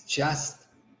 It's just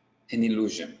an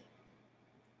illusion.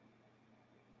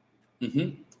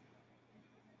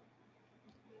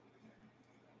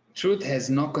 Truth has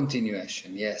no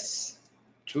continuation. Yes,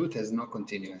 truth has no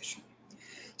continuation.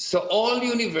 So all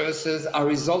universes are a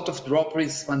result of drop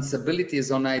responsibilities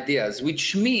on ideas,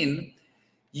 which mean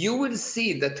you will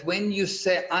see that when you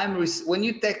say when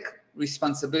you take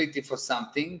responsibility for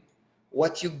something,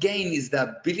 what you gain is the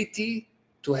ability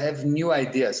to have new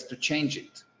ideas, to change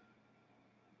it.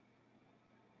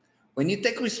 When you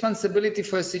take responsibility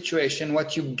for a situation,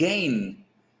 what you gain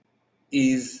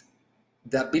is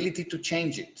the ability to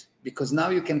change it, because now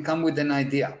you can come with an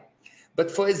idea. But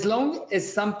for as long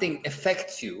as something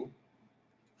affects you,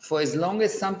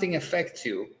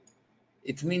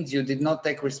 it means you did not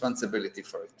take responsibility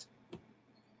for it.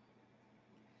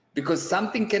 Because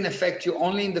something can affect you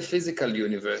only in the physical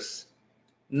universe.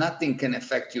 Nothing can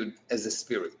affect you as a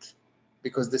spirit,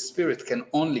 because the spirit can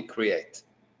only create.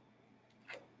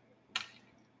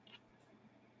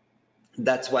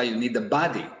 That's why you need a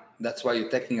body. That's why you're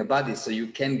taking a body, so you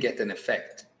can get an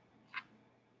effect.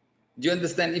 Do you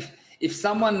understand? If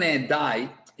someone die,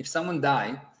 if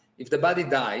the body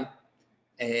die,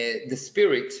 the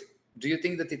spirit, do you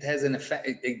think that it has an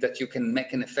effect, that you can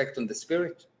make an effect on the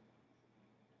spirit?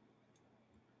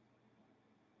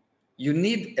 You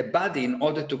need a body in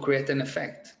order to create an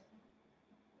effect.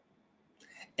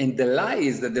 And the lie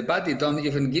is that the body don't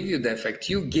even give you the effect,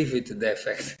 you give it the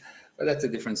effect. But that's a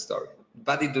different story.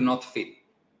 Body do not feel.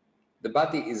 The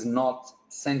body is not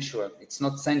sensual, it's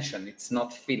not sentient, it's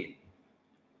not feeling.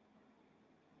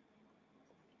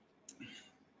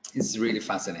 It's really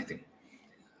fascinating.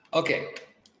 Okay.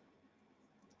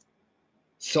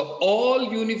 So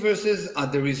all universes are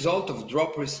the result of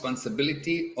drop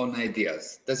responsibility on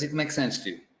ideas. Does it make sense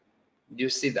to you? Do you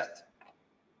see that?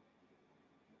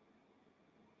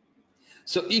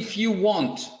 So if you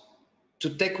want to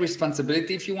take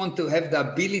responsibility, if you want to have the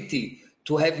ability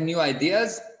to have new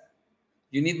ideas,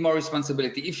 you need more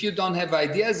responsibility. If you don't have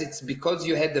ideas, it's because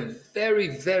you had a very,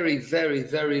 very, very,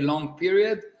 very long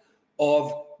period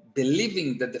of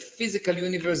believing that the physical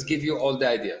universe gives you all the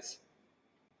ideas.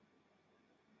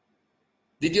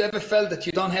 Did you ever felt that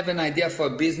you don't have an idea for a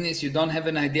business, you don't have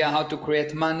an idea how to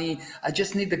create money? I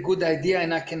just need a good idea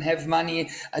and I can have money.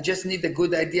 I just need a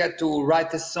good idea to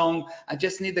write a song. I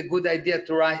just need a good idea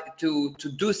to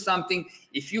do something.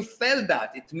 If you felt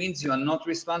that, it means you are not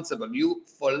responsible. You,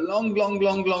 for a long, long,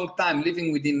 long, long time,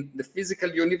 living within the physical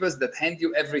universe that hand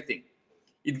you everything.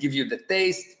 It gives you the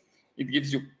taste, it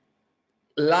gives you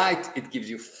light, it gives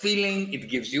you feeling, it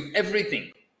gives you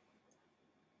everything.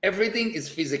 Everything is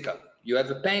physical. You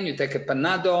have a pain, you take a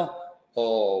Panado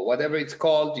or whatever it's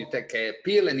called, you take a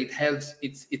pill and it helps,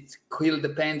 it kills the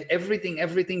pain. Everything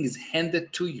is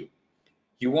handed to you.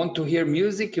 You want to hear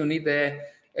music, you need a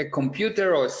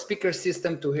computer or a speaker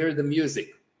system to hear the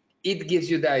music. It gives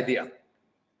you the idea.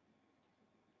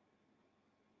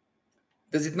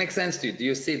 Does it make sense to you? Do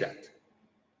you see that?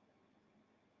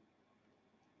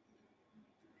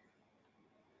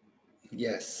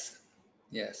 Yes,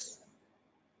 yes.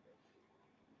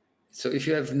 So if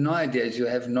you have no ideas, you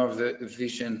have no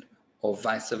vision, or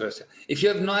vice versa. If you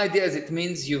have no ideas, it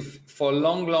means for a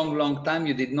long, long, long time,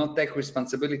 you did not take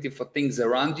responsibility for things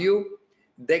around you.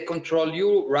 They control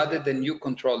you rather than you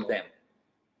control them.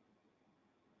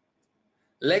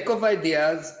 Lack of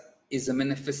ideas is a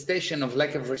manifestation of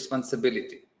lack of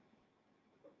responsibility.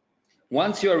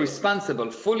 Once you are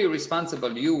responsible, fully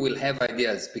responsible, you will have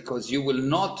ideas, because you will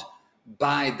not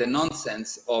buy the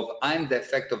nonsense of I'm the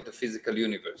effect of the physical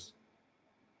universe.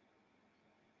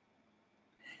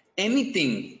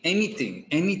 Anything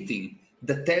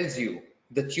that tells you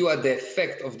that you are the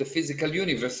effect of the physical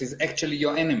universe is actually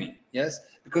your enemy. Yes,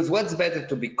 because what's better,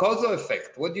 to be cause or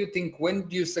effect? What do you think? When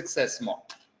do you successful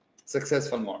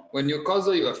more? When you cause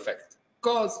or you effect?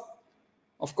 Cause,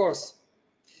 of course.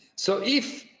 So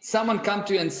if someone come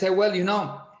to you and say, well, you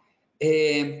know,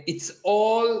 it's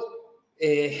all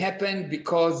happened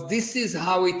because this is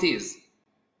how it is.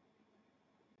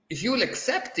 If you will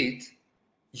accept it,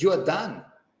 you are done.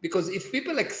 Because if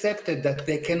people accepted that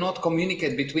they cannot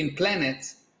communicate between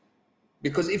planets,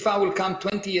 because if I will come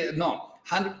 200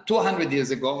 years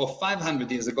ago or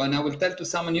 500 years ago, and I will tell to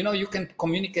someone, you know, you can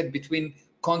communicate between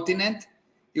continent,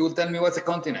 he will tell me, what's a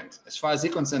continent? As far as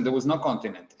he's concerned, there was no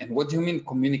continent. And what do you mean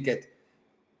communicate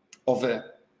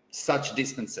over such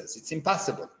distances? It's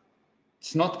impossible.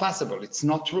 It's not possible. It's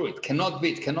not true. It cannot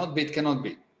be. It cannot be. It cannot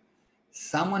be.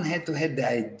 Someone had to have the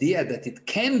idea that it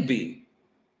can be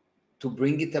to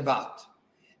bring it about.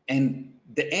 And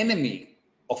the enemy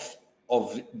of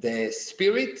the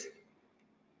spirit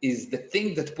is the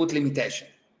thing that put limitation.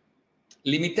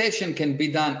 Limitation can be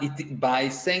done by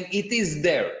saying it is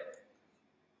there.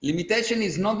 Limitation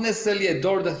is not necessarily a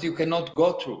door that you cannot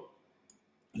go through.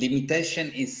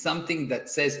 Limitation is something that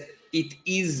says it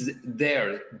is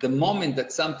there. The moment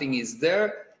that something is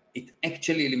there, it's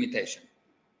actually a limitation.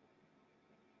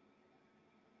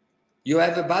 You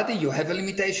have a body, you have a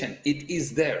limitation. It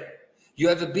is there. You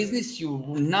have a business, you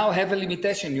now have a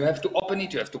limitation. You have to open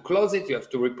it, you have to close it, you have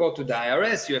to report to the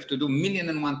IRS, you have to do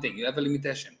 1,000,001 things. You have a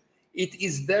limitation. It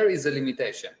is there is a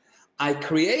limitation. I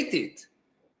create it.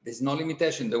 There's no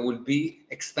limitation. There will be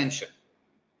expansion.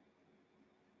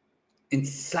 And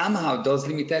somehow those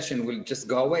limitations will just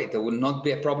go away. There will not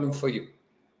be a problem for you.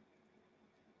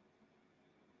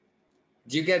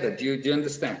 Do you get it? Do you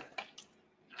understand?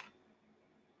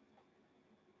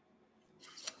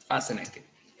 Fascinating.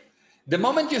 The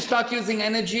moment you start using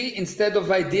energy instead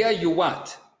of idea, you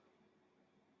what?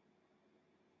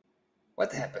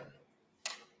 What happened?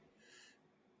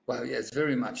 Well, yes,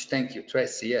 very much. Thank you,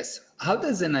 Tracy. Yes. How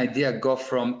does an idea go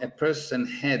from a person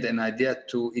had an idea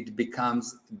to it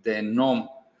becomes the norm?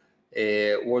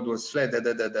 Word was flat.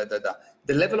 The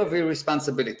level of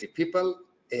irresponsibility. People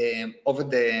over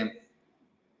the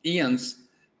eons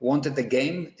wanted a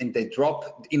game, and they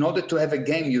drop. In order to have a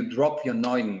game, you drop your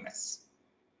knowingness.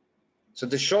 So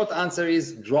the short answer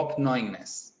is drop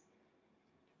knowingness.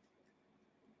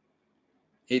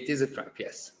 It is a trap,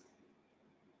 yes.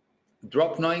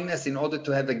 Drop knowingness in order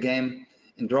to have a game,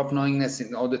 and drop knowingness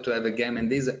in order to have a game.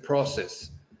 And there's a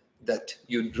process that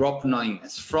you drop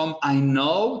knowingness from I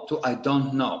know to I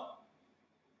don't know.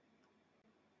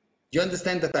 You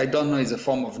understand that I don't know is a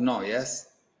form of no, yes?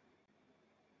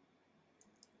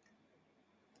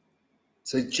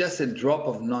 So it's just a drop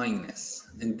of knowingness.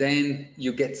 And then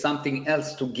you get something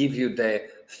else to give you the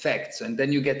facts. And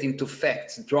then you get into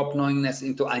facts, drop knowingness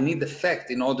into I need the fact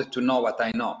in order to know what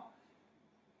I know.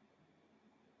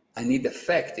 I need the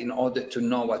fact in order to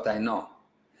know what I know.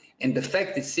 And the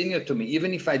fact is senior to me.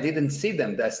 Even if I didn't see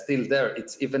them, they're still there.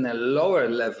 It's even a lower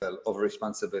level of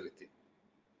responsibility.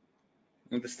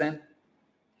 You understand?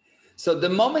 So the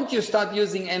moment you start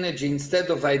using energy instead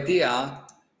of idea,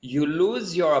 you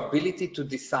lose your ability to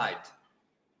decide.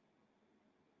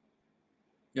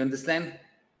 You understand?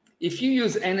 If you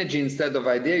use energy instead of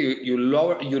idea, you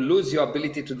lose your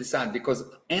ability to decide, because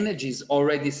energy is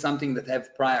already something that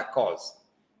have prior cause.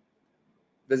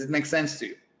 Does it make sense to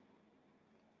you?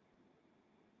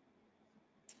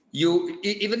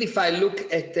 Even if I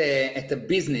look at a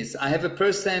business, I have a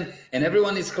person and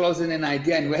everyone is closing an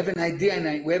idea, and we have an idea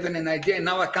and we have an idea, and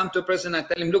now I come to a person and I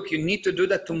tell him, look, you need to do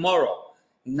that tomorrow.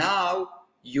 Now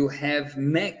you have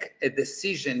make a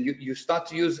decision. You start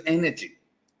to use energy.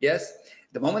 Yes.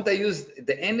 The moment I use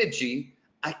the energy,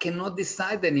 I cannot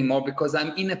decide anymore because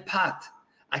I'm in a path.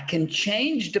 I can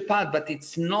change the path, but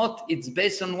it's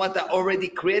based on what I already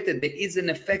created. There is an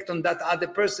effect on that other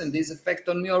person. There's effect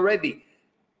on me already.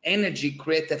 Energy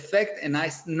creates effect, and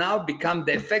I now become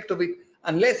the effect of it,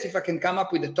 unless if I can come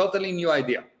up with a totally new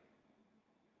idea.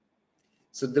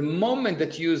 So the moment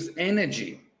that you use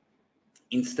energy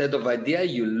instead of idea,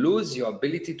 you lose your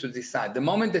ability to decide. The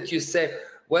moment that you say,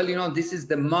 well, you know, this is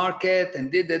the market,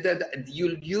 and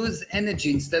you'll use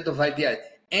energy instead of idea.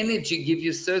 Energy gives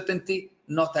you certainty,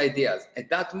 not ideas. At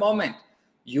that moment,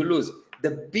 you lose.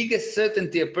 The biggest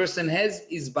certainty a person has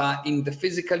is in the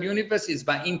physical universe is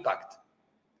by impact.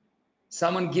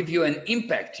 Someone give you an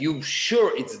impact, you're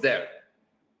sure it's there.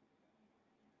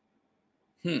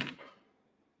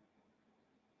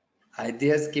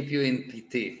 Ideas keep you in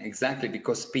PT, exactly,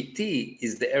 because PT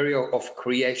is the area of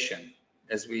creation,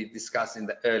 as we discussed in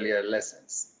the earlier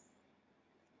lessons.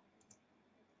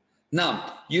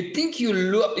 Now, you think you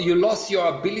lost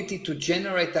your ability to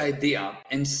generate idea,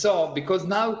 and so because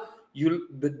now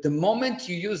the moment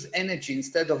you use energy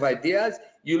instead of ideas,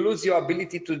 you lose your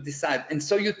ability to decide. And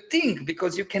so you think,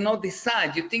 because you cannot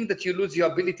decide, you think that you lose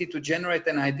your ability to generate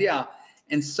an idea,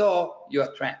 and so you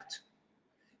are trapped.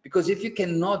 Because if you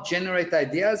cannot generate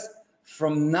ideas,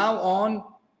 from now on,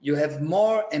 you have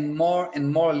more and more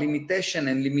and more limitation,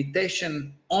 and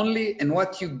limitation only, and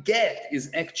what you get is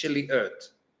actually earth.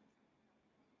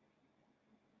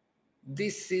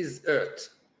 This is earth.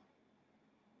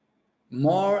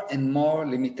 More and more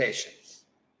limitations.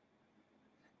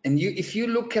 And if you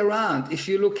look around,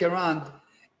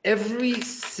 every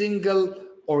single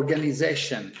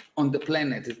organization on the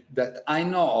planet that I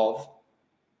know of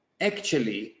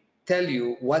actually tell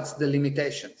you what's the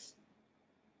limitations.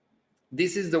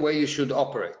 This is the way you should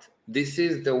operate. This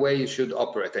is the way you should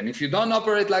operate. And if you don't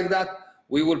operate like that,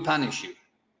 we will punish you.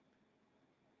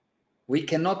 We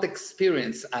cannot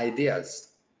experience ideas.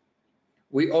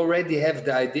 We already have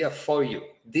the idea for you.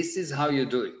 This is how you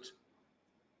do it.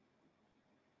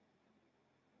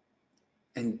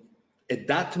 And at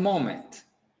that moment,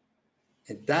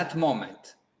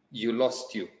 you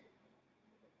lost you.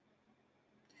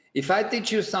 If I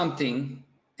teach you something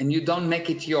and you don't make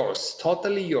it yours,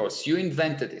 totally yours, you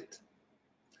invented it.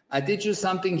 I teach you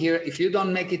something here, if you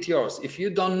don't make it yours, if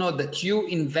you don't know that you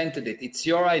invented it, it's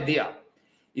your idea.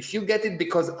 If you get it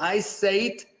because I say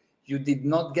it, you did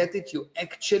not get it,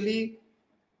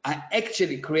 I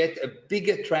actually create a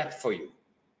bigger trap for you.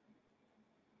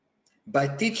 By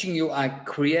teaching you, I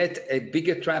create a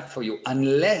bigger trap for you,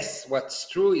 unless what's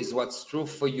true is what's true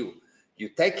for you. You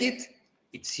take it,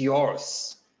 it's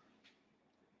yours.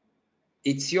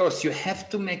 It's yours. You have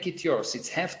to make it yours. It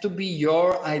has to be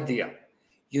your idea.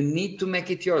 You need to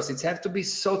make it yours. It has to be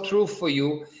so true for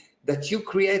you that you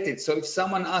create it. So if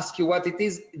someone asks you what it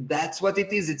is, that's what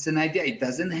it is. It's an idea. It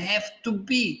doesn't have to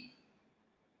be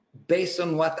based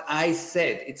on what I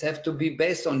said. It has to be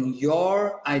based on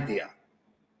your idea.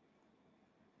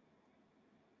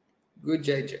 Good,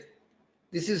 JJ.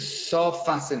 This is so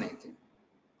fascinating.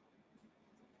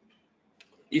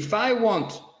 If I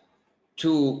want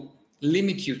to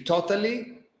limit you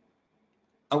totally,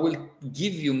 I will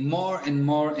give you more and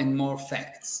more and more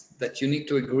facts that you need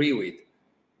to agree with.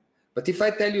 But if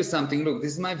I tell you something, look,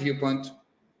 this is my viewpoint,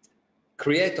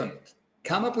 create on it.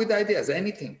 Come up with ideas,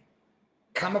 anything.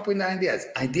 Come up with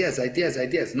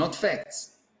ideas, not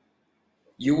facts.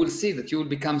 You will see that you will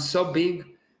become so big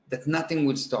that nothing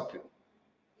will stop you.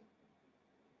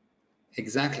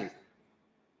 Exactly.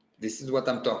 This is what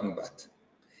I'm talking about.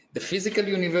 The physical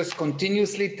universe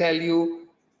continuously tell you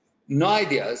no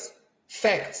ideas,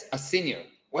 facts are senior.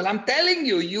 Well, I'm telling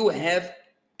you, you have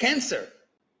cancer.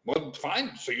 Well,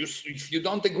 fine. So if you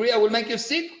don't agree, I will make you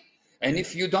sick. And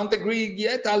if you don't agree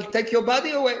yet, I'll take your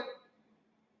body away.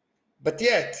 But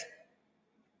yet,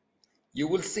 you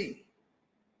will see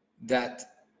that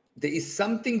there is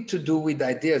something to do with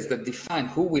ideas that define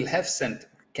who will have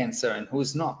cancer and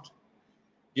who's not.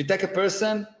 You take a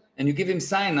person and you give him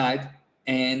cyanide,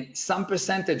 and some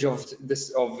percentage of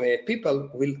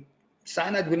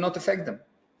cyanide will not affect them.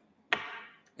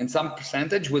 And some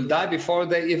percentage will die before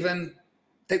they even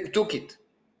took it,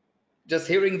 just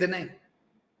hearing the name.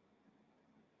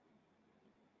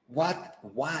 What?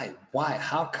 Why?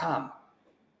 How come?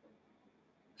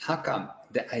 How come?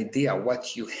 The idea,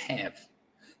 what you have.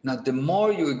 Now, the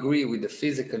more you agree with the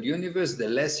physical universe, the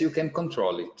less you can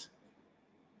control it.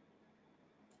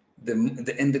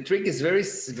 And the trick is very,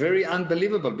 very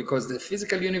unbelievable, because the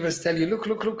physical universe tell you,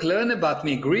 look, learn about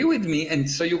me, agree with me, and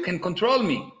so you can control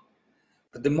me.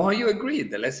 But the more you agree,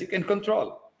 the less you can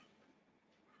control.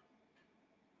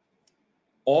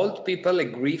 Old people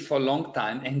agree for a long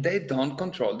time and they don't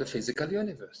control the physical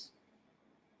universe.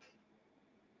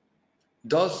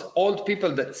 Those old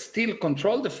people that still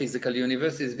control the physical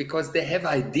universe is because they have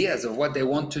ideas of what they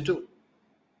want to do,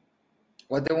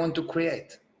 what they want to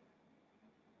create.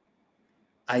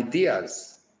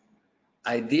 Ideas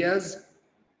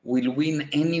will win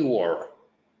any war.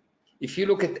 If you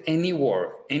look at any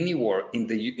war in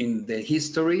the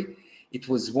history, it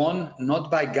was won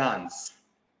not by guns.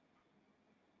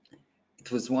 It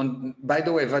was won, by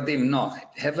the way, Vadim, no,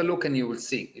 have a look and you will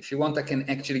see. If you want, I can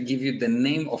actually give you the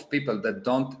name of people that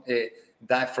don't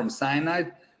die from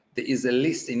cyanide. There is a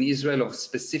list in Israel of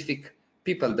specific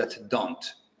people that don't.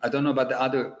 I don't know about the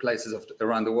other places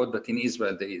around the world, but in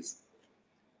Israel there is.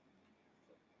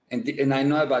 And I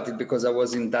know about it because I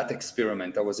was in that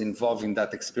experiment. I was involved in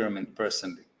that experiment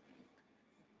personally.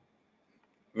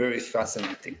 Very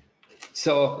fascinating.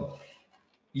 So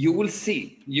you will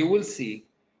see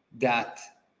that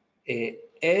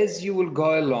as you will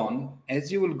go along,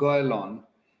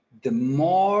 the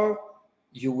more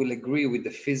you will agree with the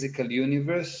physical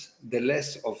universe, the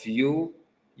less of you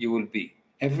will be.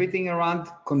 Everything around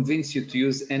convince you to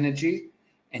use energy,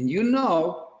 and you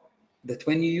know that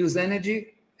when you use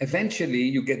energy, eventually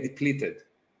you get depleted.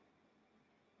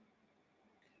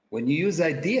 When you use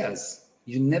ideas,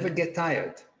 you never get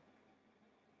tired.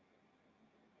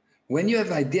 When you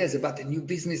have ideas about a new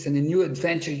business and a new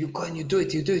adventure, you go and you do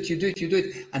it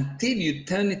until you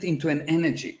turn it into an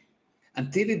energy,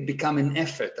 until it becomes an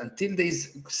effort, until there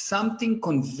is something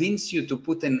convince you to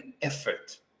put an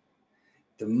effort.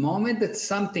 The moment that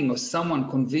something or someone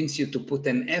convince you to put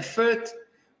an effort,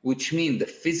 which means the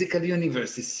physical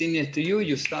universe is senior to you,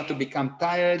 you start to become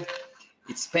tired,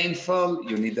 it's painful,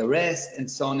 you need a rest, and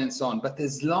so on and so on. But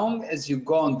as long as you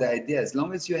go on the idea, as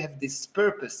long as you have this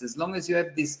purpose, as long as you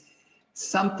have this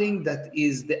something that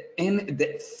is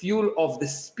the fuel of the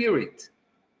spirit,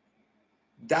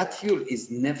 that fuel is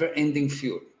never-ending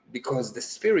fuel because the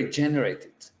spirit generates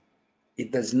it.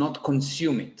 It does not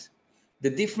consume it. The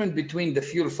difference between the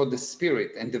fuel for the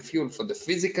spirit and the fuel for the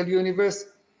physical universe,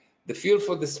 the fuel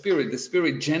for the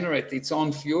spirit generates its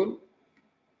own fuel,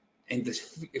 and the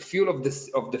fuel of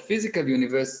the physical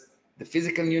universe, the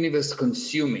physical universe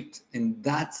consume it, and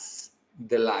that's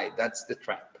the lie, that's the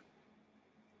trap.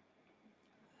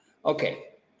 Okay,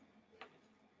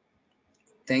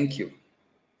 thank you,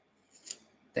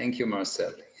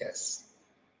 Marcel. Yes.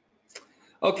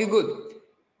 Okay, good.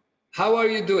 How are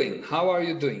you doing? How are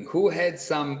you doing? Who had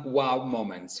some wow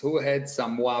moments? Who had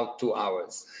some wow 2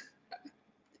 hours?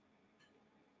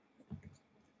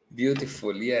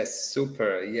 Beautiful, yes,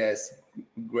 super, yes,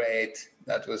 great,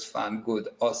 that was fun, good,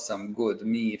 awesome, good,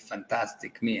 me,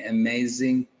 fantastic, me,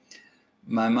 amazing,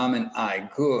 my mom and I,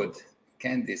 good,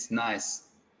 Candice, nice,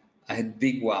 I had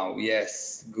big wow,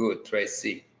 yes, good,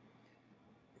 Tracy,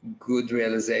 good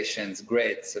realizations,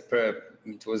 great, superb,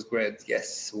 it was great,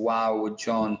 yes, wow,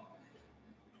 John,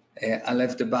 I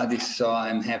left the body, so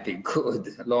I'm happy,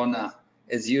 good, Lorna,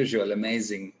 as usual,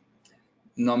 amazing,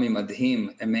 Nomi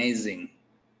Madhim, amazing,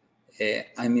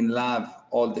 I'm in love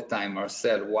all the time,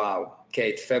 Marcel, wow.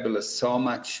 Kate, fabulous, so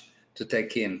much to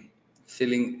take in.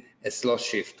 Feeling a slow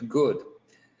shift, good.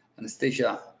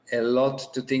 Anastasia, a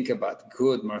lot to think about,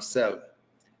 good, Marcel.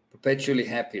 Perpetually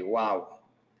happy, wow.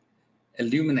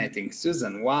 Illuminating,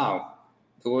 Susan, wow.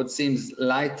 The world seems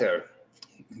lighter,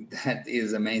 that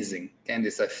is amazing.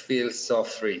 Candice, I feel so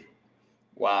free,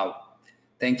 wow.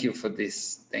 Thank you for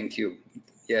this, thank you,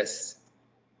 yes.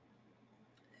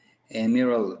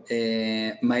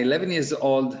 Miral, my 11 years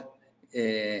old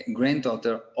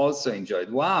granddaughter also enjoyed.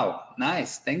 Wow,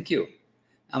 nice, thank you.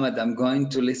 Ahmed, I'm going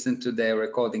to listen to the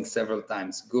recording several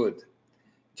times. Good.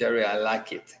 Jerry, I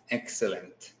like it.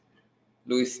 Excellent.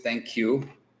 Luis, thank you.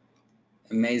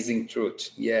 Amazing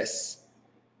truth. Yes.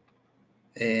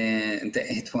 And the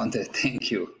 8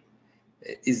 thank you.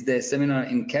 Is the seminar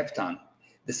in Cape Town?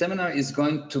 The seminar is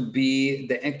going to be,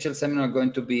 the actual seminar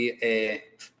going to be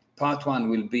part 1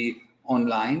 will be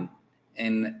online,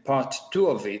 and part 2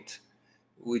 of it,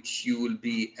 which you will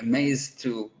be amazed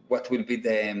to what will be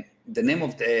the name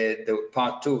of the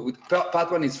part 2.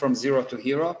 Part 1 is from zero to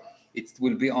hero. It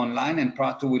will be online, and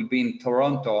part 2 will be in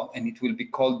Toronto, and it will be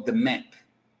called The Map.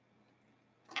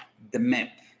 The Map.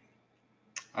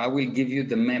 I will give you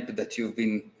the map that you've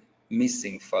been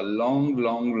missing for a long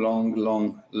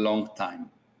time.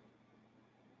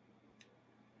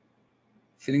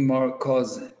 Feeling more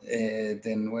cause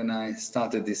than when I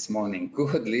started this morning.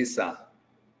 Good, Lisa.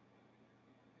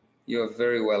 You're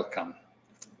very welcome.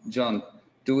 John,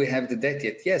 do we have the date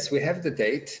yet? Yes, we have the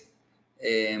date.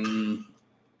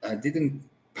 I didn't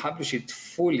publish it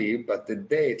fully, but the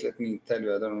date, let me tell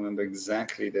you, I don't remember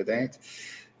exactly the date.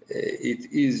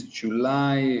 It is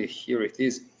July, here it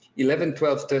is, 11,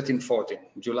 12, 13, 14.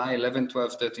 July 11,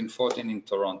 12, 13, 14 in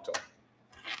Toronto.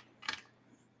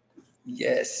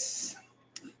 Yes.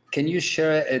 Can you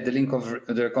share the link of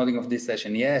the recording of this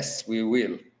session? Yes, we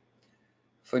will.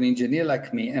 For an engineer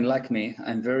like me,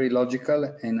 I'm very logical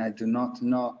and I do not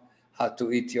know how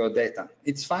to eat your data.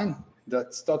 It's fine.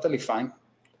 That's totally fine.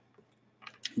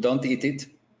 Don't eat it.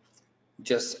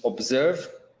 Just observe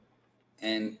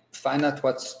and find out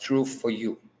what's true for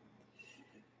you.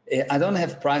 I don't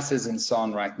have prices and so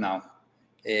on right now,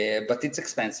 but it's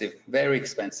expensive, very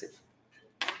expensive.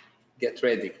 Get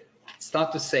ready.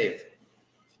 Start to save.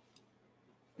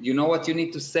 You know what you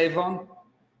need to save on?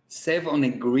 Save on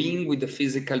agreeing with the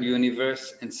physical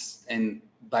universe, and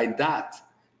by that,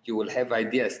 you will have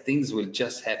ideas. Things will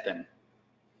just happen.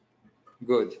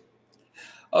 Good.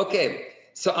 Okay,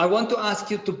 so I want to ask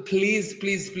you to please,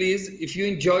 if you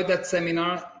enjoyed that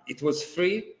seminar, it was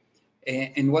free.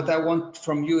 And what I want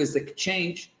from you is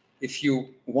exchange. If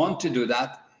you want to do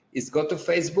that, is go to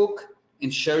Facebook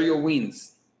and share your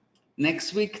wins.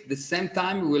 Next week, the same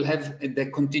time, we will have the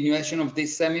continuation of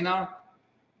this seminar.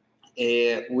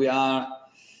 We are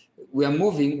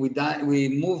moving with that. We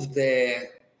moved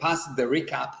past the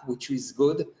recap, which is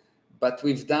good, but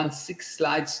we've done 6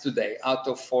 slides today out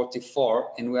of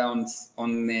 44, and we're on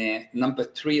number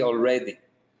 3 already.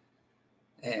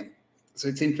 So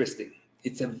it's interesting.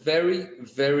 It's a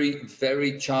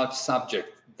very charged subject.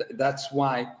 That's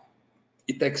why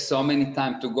it takes so many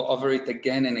time to go over it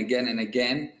again and again and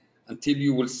again until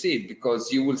you will see it,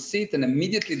 because you will see it and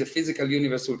immediately the physical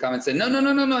universe will come and say, no,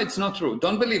 it's not true.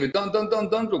 Don't believe it. Don't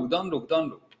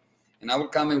look. And I will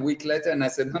come a week later and I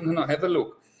said, no, have a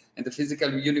look. And the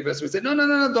physical universe will say, no,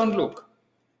 don't look.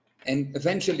 And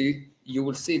eventually you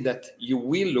will see that you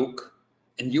will look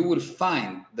and you will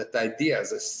find that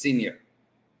ideas are senior.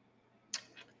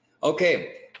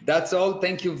 Okay, that's all.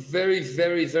 Thank you very,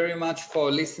 very, very much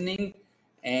for listening.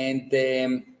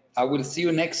 And I will see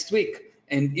you next week.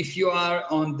 And if you are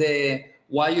on the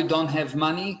Why You Don't Have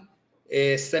Money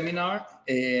seminar,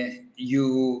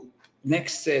 you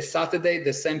next Saturday,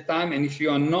 the same time. And if you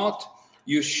are not,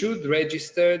 you should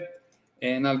register.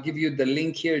 And I'll give you the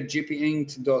link here,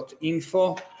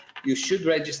 gpinc.info. You should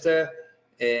register.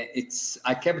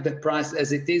 I kept the price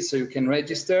as it is, so you can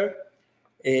register.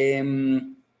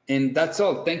 And that's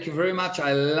all. Thank you very much.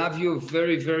 I love you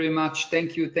very, very much.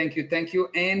 Thank you.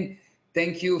 And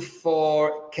thank you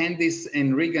for Candice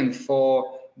and Regan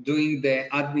for doing the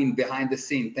admin behind the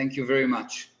scene. Thank you very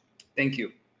much. Thank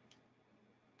you.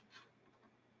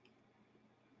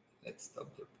 Let's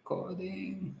stop the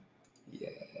recording.